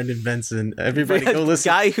 show, Brendan Benson. Everybody go listen.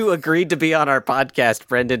 Guy who agreed to be on our podcast,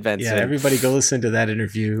 Brendan Benson. Yeah, everybody go listen to that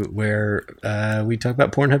interview where we talk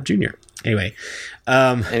about Pornhub Junior. Anyway,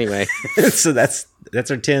 so that's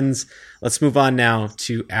our 10s. Let's move on now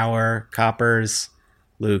to our coppers.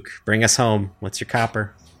 Luke, bring us home. What's your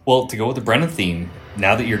copper? Well, to go with the Brendan theme,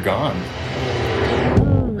 Now That You're Gone.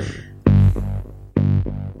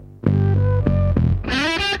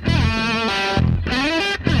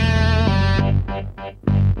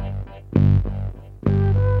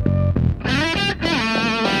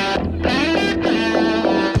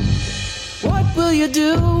 What will you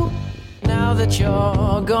do now that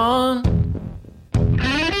you're gone?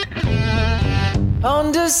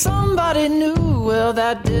 Under somebody new, well,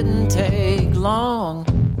 that didn't take long.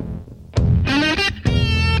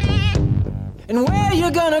 And where you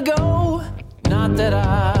gonna go? Not that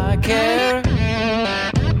I care.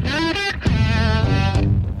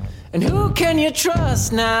 And who can you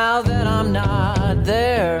trust now that I'm not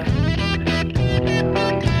there?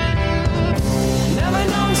 Never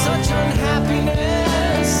known such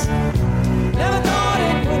unhappiness. Never thought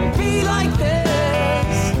it would be like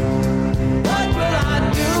this. What will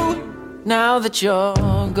I do now that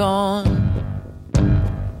you're gone?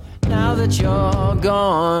 Now that you're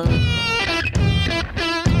gone.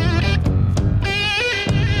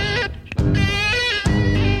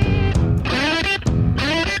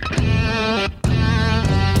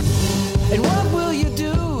 And what will you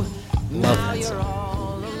do? Love that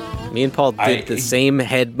song. Me and Paul did the same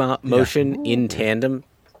head motion in tandem.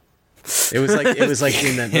 It was like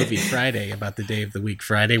in that movie Friday, about the day of the week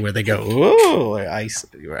Friday, where they go, "Ooh, Ice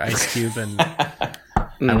Cube," and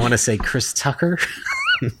I want to say Chris Tucker.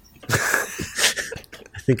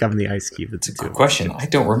 I think I'm the Ice Cube. It's a Good question. I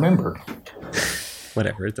don't remember.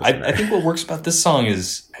 Whatever. It doesn't I think what works about this song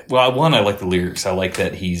is, well, one, I like the lyrics. I like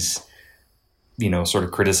that he's, sort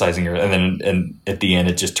of criticizing her, and at the end,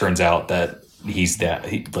 it just turns out that he's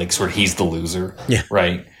the loser. Yeah.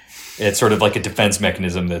 Right. It's sort of like a defense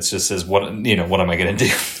mechanism that just says, what am I going to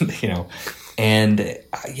do? And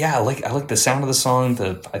I like the sound of the song.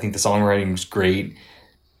 I think the songwriting was great.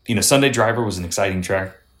 Sunday Driver was an exciting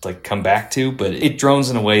track like come back to, but it drones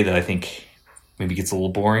in a way that I think maybe gets a little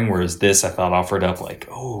boring. Whereas this, I thought offered up like,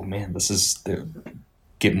 oh man, this is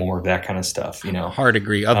get more of that kind of stuff. You know, Hard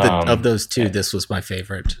agree. Of those two, this was my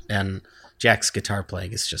favorite, and Jack's guitar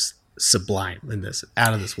playing is just sublime in this,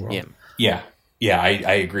 out of this world. Yeah, I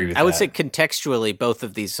agree with that. I would say contextually, both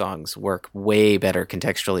of these songs work way better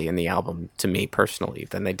contextually in the album, to me personally,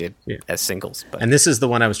 than they did as singles. But. And this is the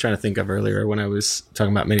one I was trying to think of earlier when I was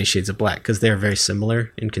talking about Many Shades of Black, because they're very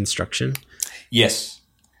similar in construction. Yes.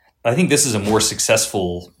 I think this is a more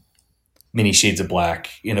successful Many Shades of Black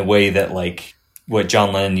in a way that, like, what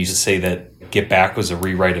John Lennon used to say that Get Back was a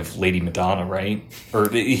rewrite of Lady Madonna, right? Or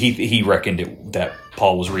he reckoned that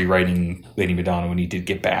Paul was rewriting Lady Madonna when he did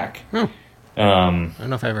Get Back. Oh. I don't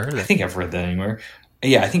know if I ever heard that. I think I've read that anywhere.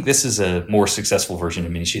 Yeah, I think this is a more successful version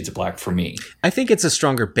of Many Shades of Black for me. I think it's a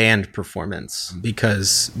stronger band performance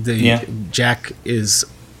because Jack is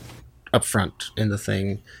up front in the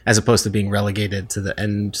thing as opposed to being relegated to the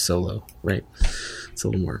end solo, right? It's a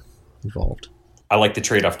little more involved. I like the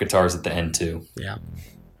trade-off guitars at the end too. Yeah.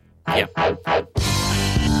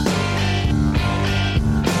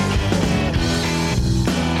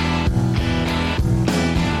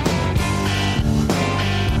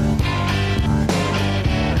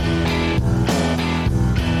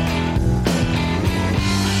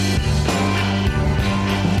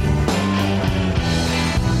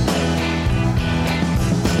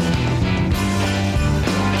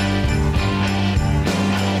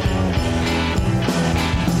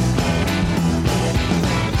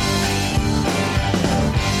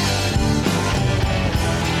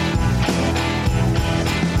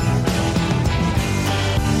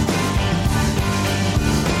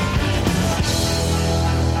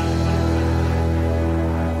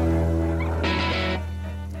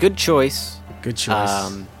 Good choice. Good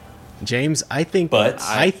choice. James, I think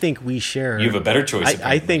we share. You have a better choice.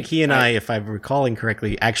 I think he and I, if I'm recalling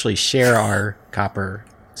correctly, actually share our copper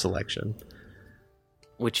selection,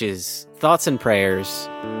 which is Thoughts and Prayers.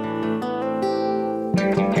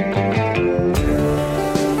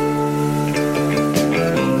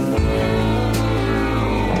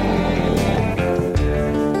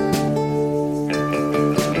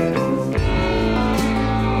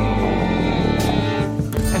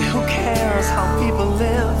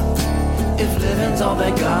 All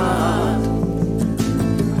they got,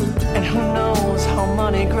 and who knows how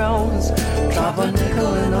money grows. Drop a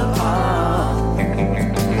nickel in the pot.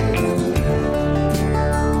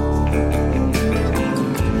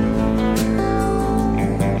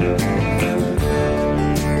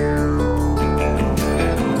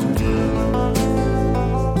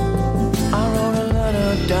 I wrote a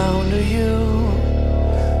letter down to you,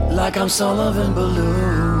 like I'm Sullivan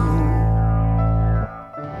Ballou.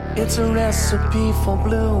 It's a recipe for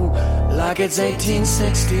blue, like it's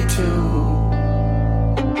 1862.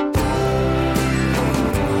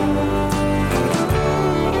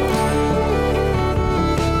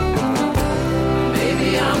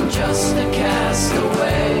 Maybe I'm just a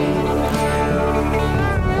castaway,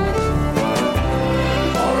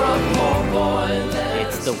 or a poor boy.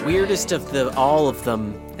 It's the weirdest of all of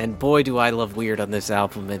them, and boy do I love weird on this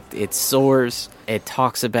album. It soars. It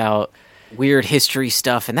talks about weird history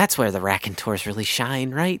stuff, and that's where the Raconteurs really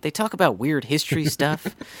shine, right? They talk about weird history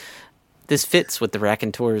stuff. This fits with the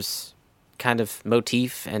Raconteurs' kind of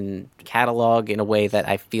motif and catalog in a way that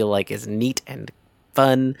I feel like is neat and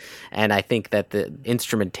fun, and I think that the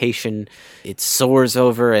instrumentation, it soars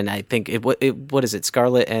over, and I think what is it,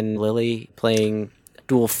 Scarlett and Lily playing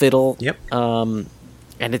dual fiddle? Yep. And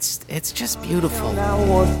it's just beautiful. Now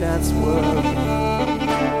what that's worth.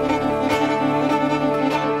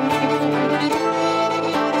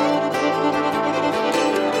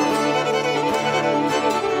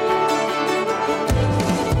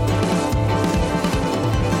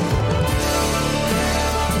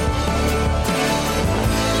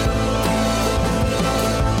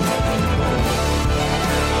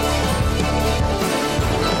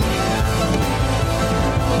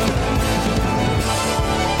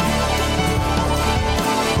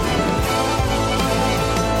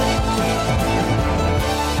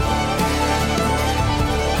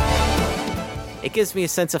 It gives me a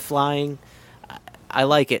sense of flying. I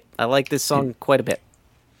like it. I like this song quite a bit.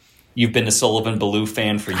 You've been a Sullivan Ballou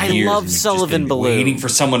fan for years. I love and you've Sullivan just been Ballou. waiting for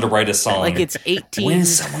someone to write a song. Like it's 18. When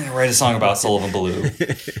is someone going to write a song about Sullivan Ballou? Like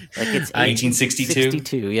it's 1862?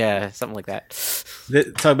 62, yeah, something like that.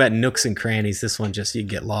 Talk about nooks and crannies. This one just, you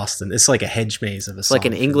get lost in. It's like a hedge maze of a song. Like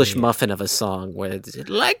an English muffin of a song where it's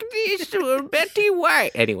like this to Betty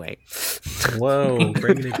White. Anyway. Whoa,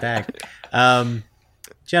 bringing it back.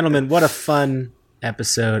 Gentlemen, what a fun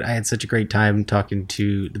episode. I had such a great time talking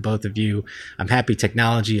to the both of you. I'm happy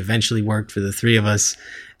technology eventually worked for the three of us.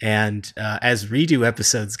 And as redo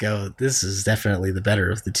episodes go, this is definitely the better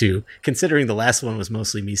of the two, considering the last one was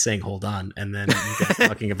mostly me saying, hold on, and then you guys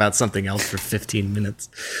talking about something else for 15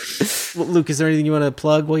 minutes. Well, Luke, is there anything you want to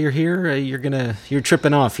plug while you're here? You're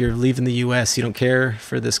tripping off. You're leaving the U.S. You don't care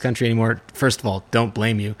for this country anymore. First of all, don't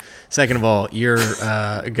blame you. Second of all, you're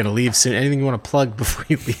going to leave soon. Anything you want to plug before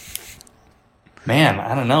you leave? Man,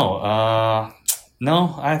 I don't know.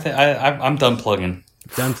 No, I'm done plugging.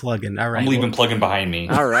 Done plugging. All right. I'm leaving plugging behind me.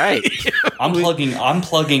 All right. I'm plugging,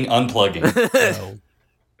 unplugging.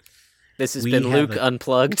 This has been Luke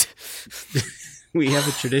Unplugged. We have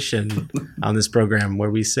a tradition on this program where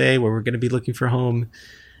we say where we're going to be looking for a home.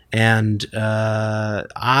 And I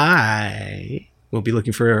will be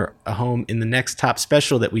looking for a home in the next top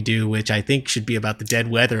special that we do, which I think should be about the dead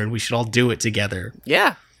weather, and we should all do it together.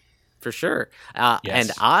 Yeah. For sure. Yes.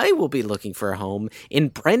 And I will be looking for a home in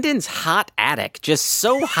Brendan's hot attic. Just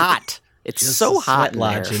so hot. It's Just so a hot sweat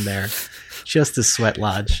lodge in there. Just a sweat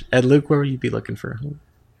lodge. And Luke, where will you be looking for a home?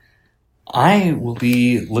 I will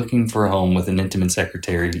be looking for a home with an intimate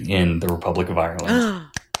secretary in the Republic of Ireland.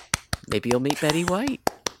 Maybe you'll meet Betty White.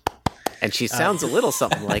 And she sounds a little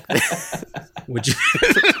something like that. Would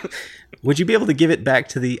you be able to give it back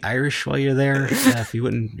to the Irish while you're there? If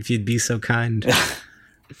you'd be so kind.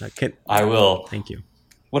 I will. Thank you.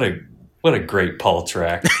 What a great Paul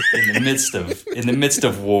track. In the midst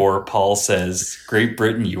of war, Paul says, "Great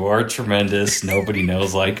Britain, you are tremendous. Nobody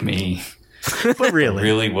knows like me." But really,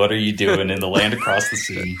 really, what are you doing in the land across the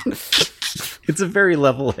sea? It's a very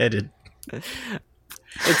level-headed.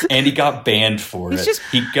 And he got banned for it.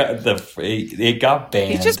 It got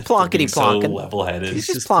banned. He's just plonkety plonking. So level-headed. He's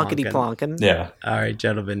just plonkety plonking. Yeah. All right,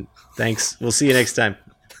 gentlemen. Thanks. We'll see you next time.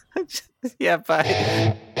 Yeah,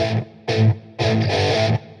 bye.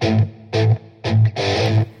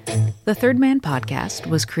 The Third Man Podcast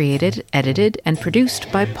was created, edited, and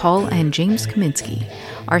produced by Paul and James Kaminsky.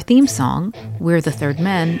 Our theme song, We're the Third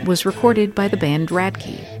Men, was recorded by the band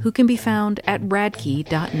Radkey, who can be found at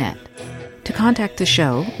radkey.net. To contact the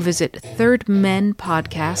show, visit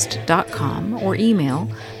thirdmenpodcast.com or email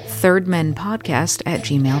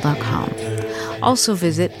thirdmenpodcast@gmail.com. Also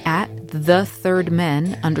visit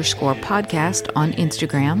 @TheThirdMen_podcast on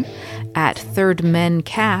Instagram,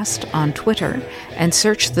 @ThirdMenCast on Twitter, and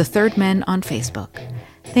search The Third Men on Facebook.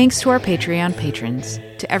 Thanks to our Patreon patrons,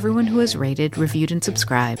 to everyone who has rated, reviewed, and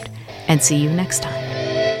subscribed, and see you next time.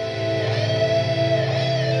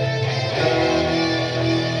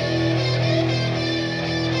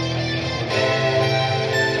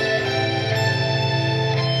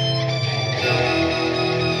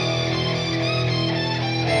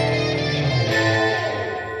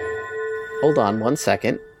 Hold on 1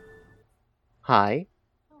 second. Hi.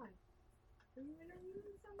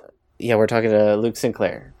 Yeah, we're talking to Luke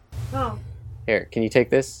Sinclair. Oh, Here, can you take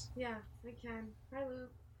this? yeah, I can. Hi,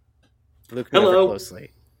 Luke. Luke, Hello. never closely.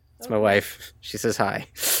 It's my wife. She says hi.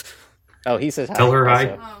 Oh, he says hi. Tell her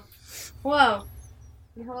hi. also. Oh. Hello.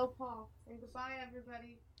 And hello, Paul. And goodbye,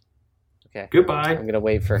 everybody. Okay. Goodbye. I'm gonna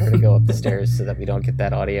wait for her to go up the stairs so that we don't get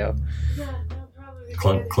that audio. Yeah, no problem.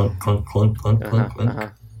 Clunk, clunk, clunk, clunk, clunk, clunk,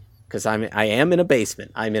 clunk. Because I am in a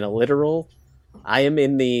basement. I am in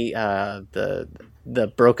the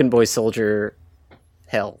Broken Boy Soldier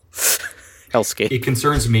hellscape. It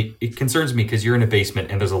concerns me because you're in a basement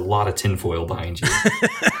and there's a lot of tinfoil behind you.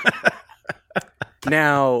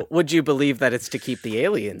 Now, would you believe that it's to keep the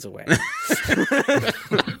aliens away?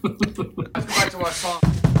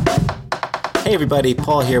 Hey everybody,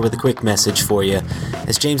 Paul here with a quick message for you.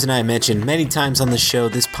 As James and I mentioned many times on the show,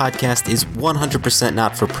 this podcast is 100%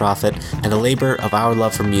 not-for-profit and a labor of our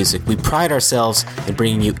love for music. We pride ourselves in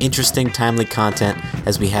bringing you interesting, timely content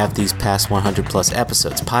as we have these past 100-plus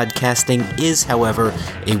episodes. Podcasting is, however,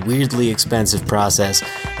 a weirdly expensive process,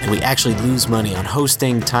 and we actually lose money on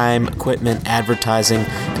hosting, time, equipment, advertising,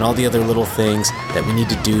 and all the other little things that we need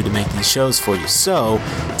to do to make these shows for you. So,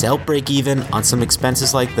 to help break even on some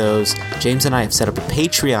expenses like those, James and I have set up a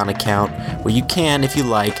Patreon account where you can, if you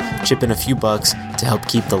like, chip in a few bucks to help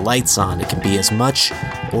keep the lights on. It can be as much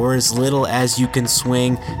or as little as you can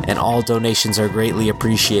swing, and all donations are greatly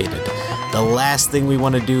appreciated. The last thing we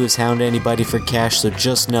want to do is hound anybody for cash, so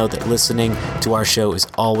just know that listening to our show is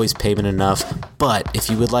always payment enough, but if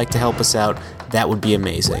you would like to help us out, that would be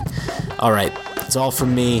amazing. Alright, that's all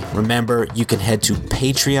from me. Remember, you can head to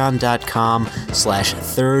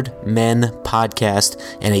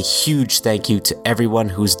patreon.com/thirdmenpodcast, and a huge thank you to everyone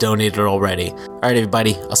who's donated already. Alright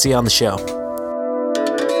everybody, I'll see you on the show.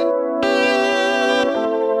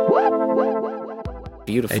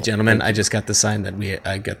 beautiful. Hey, gentlemen, I just got the sign that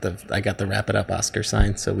I got the wrap it up Oscar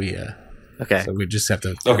sign. So we Okay. So we just have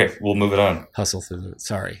to Okay, we'll move it on. hustle through it.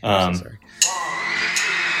 Sorry. I'm so sorry.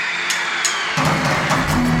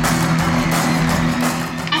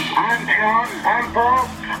 I'm John. I'm Bob.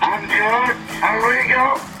 I'm George. I'm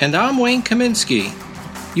Rigo. And I'm Wayne Kaminsky.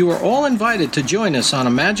 You are all invited to join us on a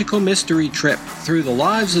magical mystery trip through the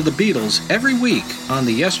lives of the Beatles every week on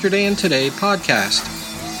the Yesterday and Today podcast.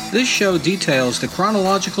 This show details the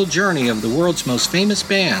chronological journey of the world's most famous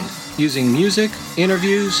band, using music,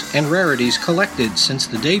 interviews, and rarities collected since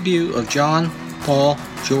the debut of John, Paul,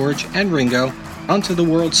 George, and Ringo onto the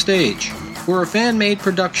world stage. We're a fan-made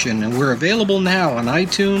production, and we're available now on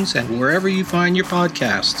iTunes and wherever you find your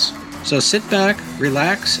podcasts. So sit back,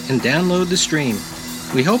 relax, and download the stream.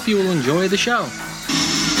 We hope you will enjoy the show.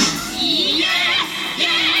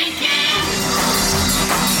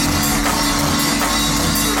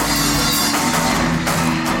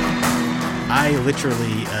 I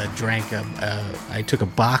literally I took a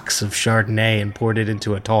box of Chardonnay and poured it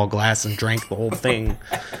into a tall glass and drank the whole thing.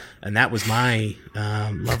 And that was my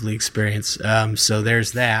lovely experience. So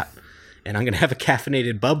there's that. And I'm going to have a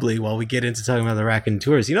caffeinated bubbly while we get into talking about the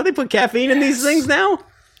Raconteurs. You know they put caffeine in these things now?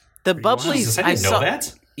 The bubblies, I didn't know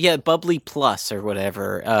that. Yeah, bubbly plus or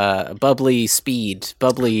whatever. Bubbly speed.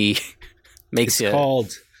 Bubbly makes It's you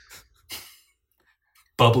called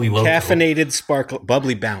Bubbly logo. caffeinated sparkle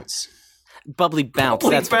bubbly bounce. bubbly bounce.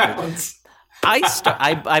 Bubbly That's what it is. bounce.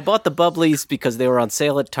 I bought the bubblies because they were on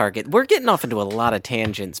sale at Target. We're getting off into a lot of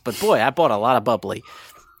tangents, but boy, I bought a lot of bubbly.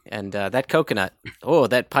 And that coconut. Oh,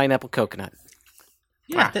 that pineapple coconut.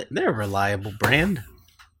 Yeah, they're a reliable brand.